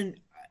again,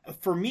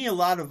 for me, a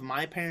lot of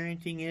my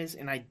parenting is,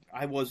 and I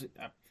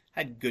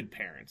had good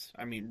parents.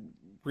 I mean,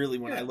 really,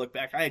 when I look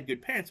back, I had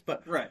good parents.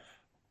 But Right.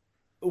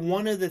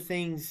 one of the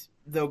things,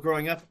 though,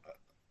 growing up,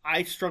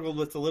 I struggled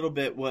with a little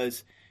bit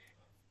was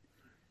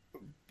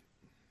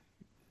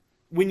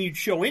when you'd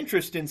show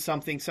interest in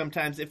something.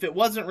 Sometimes, if it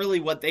wasn't really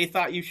what they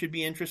thought you should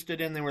be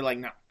interested in, they were like,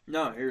 "No."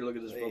 No, here, look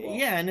at this football.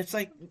 Yeah, and it's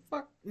like,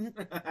 Fuck.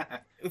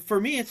 for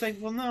me, it's like,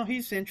 well, no,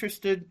 he's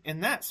interested in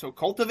that, so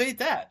cultivate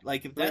that.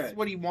 Like, if that's Right.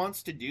 what he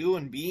wants to do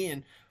and be,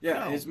 and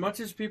Yeah, no. as much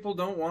as people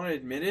don't want to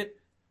admit it,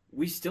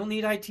 we still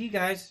need IT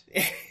guys.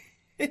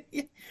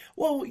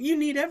 Well, you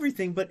need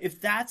everything, but if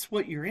that's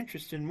what you're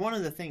interested in, one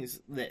of the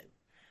things that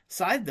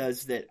Side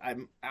does that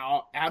I'm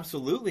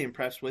absolutely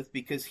impressed with,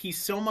 because he's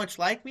so much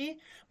like me,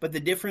 but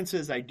the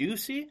differences I do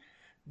see,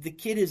 the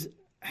kid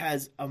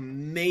has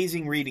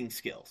amazing reading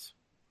skills.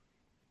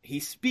 He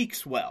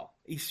speaks well.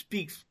 He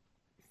speaks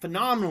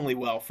phenomenally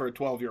well for a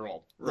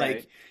 12-year-old. Right.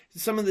 Like,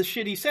 some of the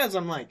shit he says,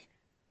 I'm like,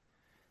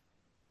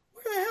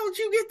 where the hell did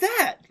you get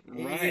that?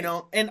 Right. You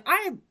know, and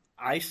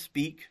I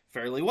speak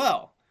fairly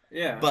well.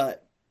 Yeah.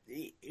 But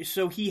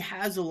so he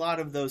has a lot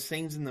of those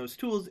things and those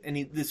tools, and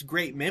this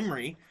great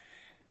memory,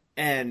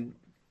 and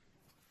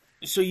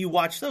so you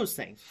watch those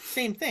things.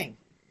 Same thing.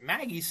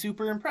 Maggie's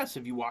super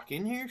impressive. You walk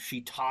in here,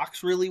 she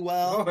talks really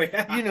well. Oh,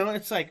 yeah. You know,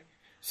 it's like,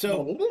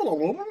 so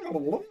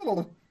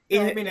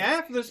I mean,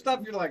 half of the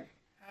stuff you're like,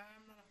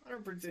 I'm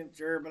not 100%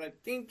 sure, but I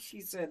think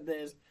she said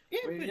this. Yeah,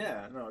 But but-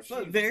 yeah, no, she's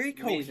but very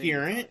amazing.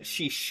 coherent.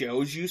 She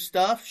shows you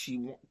stuff.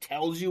 She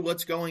tells you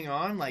what's going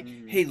on. Like,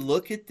 hey,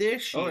 look at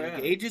this. She Oh, yeah.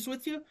 engages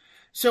with you.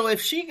 So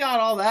if she got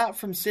all that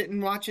from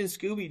sitting watching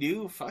Scooby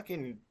Doo,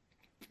 fucking,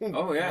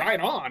 Oh, yeah. right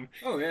on.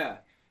 Oh yeah,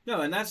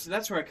 no, and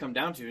that's where I come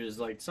down to is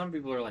like some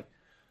people are like,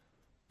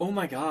 oh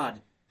my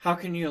god, how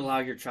can you allow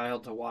your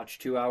child to watch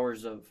 2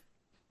 hours of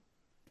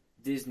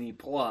Disney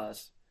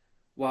Plus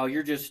while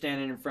you're just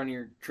standing in front of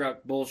your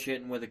truck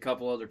bullshitting with a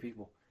couple other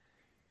people?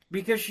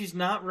 Because she's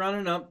not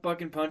running up,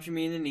 fucking punching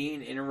me in the knee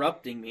and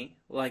interrupting me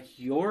like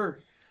your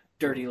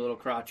dirty little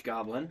crotch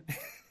goblin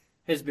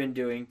has been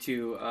doing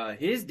to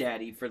his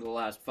daddy for the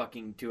last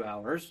fucking 2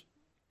 hours.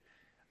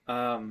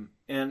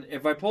 And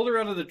if I pulled her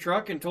out of the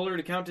truck and told her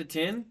to count to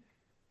 10,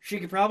 she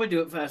could probably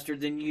do it faster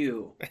than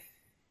you.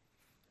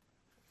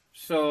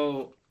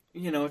 So,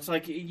 you know, it's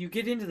like you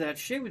get into that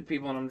shit with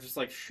people and I'm just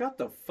like, shut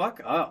the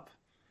fuck up.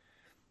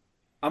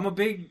 I'm a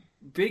big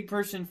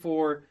person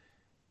for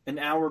an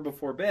hour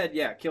before bed.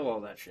 Yeah, kill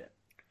all that shit.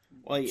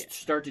 Well, yeah.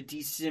 Start to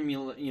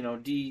destimulate, you know,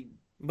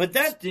 But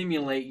that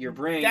stimulate your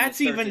brain. that's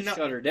and start even to not-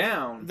 shut her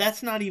down.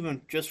 that's not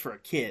even just for a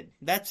kid.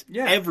 That's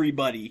Yeah.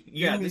 everybody.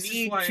 You Yeah, this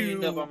need is why to. I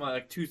end up on my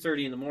like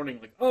 2:30 in the morning,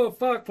 like, oh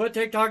fuck, put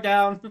TikTok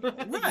down.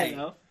 Right. You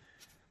know?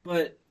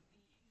 But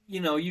you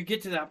know, you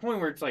get to that point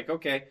where it's like,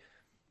 okay,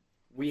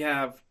 we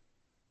have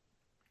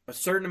a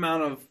certain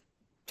amount of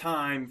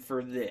time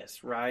for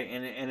this, right?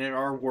 And at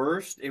our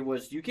worst, it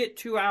was you get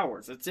 2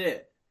 hours. That's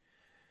it.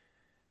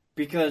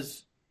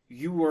 Because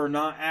you were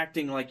not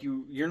acting like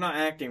you're not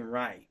acting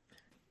right.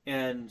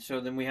 And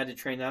so then we had to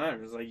train that out. It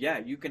was like, yeah,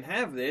 you can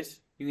have this.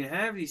 You can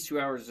have these 2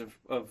 hours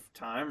of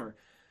time or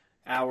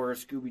hour of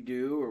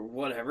Scooby-Doo or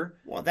whatever.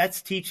 Well,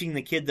 that's teaching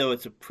the kid, though,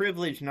 it's a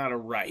privilege, not a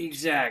right.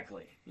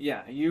 Exactly.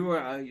 Yeah, you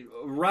were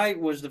right.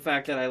 Was the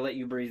fact that I let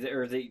you breathe,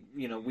 or that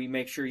we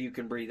make sure you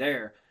can breathe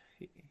air.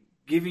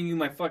 Giving you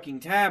my fucking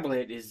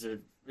tablet is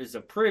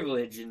a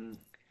privilege, and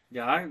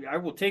yeah, I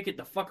will take it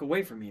the fuck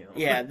away from you.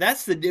 Yeah,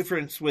 that's the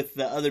difference with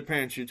the other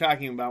parents you're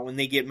talking about when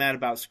they get mad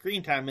about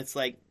screen time. It's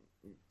like,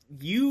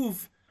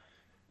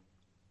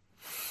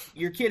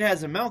 your kid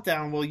has a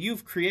meltdown. Well,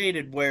 you've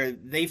created where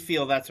they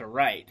feel that's a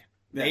right.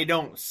 Yeah. They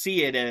don't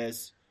see it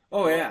as,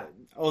 Oh yeah.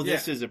 oh,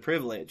 this Yeah. is a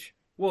privilege.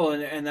 Well,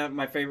 and that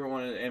my favorite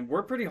one, and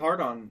we're pretty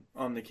hard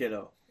on the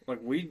kiddo. Like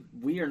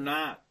we are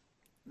not,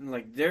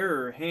 like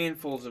there are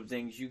handfuls of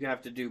things you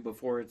have to do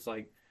before it's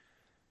like,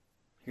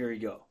 here you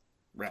go.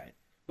 Right.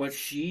 But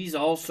she's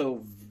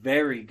also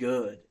very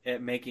good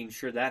at making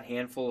sure that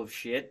handful of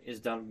shit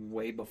is done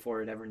way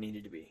before it ever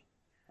needed to be.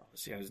 Oh,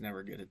 see, I was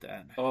never good at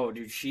that. Oh,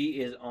 dude,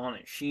 she is on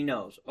it. She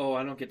knows. Oh,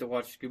 I don't get to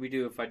watch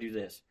Scooby-Doo if I do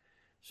this.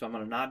 So I'm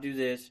going to not do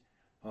this.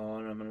 Oh,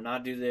 and I'm going to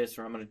not do this,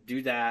 or I'm going to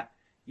do that,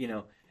 you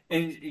know.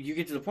 And you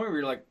get to the point where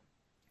you're like,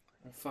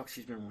 oh, fuck,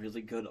 she's been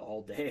really good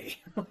all day.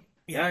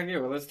 Yeah,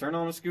 well, let's turn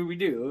on a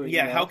Scooby-Doo.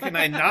 Yeah, you know? how can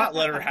I not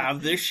let her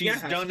have this? She's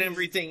Yeah, done she's-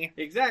 everything.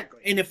 Exactly.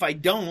 And if I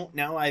don't,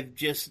 now I've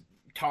just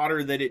taught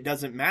her that it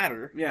doesn't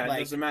matter. Yeah, it Like,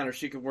 doesn't matter.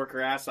 She could work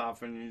her ass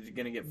off and is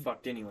going to get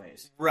fucked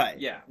anyways. right.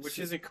 Yeah, which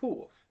isn't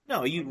cool.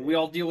 No, We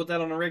all deal with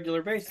that on a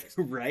regular basis.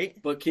 right?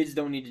 But kids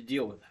don't need to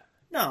deal with that.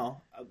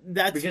 No,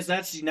 that's Because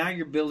that's now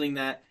you're building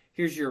that,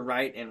 here's your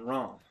right and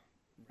wrong.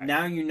 Right.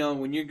 Now you know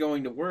when you're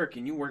going to work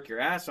and you work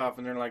your ass off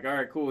and they're like, all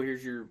right, cool,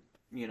 here's your,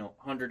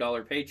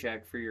 $100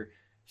 paycheck for your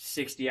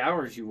 60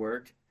 hours you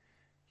worked.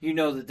 You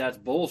know that that's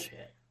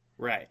bullshit.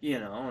 right.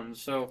 And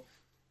so,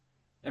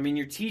 I mean,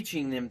 you're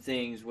teaching them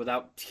things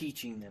without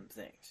teaching them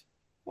things.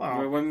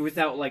 Well,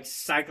 Without, like,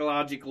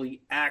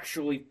 psychologically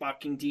actually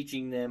fucking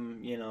teaching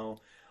them,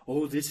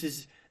 oh, this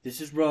is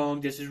this is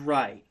wrong, this is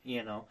right,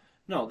 you know.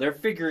 No, they're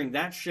figuring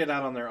that shit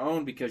out on their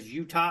own because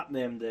you taught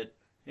them that,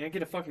 I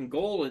get a fucking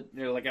goal.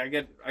 They're like, I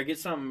get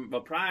a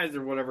prize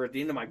or whatever at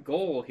the end of my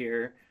goal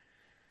here.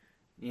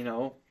 You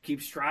know,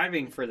 keep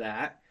striving for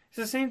that. It's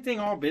the same thing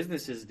all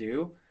businesses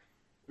do.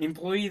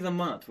 Employee of the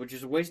month, which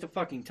is a waste of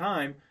fucking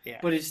time,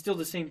 but it's still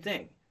the same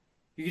thing.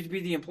 You get to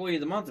be the employee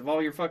of the month if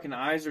all your fucking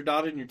I's are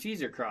dotted and your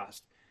T's are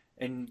crossed.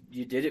 And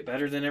you did it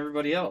better than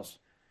everybody else.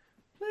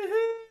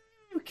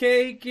 Woohoo!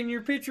 Cake and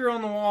your picture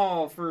on the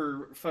wall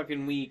for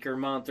fucking week or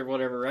month or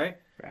whatever, right?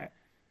 Right.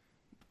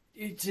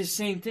 It's the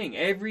same thing.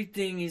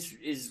 Everything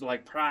is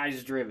like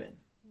prize driven.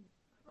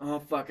 Oh,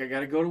 fuck, I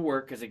gotta go to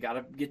work because I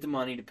gotta get the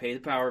money to pay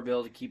the power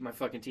bill to keep my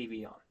fucking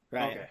TV on.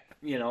 Right. Okay.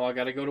 You know, I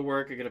gotta go to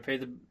work, I gotta pay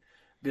the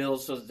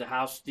bills so that the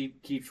house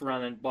keeps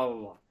running, blah, blah,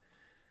 blah.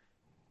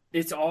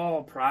 It's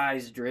all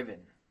prize driven.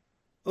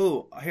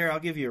 Oh, here, I'll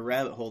give you a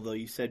rabbit hole, though.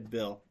 You said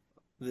Bill.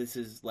 This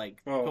is,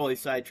 like, totally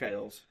sidetracked.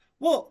 Bills.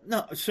 Well,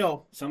 no,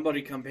 so...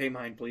 Somebody come pay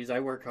mine, please. I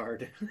work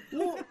hard.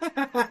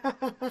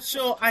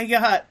 So, I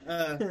got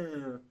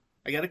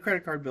a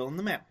credit card bill in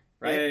the mail,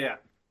 right? Yeah.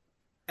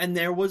 And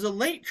there was a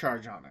late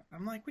charge on it.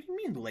 I'm like, what do you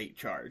mean late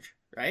charge,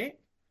 right?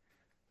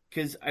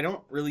 Because I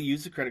don't really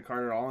use the credit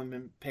card at all and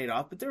been paid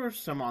off, but there was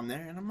some on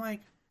there, and I'm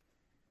like,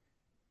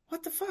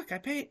 what the fuck?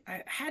 I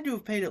had to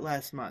have paid it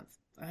last month.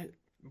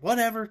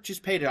 Whatever,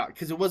 just paid it out,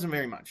 because it wasn't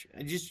very much.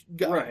 I just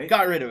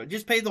got rid of it.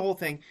 Just paid the whole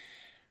thing.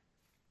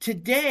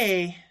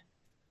 Today,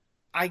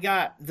 I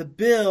got the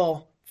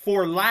bill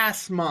for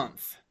last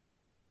month.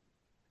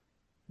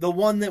 The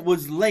one that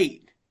was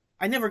late.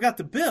 I never got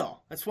the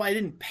bill. That's why I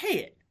didn't pay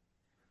it.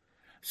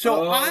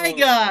 So I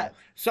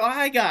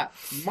got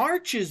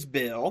March's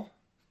bill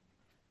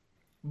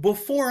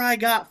before I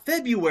got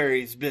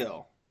February's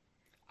bill.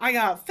 I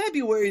got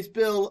February's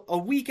bill a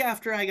week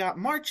after I got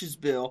March's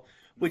bill,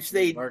 which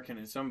they barking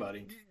at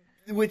somebody.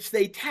 Which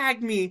they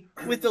tagged me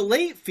with a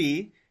late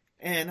fee,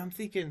 and I'm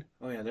thinking,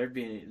 oh yeah, there'd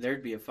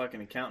be a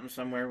fucking accountant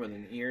somewhere with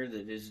an ear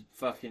that is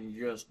fucking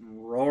just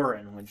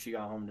roaring when she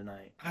got home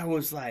tonight. I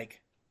was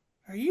like,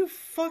 are you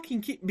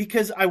fucking kidding?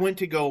 Because I went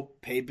to go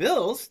pay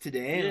bills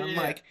today, and I'm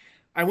like,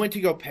 I went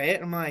to go pay it,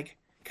 and I'm like,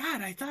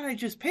 God, I thought I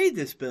just paid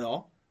this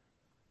bill.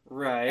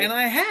 Right. And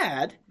I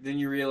had. Then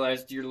you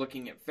realized you're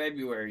looking at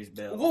February's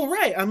bill. Well,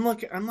 right. I'm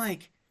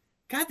like,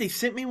 God, they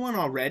sent me one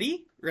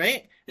already,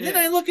 right? And then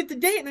I look at the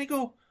date and I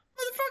go,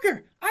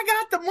 motherfucker, I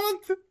got the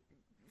month.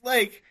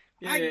 Like,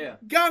 I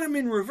got them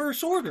in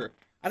reverse order.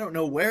 I don't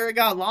know where it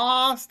got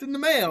lost in the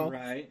mail.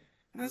 Right.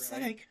 And I was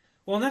like.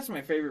 Well, and that's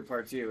my favorite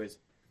part, too, is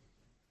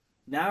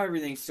now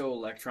everything's so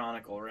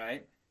electronical,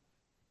 right?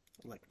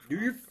 Do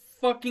your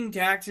fucking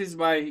taxes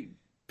by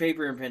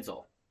paper and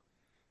pencil.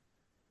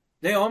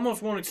 They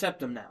almost won't accept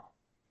them now.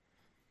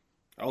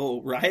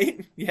 Oh,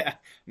 right? Yeah.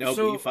 No,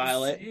 but you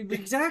file it.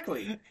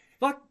 Exactly.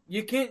 Fuck,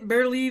 you can't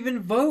barely even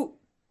vote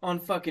on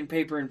fucking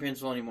paper and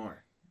pencil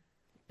anymore.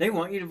 They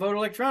want you to vote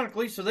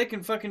electronically so they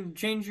can fucking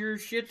change your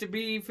shit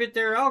to fit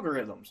their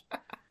algorithms.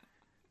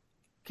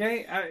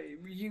 Okay?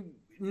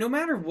 No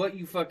matter what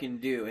you fucking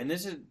do, and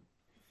this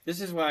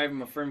is why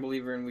I'm a firm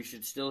believer in we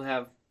should still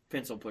have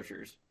pencil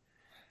pushers,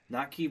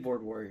 not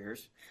keyboard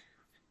warriors.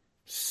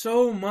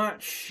 So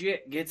much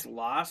shit gets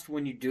lost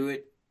when you do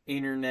it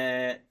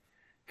internet,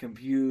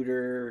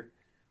 computer,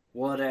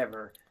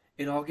 whatever.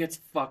 It all gets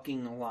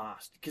fucking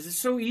lost. Because it's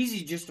so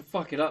easy just to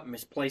fuck it up and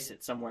misplace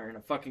it somewhere in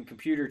a fucking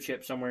computer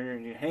chip somewhere,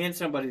 and you hand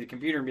somebody the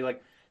computer and be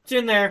like, it's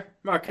in there.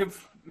 I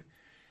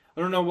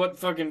don't know what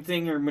fucking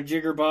thing or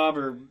majigger bob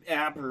or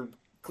app or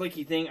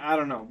clicky thing. I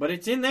don't know. But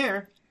it's in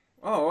there.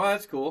 Oh, well,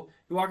 that's cool.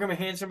 You walk up and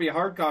hand somebody a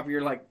hard copy,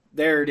 you're like,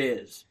 there it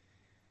is.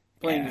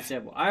 Plain and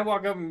simple. I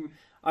walk up and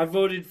I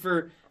voted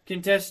for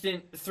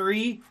contestant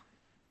 3.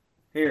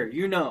 Here,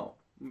 you know.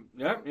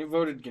 Yep, you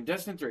voted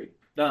contestant 3.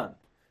 Done.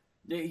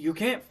 You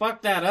can't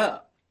fuck that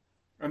up.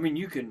 I mean,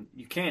 you can.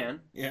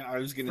 Yeah, I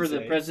was going to say. For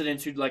the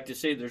presidents who'd like to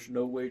say there's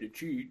no way to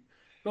cheat,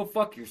 go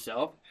fuck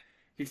yourself.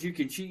 If you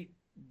can cheat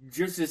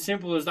just as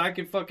simple as I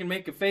could fucking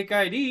make a fake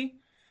ID,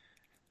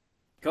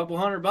 couple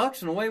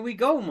 $100 and away we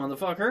go,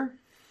 motherfucker.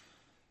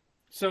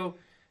 So,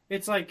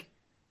 it's like,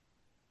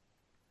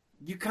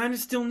 you kind of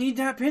still need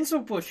that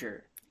pencil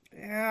pusher.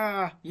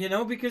 Yeah. You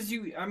know, because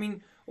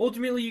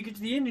ultimately you get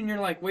to the end and you're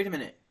like, wait a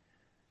minute.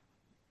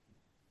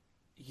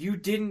 You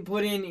didn't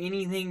put in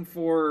anything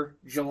for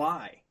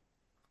July.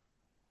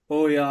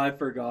 Oh, yeah, I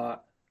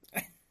forgot.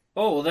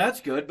 Oh, well,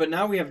 that's good, but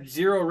now we have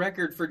 0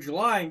 record for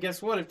July, and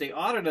guess what? If they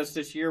audit us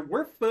this year,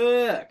 we're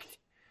fucked.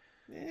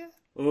 Yeah.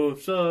 Oh,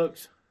 it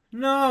sucks.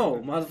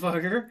 No,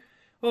 motherfucker.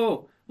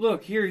 Oh,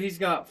 look, here he's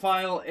got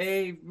file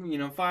A,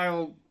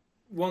 file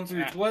 1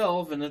 through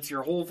 12, and that's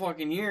your whole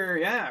fucking year.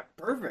 Yeah,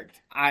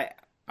 perfect. I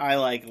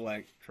like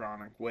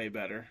electronic way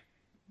better.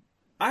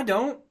 I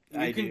don't.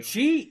 You can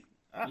cheat.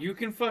 You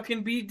can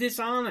fucking be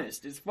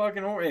dishonest. It's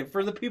fucking horrible.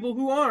 For the people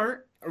who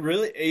aren't.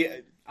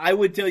 Really? I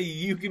would tell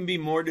you can be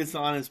more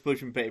dishonest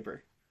pushing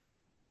paper.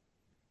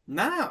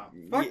 Nah.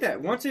 Fuck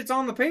that. Once it's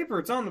on the paper,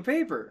 it's on the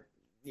paper.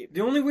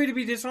 The only way to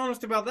be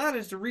dishonest about that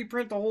is to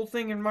reprint the whole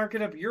thing and mark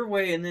it up your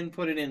way and then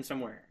put it in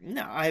somewhere.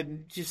 No,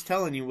 I'm just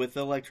telling you, with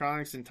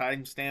electronics and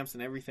timestamps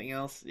and everything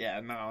else, yeah,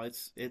 no,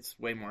 it's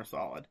way more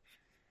solid.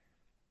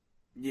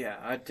 Yeah,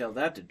 I'd tell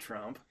that to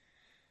Trump.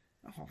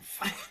 Oh,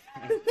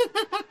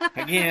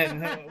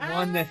 again,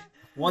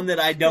 one that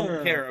I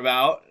don't care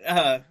about.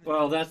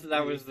 Well,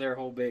 that was their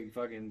whole big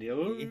fucking deal.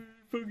 Oh, you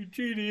fucking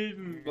cheated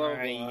and blah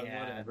blah, yeah.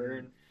 whatever.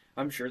 And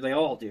I'm sure they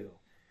all do.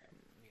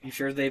 I'm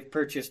sure they've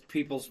purchased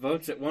people's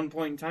votes at one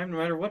point in time, no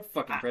matter what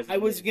fucking president.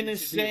 I was gonna it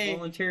should be say a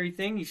voluntary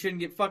thing. You shouldn't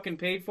get fucking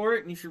paid for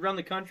it, and you should run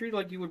the country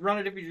like you would run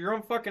it if it was your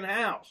own fucking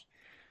house.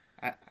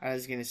 I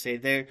was gonna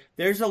say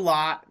there's a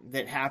lot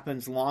that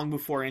happens long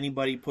before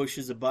anybody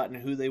pushes a button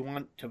who they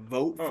want to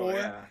vote for.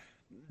 Yeah.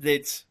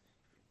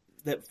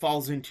 That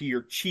falls into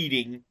your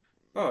cheating.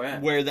 Oh yeah.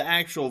 Where the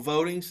actual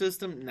voting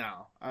system,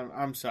 no,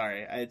 I'm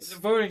sorry. The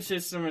voting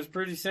system is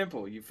pretty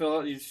simple. You fill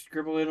out, you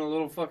scribble in a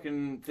little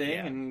fucking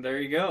thing, and there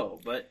you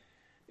go. But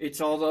it's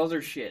all the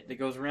other shit that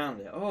goes around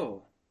it.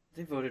 Oh,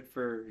 they voted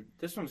for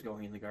this one's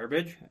going in the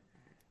garbage.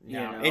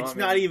 No, it's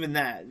not even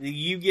that.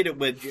 You get it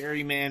with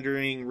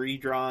gerrymandering,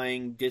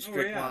 redrawing,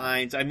 district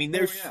lines. I mean,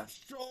 there's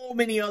so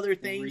many other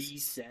things.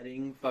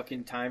 Resetting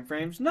fucking time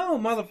frames. No,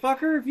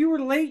 motherfucker, if you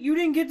were late, you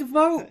didn't get to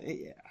vote.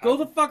 Go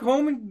the fuck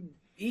home and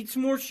eat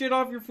some more shit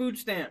off your food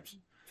stamps.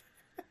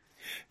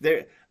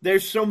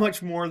 There's so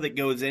much more that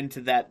goes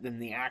into that than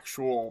the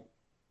actual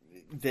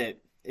that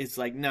it's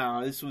like,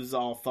 no, this was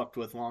all fucked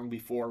with long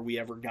before we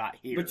ever got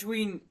here.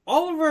 Between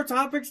all of our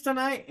topics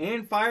tonight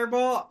and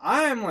Fireball,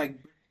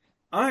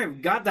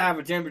 I've got to have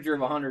a temperature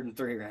of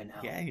 103 right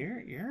now. Yeah,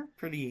 you're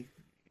pretty...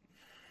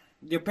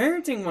 The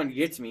parenting one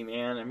gets me,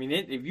 man. I mean,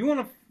 if you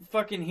want to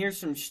fucking hear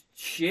some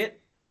shit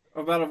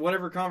about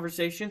whatever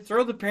conversation,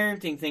 throw the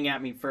parenting thing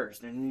at me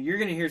first, and you're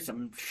going to hear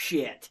some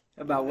shit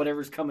about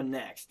whatever's coming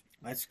next.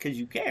 That's because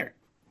you care.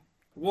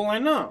 Well, I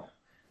know.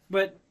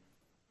 But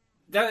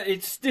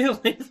it's still...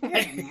 It's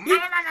like,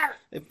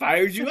 it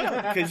fires you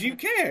up because you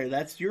care.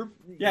 That's your...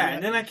 Yeah,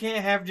 and then I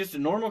can't have just a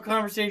normal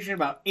conversation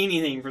about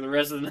anything for the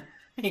rest of the night.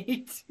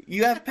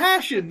 You have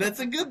passion. That's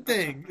a good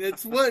thing.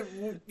 That's what,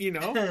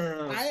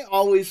 I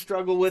always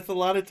struggle with a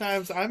lot of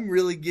times. I'm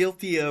really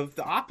guilty of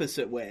the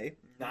opposite way.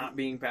 Not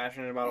being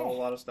passionate about a whole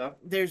lot of stuff.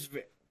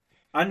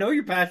 I know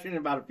you're passionate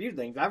about a few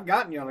things. I've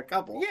gotten you on a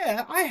couple.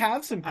 Yeah, I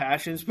have some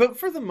passions, but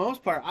for the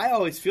most part, I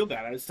always feel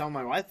bad. I was telling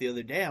my wife the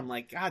other day, I'm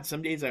like, God,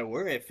 some days I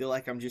worry. I feel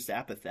like I'm just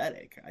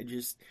apathetic. I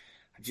just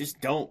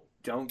don't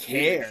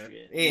care.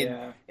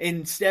 And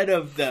instead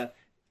of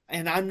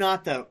and I'm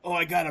not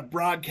I got a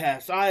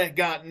broadcast. I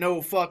got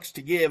no fucks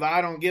to give.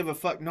 I don't give a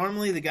fuck.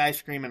 Normally the guy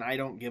screaming, I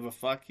don't give a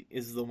fuck,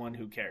 is the one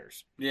who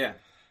cares. Yeah.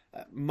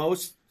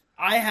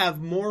 I have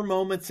more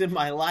moments in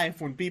my life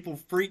when people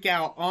freak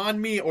out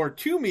on me or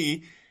to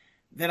me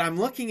that I'm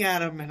looking at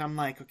them and I'm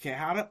like, okay,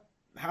 how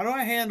do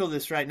I handle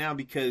this right now?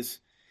 Because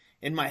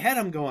in my head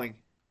I'm going,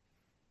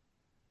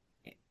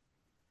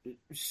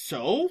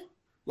 so?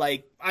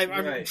 Like,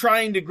 I'm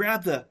trying to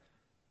grab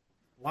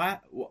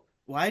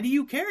why do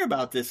you care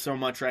about this so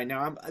much right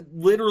now? I'm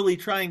literally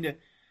trying to,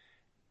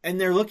 and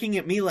they're looking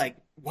at me like,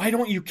 why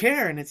don't you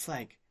care? And it's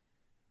like,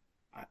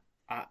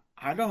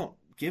 I don't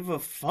give a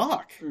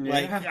fuck. Yeah,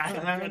 like,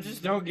 I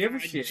just don't give a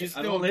shit.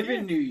 I don't live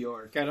in New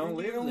York. I don't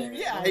live there.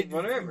 Yeah,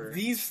 whatever.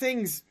 These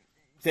things,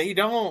 they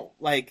don't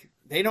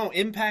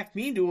impact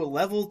me to a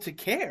level to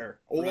care,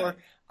 or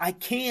I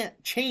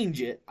can't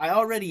change it. I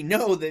already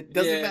know that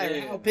doesn't matter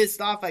how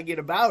pissed off I get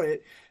about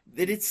it,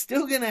 that it's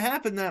still gonna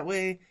happen that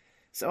way.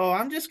 So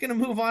I'm just going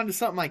to move on to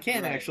something I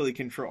can actually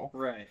control.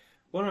 Right.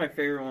 One of my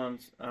favorite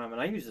ones, and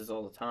I use this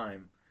all the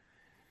time,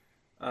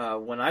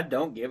 when I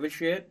don't give a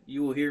shit,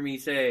 you will hear me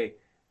say,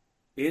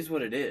 is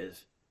what it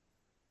is.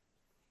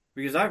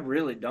 Because I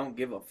really don't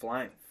give a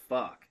flying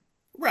fuck.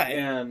 Right.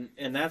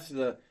 And that's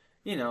the,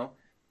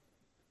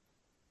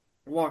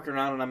 walking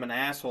around and I'm an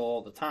asshole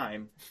all the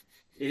time.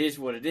 It is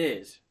what it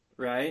is,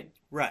 right?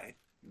 Right.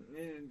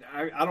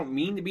 I don't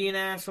mean to be an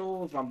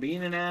asshole. If I'm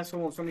being an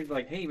asshole and somebody's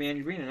like, hey man,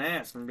 you're being an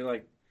ass, I'm going to be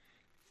like,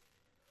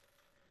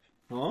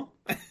 huh?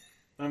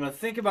 I'm going to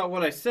think about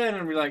what I said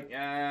and I'll be like,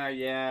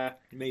 yeah.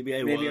 Maybe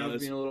I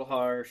was being a little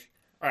harsh.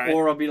 Right.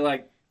 Or I'll be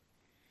like,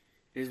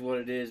 is what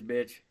it is,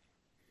 bitch.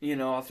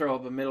 I'll throw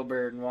up a middle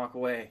bird and walk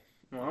away.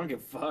 Well, I don't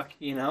give a fuck,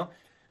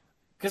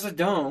 Because I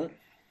don't.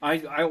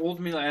 I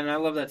ultimately, and I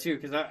love that too,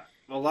 because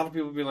a lot of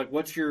people be like,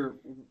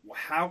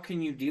 how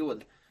can you deal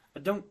with it? I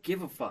don't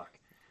give a fuck.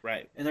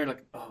 Right. And they're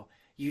like, oh,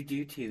 you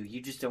do too.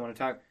 You just don't want to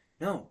talk.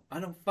 No, I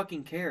don't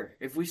fucking care.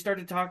 If we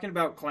started talking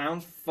about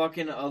clowns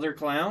fucking other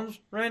clowns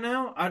right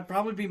now, I'd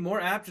probably be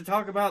more apt to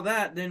talk about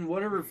that than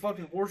whatever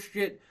fucking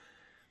horseshit,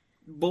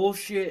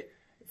 bullshit,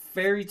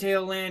 fairy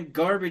tale land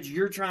garbage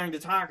you're trying to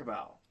talk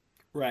about.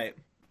 Right.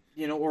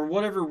 Or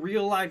whatever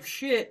real life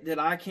shit that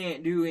I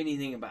can't do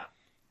anything about.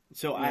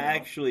 So I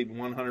actually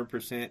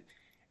 100%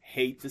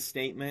 hate the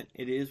statement,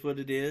 it is what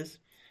it is.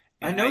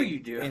 I know you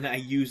do. And I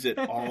use it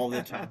all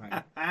the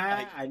time.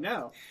 I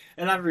know.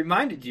 And I've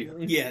reminded you.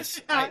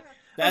 Yes. I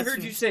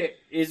heard you say it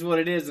is what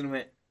it is and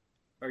went,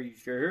 Are you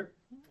sure?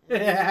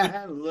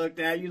 I looked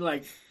at you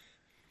like,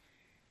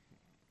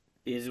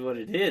 is what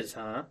it is,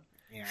 huh?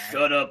 Yeah.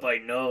 Shut up, I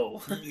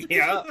know.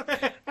 Yeah.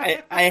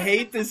 I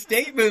hate the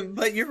statement,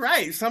 but you're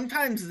right.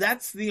 Sometimes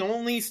that's the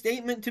only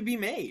statement to be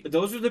made.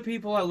 Those are the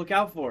people I look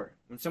out for.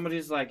 When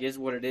somebody's like, is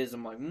what it is,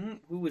 I'm like,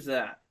 who was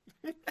that?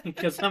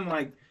 Because I'm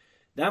like,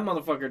 that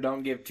motherfucker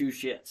don't give two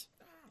shits.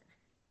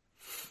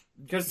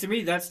 Because to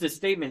me, that's the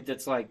statement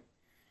that's like,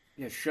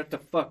 yeah, shut the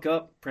fuck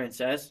up,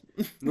 princess.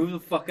 Move the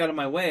fuck out of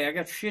my way. I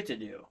got shit to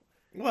do.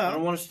 I don't Well,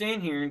 want to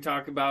stand here and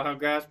talk about how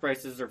gas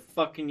prices are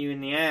fucking you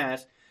in the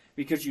ass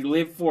because you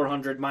live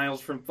 400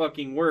 miles from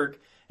fucking work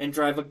and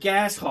drive a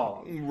gas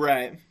hog.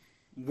 right.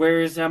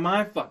 Where is that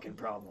my fucking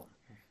problem?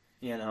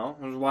 You know,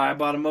 that's why I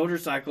bought a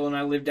motorcycle and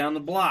I live down the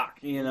block.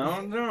 You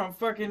know, no,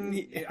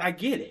 fucking, I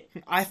get it.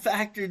 I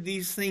factored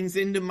these things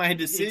into my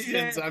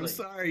decisions. I'm Exactly.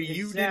 sorry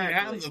you didn't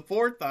have the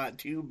forethought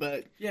to,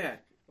 but Yeah,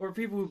 or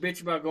people who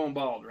bitch about going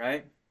bald,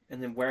 right?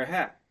 And then wear a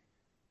hat.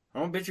 I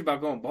don't bitch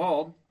about going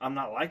bald. I'm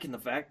not liking the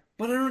fact,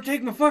 but I don't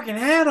take my fucking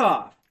hat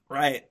off.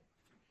 right.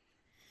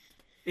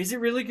 Is it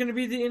really going to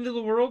be the end of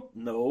the world?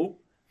 No.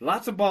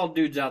 Lots of bald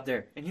dudes out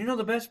there. And you know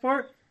the best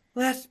part?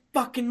 Less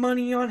fucking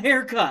money on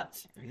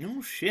haircuts.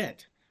 No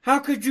shit. How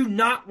could you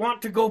not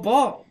want to go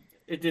bald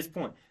at this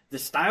point? The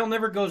style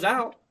never goes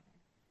out.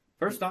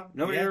 First off,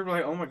 nobody Yeah. ever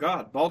like, oh my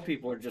god, bald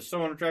people are just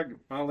so unattractive.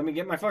 Well, let me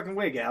get my fucking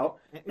wig out.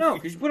 No,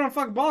 because you put on a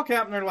fucking ball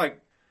cap and they're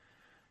like,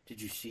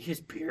 did you see his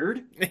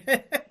beard?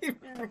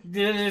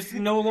 It's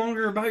no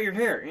longer about your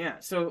hair. Yeah,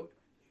 so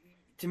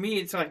to me,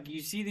 it's like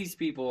you see these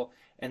people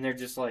and they're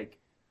just like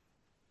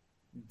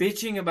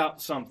bitching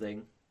about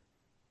something.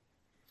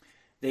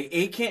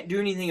 They can't do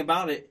anything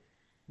about it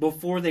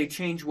before they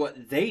change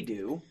what they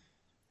do,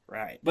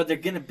 Right. but they're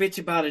gonna bitch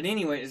about it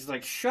anyway. It's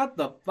like, shut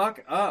the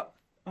fuck up.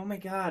 Oh my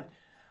god.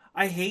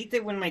 I hate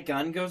that when my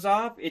gun goes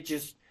off, it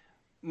just,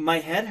 my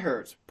head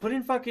hurts. Put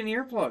in fucking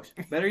earplugs.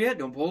 Better yet,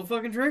 don't pull the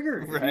fucking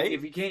trigger. Right.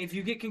 If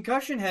you get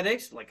concussion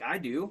headaches, like I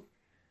do,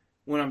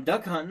 when I'm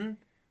duck hunting,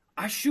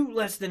 I shoot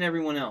less than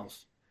everyone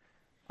else.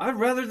 I'd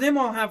rather them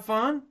all have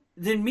fun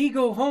than me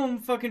go home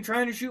fucking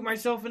trying to shoot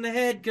myself in the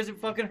head because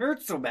it fucking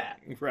hurts so bad.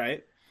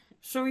 Right.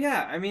 So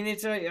yeah, I mean,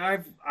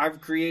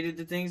 I've created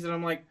the things that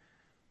I'm like,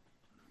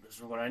 this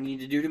is what I need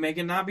to do to make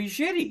it not be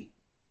shitty,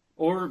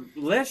 or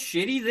less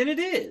shitty than it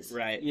is.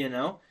 Right. You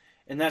know,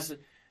 and that's,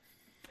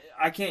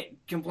 I can't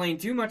complain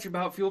too much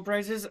about fuel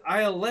prices.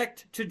 I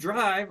elect to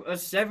drive a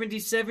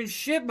 77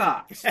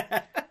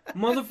 shitbox.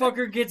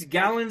 Motherfucker gets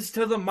gallons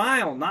to the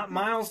mile, not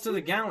miles to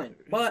the gallon.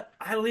 But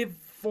I live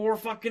 4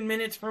 fucking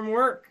minutes from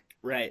work.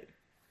 Right.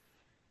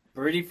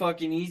 Pretty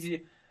fucking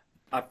easy.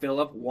 I fill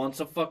up once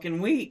a fucking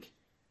week.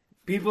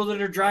 People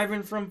that are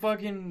driving from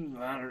fucking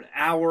an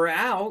hour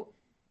out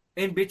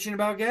and bitching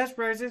about gas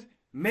prices,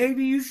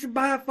 maybe you should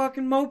buy a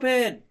fucking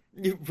moped.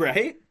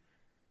 Right.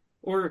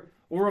 Or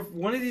if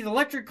one of these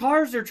electric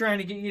cars they're trying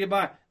to get you to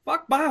buy,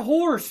 fuck, buy a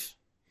horse.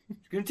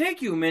 It's gonna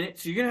take you a minute,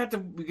 so you're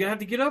gonna have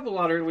to get up a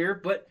lot earlier,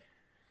 but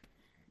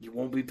you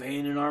won't be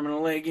paying an arm and a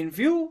leg in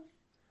fuel.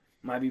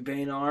 Might be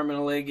paying an arm and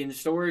a leg in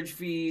storage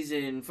fees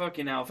and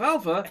fucking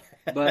alfalfa,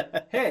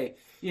 but hey,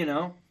 you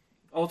know,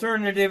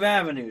 alternative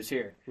avenues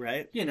here.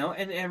 Right. You know,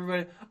 and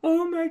everybody,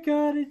 oh my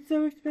god, it's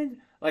so expensive.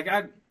 Like,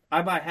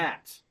 I buy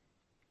hats.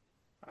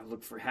 I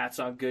look for hats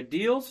on good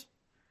deals.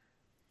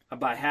 I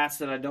buy hats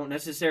that I don't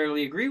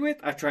necessarily agree with.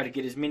 I try to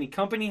get as many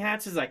company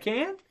hats as I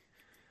can.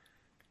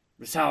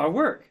 That's how I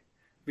work.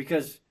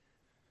 Because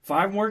if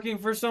I'm working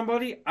for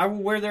somebody, I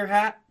will wear their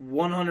hat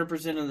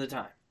 100% of the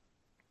time.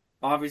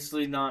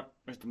 Obviously not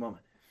at the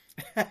moment.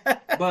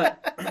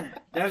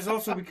 But that is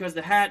also because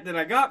the hat that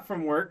I got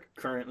from work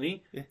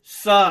currently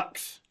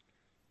sucks.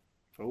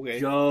 Okay.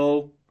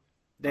 Joe,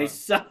 they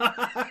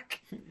suck.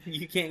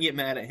 You can't get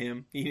mad at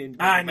him. He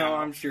didn't. I know,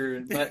 I'm sure,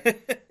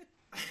 but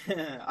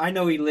I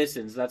know he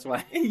listens. That's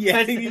why.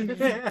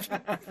 Yeah.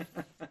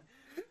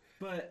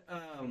 But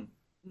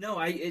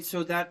no,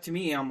 so that to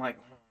me, I'm like,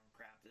 oh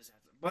crap, this hat.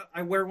 But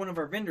I wear one of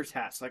our vendors'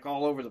 hats like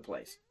all over the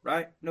place,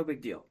 right? No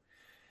big deal.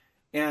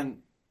 And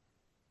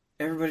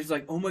everybody's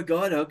like, oh my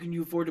god, how can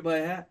you afford to buy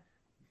a hat?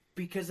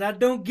 Because I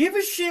don't give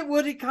a shit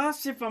what it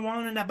costs if I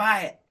wanted to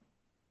buy it.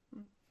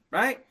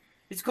 Right?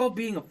 It's called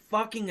being a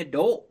fucking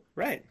adult.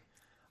 Right.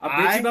 I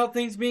bitch about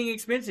things being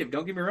expensive.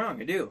 Don't get me wrong,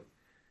 I do.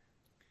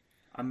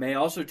 I may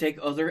also take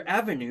other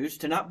avenues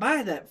to not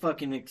buy that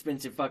fucking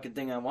expensive fucking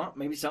thing I want.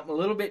 Maybe something a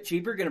little bit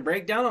cheaper, gonna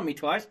break down on me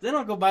twice. Then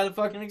I'll go buy the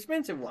fucking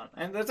expensive one.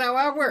 And that's how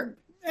I work.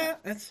 Yeah,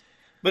 that's.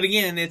 But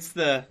again, it's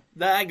that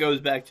goes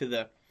back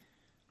to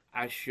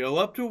I show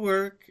up to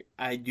work,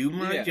 I do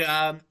my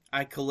job,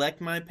 I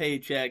collect my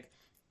paycheck,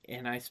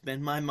 and I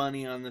spend my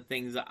money on the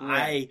things that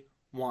I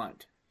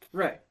want.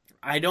 Right.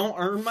 I don't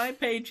earn my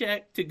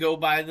paycheck to go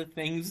buy the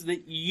things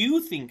that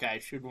you think I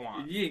should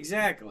want. Yeah,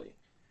 exactly.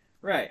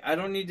 Right. I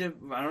don't need to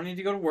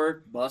go to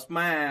work, bust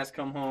my ass,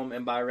 come home,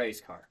 and buy a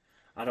race car.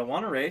 I don't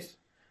want to race.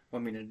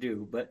 Well, I mean, I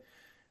do, but,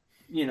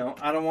 you know,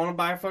 I don't want to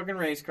buy a fucking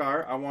race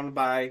car. I want to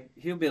buy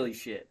hillbilly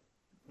shit.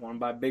 want to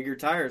buy bigger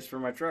tires for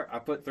my truck. I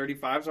put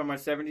 35s on my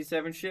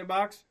 77 shit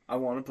box. I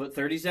want to put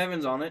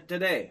 37s on it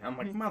today. I'm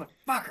like,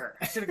 motherfucker,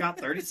 I should have got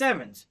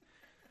 37s.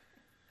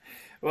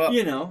 Well,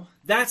 You know,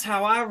 that's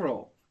how I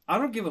roll. I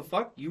don't give a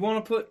fuck. You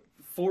want to put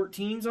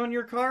 14s on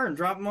your car and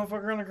drop a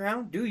motherfucker on the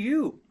ground? Do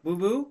you,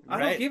 boo-boo? I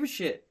Right. don't give a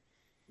shit.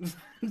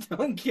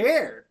 Don't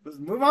care. Let's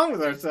move on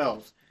with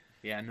ourselves.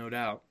 yeah, no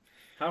doubt.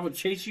 I would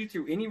chase you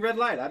through any red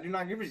light. I do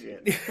not give a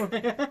shit.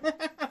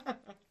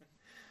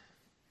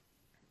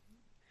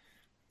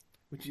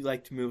 Would you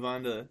like to move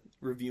on to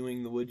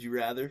reviewing the Would You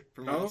Rather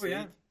from last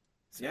yeah. week?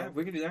 So, Yeah,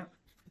 we can do that.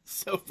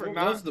 So for What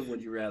not was the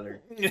Would You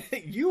Rather?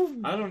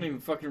 you, I don't even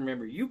fucking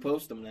remember. You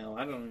post them now.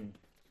 I don't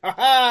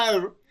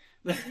even...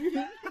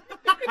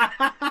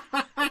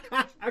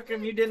 How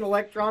come you didn't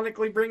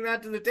electronically bring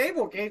that to the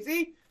table,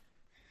 Casey?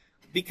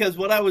 because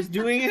what I was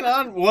doing it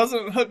on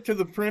wasn't hooked to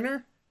the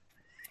printer,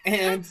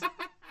 and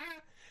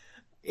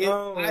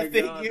Oh my I God,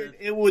 figured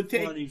that's it would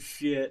take Funny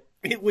shit.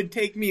 it would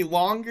take me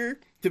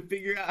longer to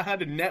figure out how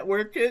to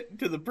network it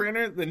to the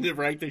printer than to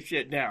write the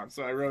shit down.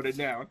 So I wrote it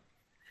down.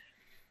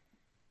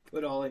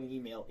 Put all in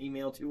email.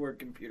 Email to work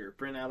computer.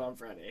 Print out on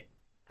Friday.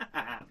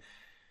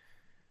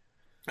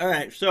 All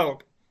right, so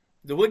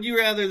the Would You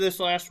Rather this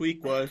last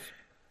week was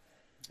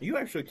you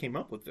actually came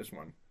up with this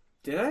one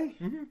Did I?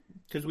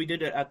 because we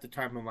did it at the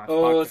time of last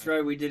Oh, podcast. that's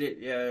right. We did it.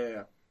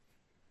 Yeah.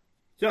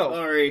 So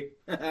Sorry.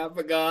 I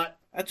forgot.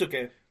 that's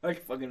okay. I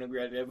fucking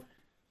regret it.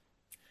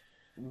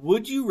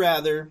 Would you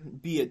rather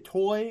be a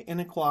toy in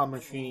a claw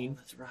machine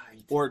That's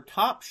right. or a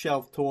top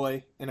shelf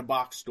toy in a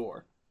box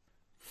store?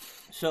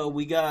 So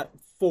we got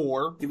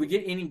 4. Did we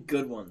get any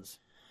good ones?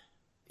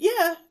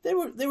 Yeah, they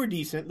were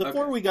decent. The Okay.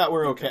 4 we got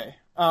were okay.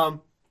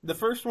 The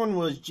first one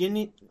was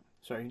Ginny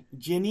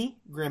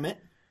Grimmett.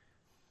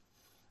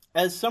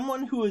 As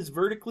someone who is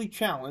vertically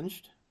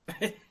challenged,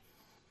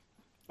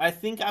 I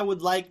think I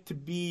would like to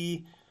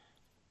be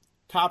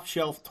top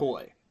shelf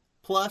toy.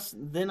 Plus,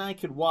 then I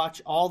could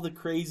watch all the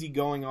crazy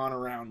going on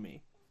around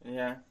me.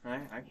 Yeah,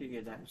 I could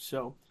get that.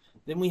 So,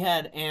 then we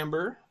had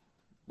Amber,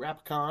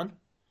 Rapcon,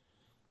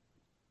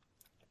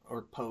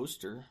 or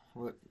Post, or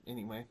what?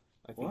 Anyway,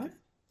 I think What?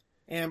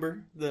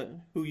 Amber,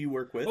 who you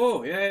work with.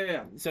 Oh,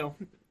 yeah. So,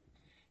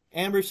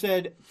 Amber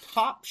said,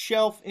 "Top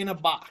shelf in a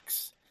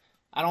box.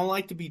 I don't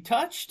like to be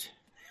touched."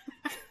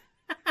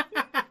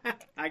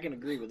 I can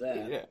agree with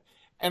that. Yeah.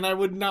 And I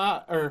would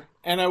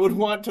and I would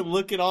want to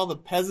look at all the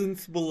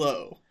peasants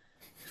below.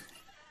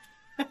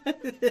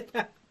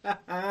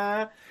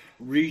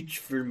 Reach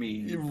for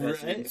me, Right.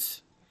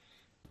 peasants.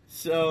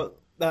 So,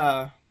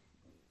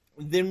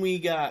 then we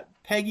got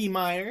Peggy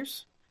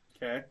Myers,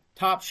 Okay.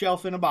 top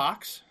shelf in a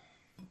box.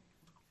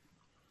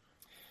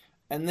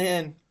 And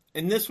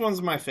this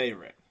one's my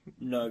favorite.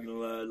 Not gonna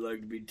lie, I'd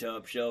like to be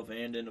top shelf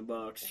and in a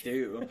box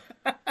too.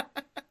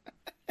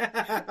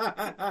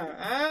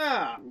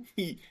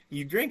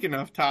 You drink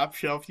enough top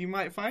shelf, you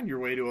might find your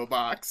way to a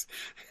box.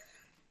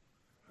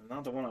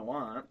 Not the one I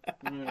want.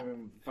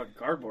 Fucking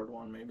cardboard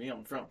one, maybe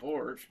on the front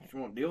porch. She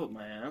won't deal with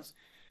my ass.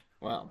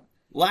 Well,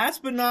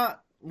 last but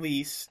not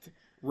least,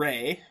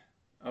 Ray,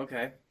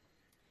 Okay.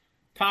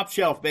 top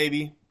shelf,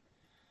 baby.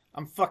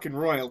 I'm fucking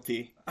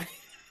royalty.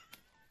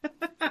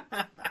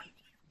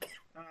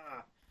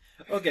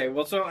 Okay,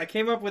 well, so I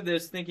came up with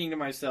this thinking to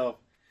myself,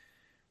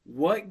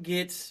 what do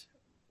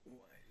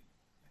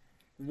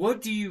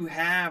you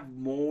have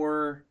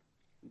more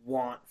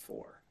want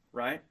for,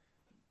 right?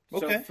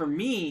 Okay. So for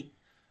me,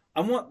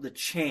 I want the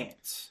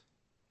chance.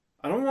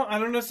 I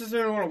don't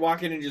necessarily want to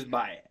walk in and just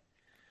buy it.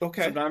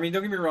 Okay. So, I mean,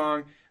 don't get me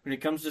wrong. When it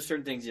comes to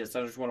certain things, yes,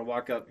 I just want to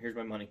walk up. Here's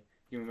my money.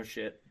 Give me my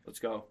shit. Let's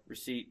go.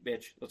 Receipt,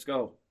 bitch. Let's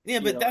go. Yeah,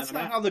 but that's and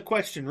I'm not out. how the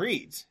question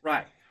reads.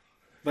 Right.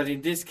 But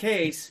in this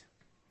case,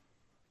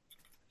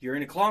 you're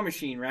in a claw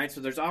machine, right? So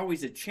there's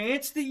always a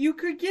chance that you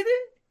could get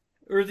it,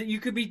 or that you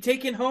could be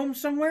taken home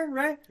somewhere,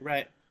 right?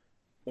 Right.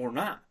 Or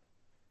not.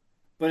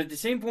 But at the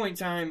same point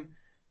in time,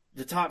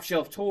 the top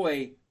shelf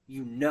toy,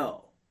 you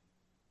know.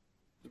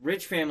 The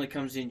rich family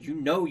comes in, you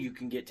know you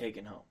can get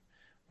taken home.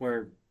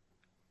 Where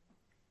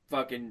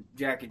fucking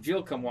Jack and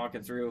Jill come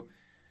walking through,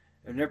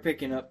 and they're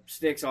picking up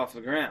sticks off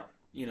the ground.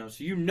 You know,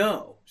 so you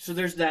know. So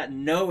there's that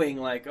knowing,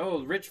 like, oh,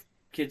 the rich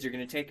kids are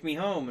going to take me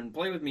home and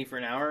play with me for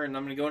an hour, and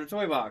I'm going to go in a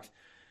toy box.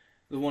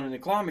 The one in the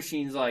claw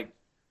machine's like,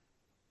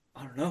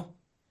 I don't know.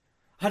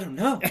 I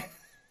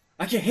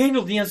can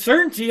handle the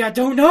uncertainty. I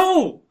don't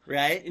know.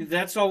 Right?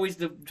 That's always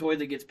the toy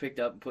that gets picked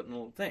up and put in a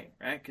little thing,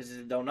 right? Because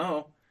they don't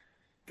know.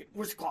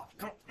 Where's the claw?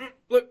 Come on.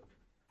 Look.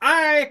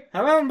 I'm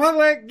out in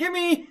public. Give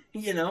me.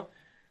 You know.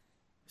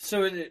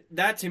 So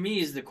that to me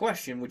is the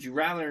question. Would you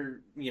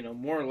rather,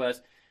 more or less,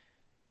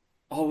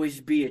 always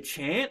be a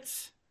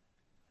chance,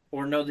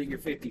 or know that you're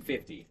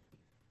 50-50?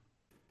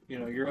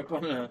 You're up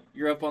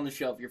on the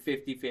shelf. You're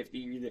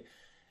 50-50.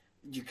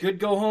 You could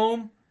go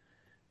home.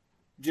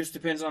 Just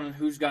depends on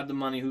who's got the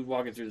money, who's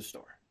walking through the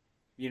store.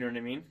 You know what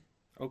I mean?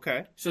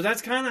 Okay. So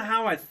that's kind of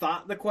how I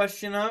thought the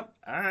question up.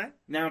 All right.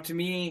 Now, to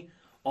me,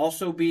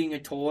 also being a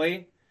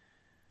toy,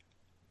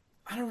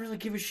 I don't really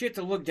give a shit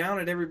to look down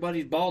at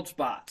everybody's bald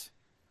spots.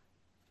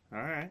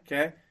 All right.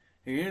 Okay?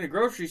 If you're in a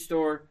grocery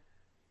store,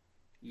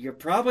 you're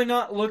probably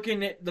not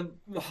looking at the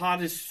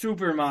hottest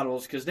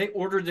supermodels because they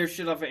ordered their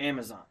shit off of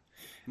Amazon.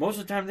 Most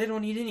of the time, they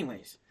don't eat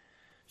anyways.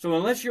 So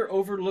unless you're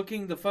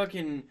overlooking the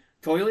fucking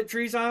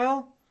toiletries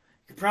aisle,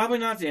 you're probably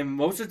not. And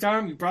most of the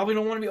time, you probably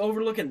don't want to be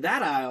overlooking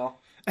that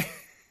aisle.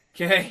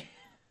 Okay?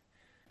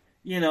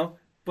 You know,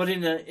 but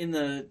in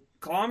the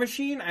claw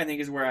machine, I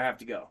think is where I have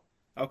to go.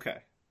 Okay.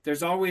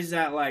 There's always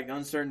that, like,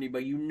 uncertainty,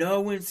 but you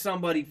know when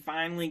somebody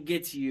finally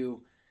gets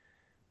you,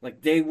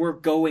 like, they were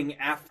going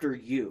after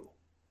you.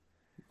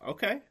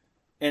 Okay.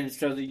 And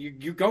so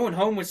you're going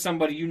home with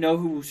somebody you know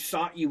who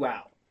sought you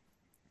out.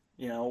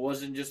 You know, it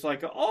wasn't just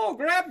like, oh,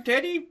 grab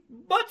Teddy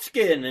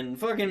Buttskin and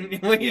fucking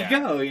let you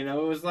go. You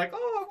know, it was like,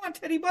 oh, I want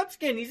Teddy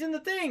Buttskin. He's in the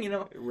thing, you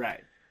know.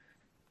 Right.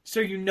 So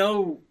you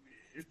know,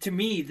 to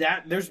me,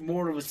 that there's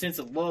more of a sense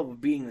of love of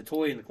being the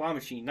toy in the claw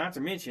machine. Not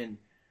to mention,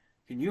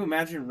 can you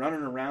imagine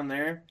running around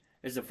there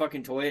as a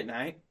fucking toy at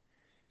night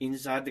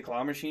inside the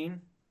claw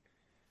machine?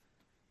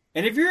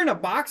 And if you're in a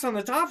box on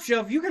the top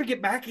shelf, you gotta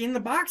get back in the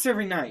box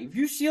every night. If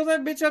you seal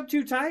that bitch up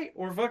too tight,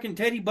 or fucking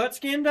Teddy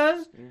Buttskin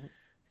does,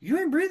 you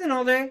ain't breathing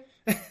all day.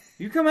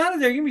 You come out of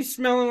there, you're gonna be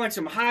smelling like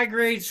some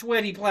high-grade,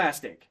 sweaty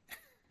plastic.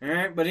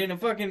 Alright? But in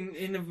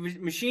the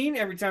machine,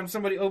 every time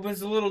somebody opens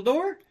the little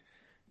door,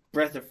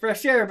 breath of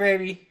fresh air,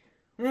 baby.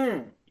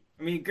 I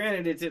mean,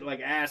 granted, it's at,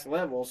 like, ass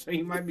level, so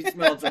you might be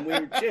smelling some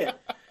weird shit.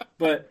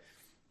 But,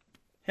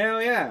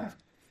 hell yeah.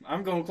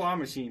 I'm going claw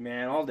machine,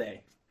 man, all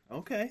day.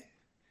 Okay.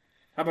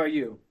 How about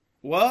you?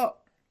 Well,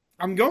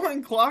 I'm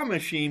going claw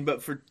machine,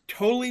 but for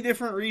totally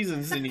different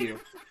reasons than you.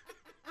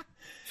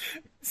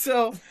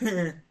 So,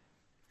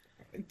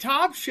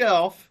 top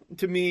shelf,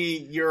 to me,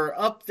 you're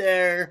up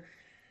there.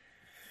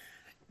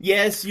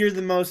 Yes, you're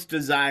the most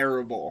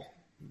desirable,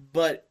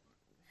 but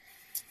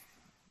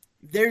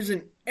there's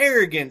an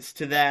arrogance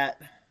to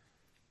that,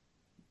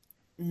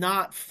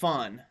 not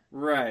fun.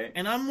 Right.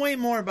 And I'm way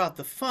more about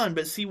the fun,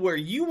 but see where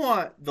you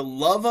want the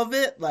love of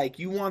it, like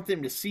you want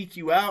them to seek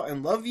you out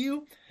and love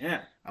you.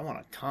 Yeah. I want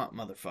to taunt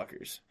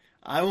motherfuckers.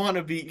 I want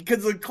to be,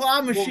 because the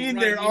claw machine,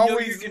 well, right, they're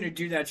always. You're going to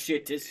do that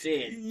shit to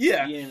Sid.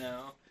 Yeah. You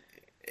know.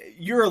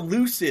 You're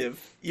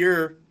elusive.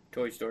 You're.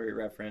 Toy Story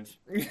reference.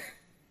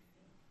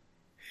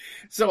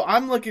 So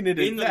I'm looking at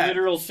it in the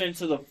literal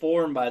sense of the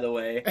form, by the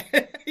way.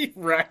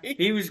 Right.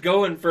 He was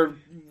going for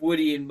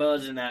Woody and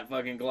Buzz in that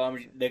fucking claw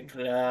machine.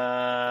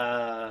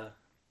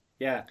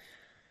 Yeah.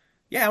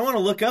 Yeah, I want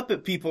to look up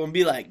at people and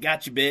be like,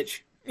 "Gotcha,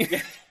 bitch."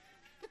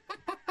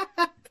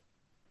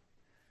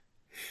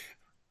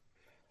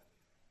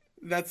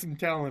 That's some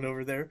talent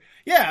over there.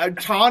 Yeah, I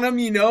taunt him,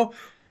 you know.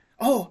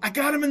 Oh, I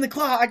got him in the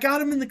claw. I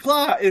got him in the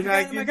claw. And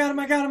I got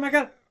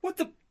him. What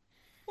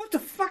the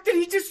fuck did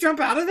he just jump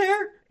out of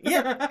there?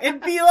 Yeah,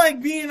 it'd be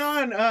like being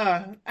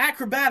on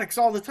acrobatics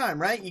all the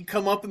time, right? You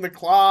come up in the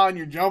claw and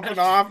you're jumping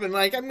off and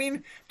like, I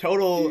mean,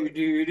 total.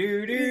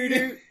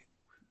 Do.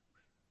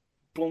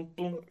 Boom,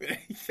 boom.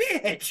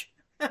 Bitch!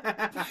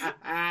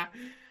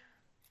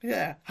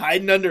 Yeah,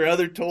 hiding under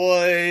other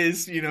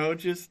toys, you know,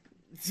 just.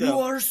 So. You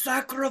are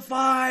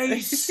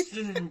sacrificed!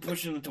 And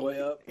pushing the toy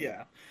up.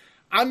 Yeah.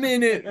 I'm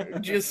in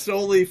it just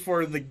solely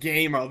for the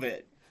game of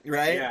it,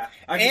 right? Yeah,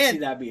 I can see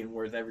that being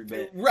worth every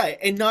bit. Right,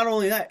 and not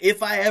only that,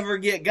 if I ever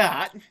get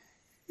got...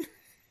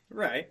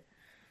 Right.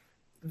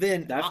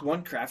 Then... That's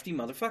one crafty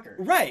motherfucker.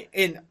 Right,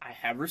 and I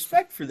have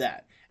respect for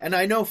that. And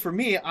I know for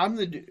me, I'm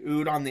the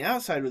dude on the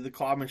outside with the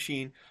claw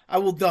machine. I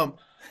will dump...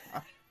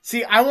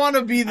 See, I want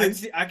to be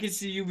the... I can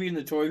see you being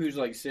the toy who's,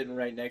 like, sitting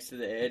right next to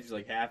the edge,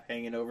 like, half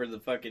hanging over the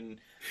fucking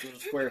little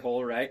square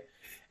hole, right?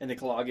 And the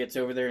claw gets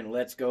over there and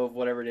lets go of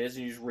whatever it is,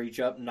 and you just reach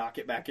up and knock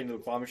it back into the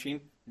claw machine.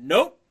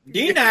 Nope!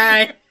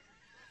 Deny!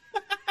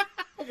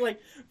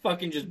 Like,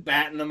 fucking just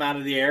batting them out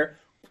of the air.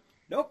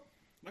 Nope!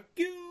 Fuck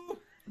you!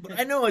 But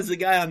I know as the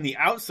guy on the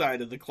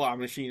outside of the claw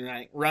machine,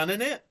 right,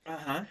 running it...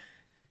 Uh-huh.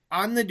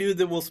 I'm the dude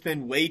that will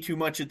spend way too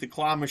much at the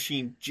claw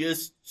machine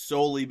just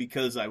solely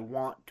because I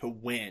want to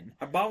win.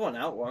 I bought one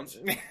out once.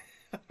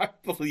 I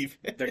believe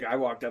it. The guy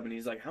walked up and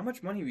he's like, "How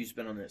much money have you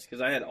spent on this?" Because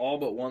I had all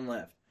but one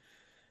left.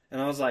 And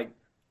I was like,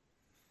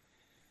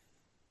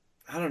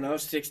 I don't know,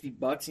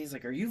 $60. And he's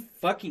like, "Are you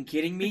fucking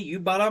kidding me? You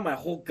bought out my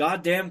whole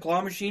goddamn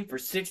claw machine for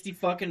 $60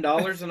 fucking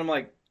dollars?" And I'm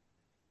like,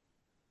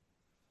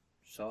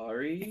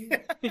 sorry?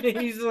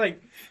 He's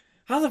like,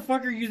 "How the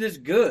fuck are you this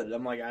good?"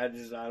 I'm like, I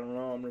don't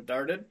know, I'm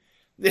retarded.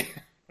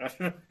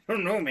 I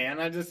don't know, man.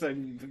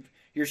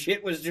 Your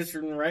shit was just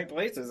in the right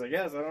places, I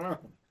guess. I don't know.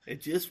 It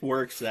just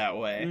works that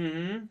way.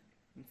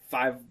 Mm-hmm.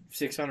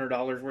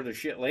 $500-$600 worth of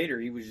shit later,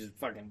 he was just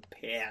fucking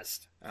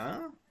pissed.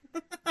 Huh?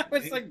 I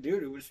was like,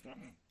 dude, it was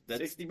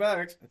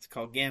 $60. That's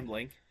called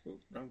gambling. Ooh,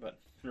 wrong button.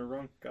 No,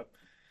 wrong cup.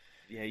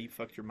 Yeah, you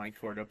fucked your mic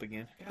cord up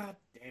again. God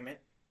damn it.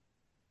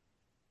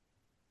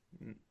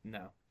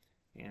 No.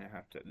 Yeah, I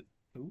have to...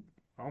 Ooh,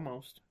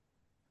 almost.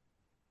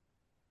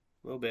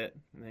 A little bit,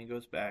 and then it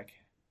goes back.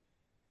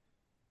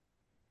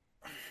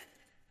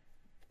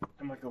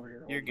 I'm like over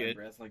here. You're holding good.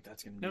 My breath like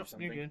that's gonna do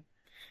something. You're good.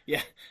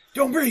 Yeah.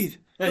 Don't breathe.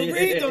 Don't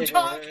breathe. Don't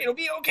talk. It'll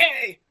be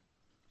okay.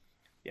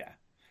 Yeah.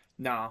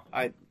 No,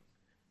 I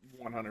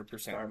 100%.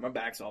 Sorry, my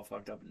back's all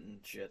fucked up and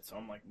shit, so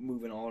I'm like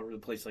moving all over the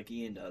place like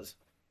Ian does.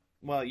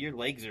 Well, your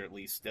legs are at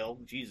least still.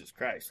 Jesus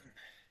Christ.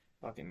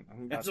 Fucking.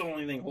 That's the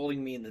only thing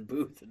holding me in the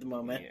booth at the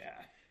moment.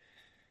 Yeah.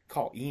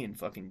 Call Ian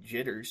fucking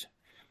jitters.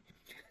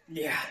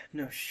 Yeah,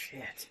 no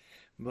shit.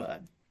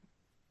 But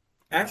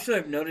actually,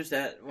 I've noticed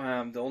that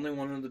the only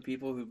one of the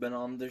people who've been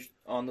on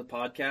the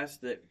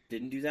podcast that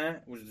didn't do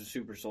that was the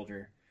Super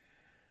Soldier,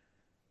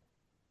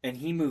 and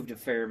he moved a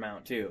fair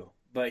amount too.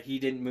 But he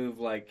didn't move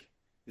like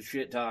the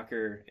Shit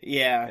Talker,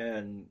 yeah,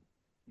 and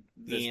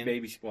this Ian.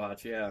 Baby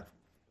Squatch, yeah.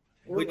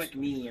 Or like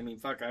me. I mean,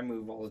 fuck, I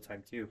move all the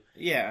time too.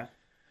 Yeah.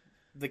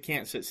 The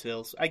can't sit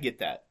stills. I get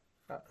that.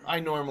 I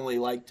normally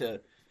like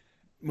to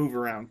move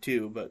around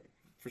too, but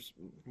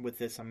with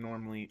this, I'm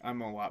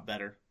a lot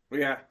better.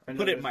 Yeah, I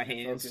Put it in my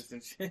hands.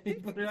 And shit. I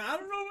don't know what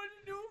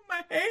to do with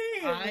my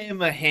hands. I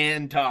am a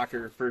hand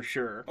talker for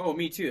sure. Oh,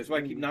 me too. That's why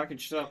I keep knocking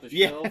shit off the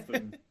Yeah. shelf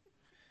and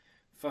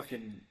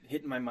fucking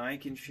hitting my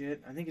mic and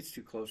shit. I think it's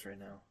too close right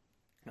now.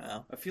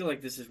 Oh. I feel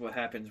like this is what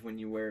happens when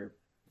you wear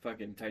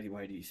fucking tighty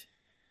whities.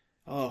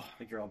 Oh.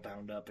 Like you're all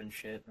bound up and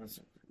shit.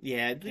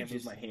 Yeah. I can't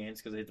move my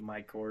hands because I hit the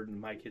mic cord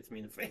and the mic hits me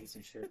in the face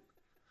and shit.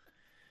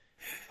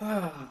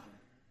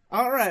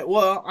 All right.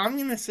 Well, I'm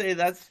gonna say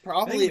that's I think I'm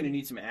probably. gonna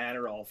need some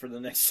Adderall for the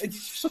next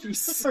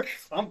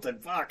something.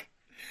 Fuck.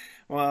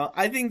 Well,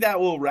 I think that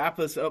will wrap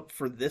us up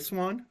for this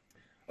one.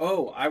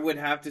 Oh, I would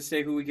have to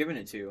say who we giving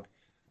it to.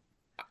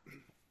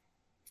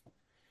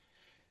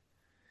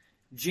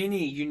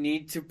 Ginny, you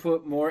need to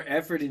put more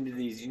effort into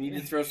these. You need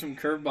to throw some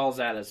curveballs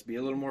at us. Be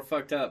a little more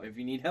fucked up. If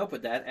you need help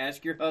with that,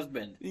 ask your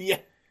husband. Yeah.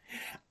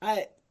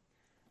 I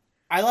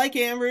like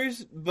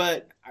Amber's,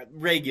 but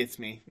Ray gets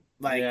me.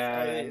 Like,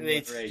 Yeah,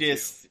 it's Ray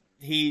just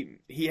he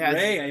has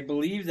Ray, I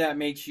believe that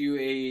makes you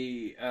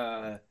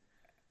a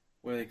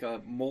what do they call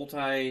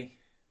it?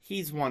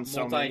 He's won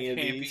so many of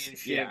these.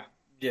 Multi-championship Yeah.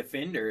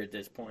 defender at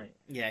this point.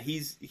 Yeah,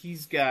 he's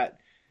got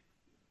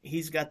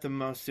the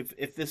most.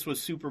 If this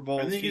was Super Bowl,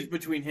 I think it's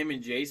between him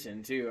and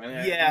Jason too.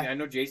 Yeah. I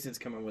know Jason's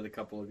coming with a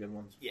couple of good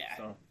ones. Yeah.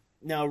 So.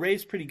 No,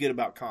 Ray's pretty good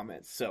about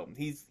comments, so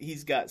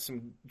he's got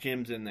some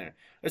gems in there.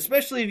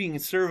 Especially if you can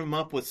serve him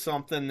up with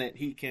something that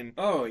he can.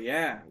 Oh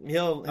yeah,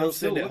 He'll I'm still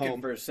send it looking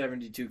home. for a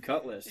 72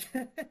 cutlass.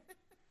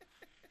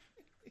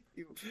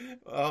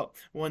 Well,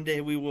 one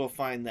day we will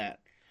find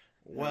that.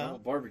 Well,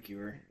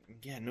 barbecuer.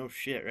 yeah, no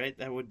shit, right?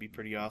 That would be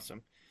pretty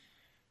awesome.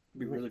 It'd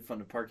be really fun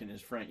to park in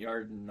his front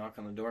yard and knock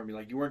on the door and be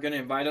like, "You weren't going to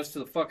invite us to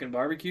the fucking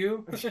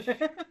barbecue?"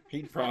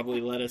 He'd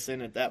probably let us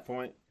in at that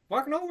point.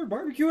 Walking over,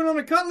 barbecuing on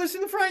a cutlass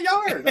in the front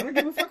yard. I don't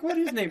give a fuck what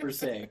his neighbors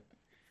say.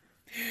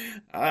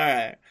 All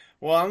right.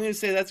 Well, I'm going to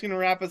say that's going to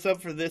wrap us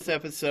up for this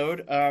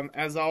episode.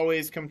 As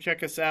always, come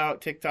check us out.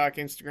 TikTok,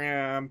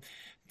 Instagram,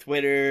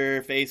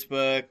 Twitter,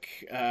 Facebook,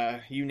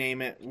 you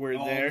name it.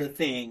 We're there. All the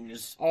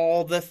things.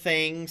 All the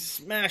things.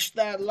 Smash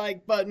that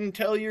like button.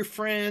 Tell your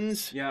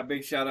friends. Yeah,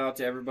 big shout out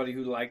to everybody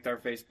who liked our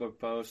Facebook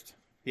post.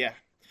 Yeah.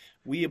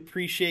 We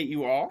appreciate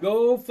you all.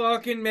 Go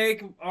fucking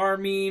make our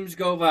memes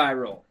go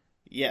viral.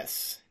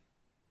 Yes.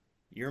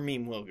 Your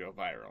meme will go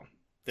viral.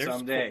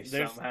 Someday,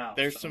 somehow,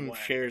 There's somewhere.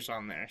 some shares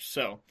on there.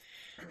 So,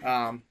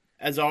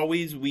 as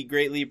always, we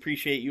greatly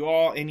appreciate you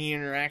all. Any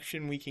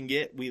interaction we can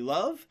get, we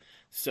love.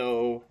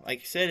 So,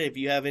 like I said, if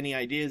you have any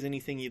ideas,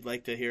 anything you'd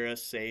like to hear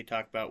us say,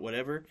 talk about,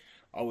 whatever,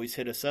 always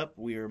hit us up.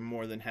 We are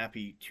more than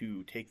happy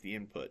to take the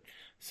input.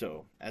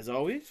 So, as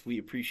always, we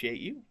appreciate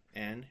you,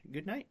 and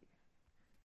good night.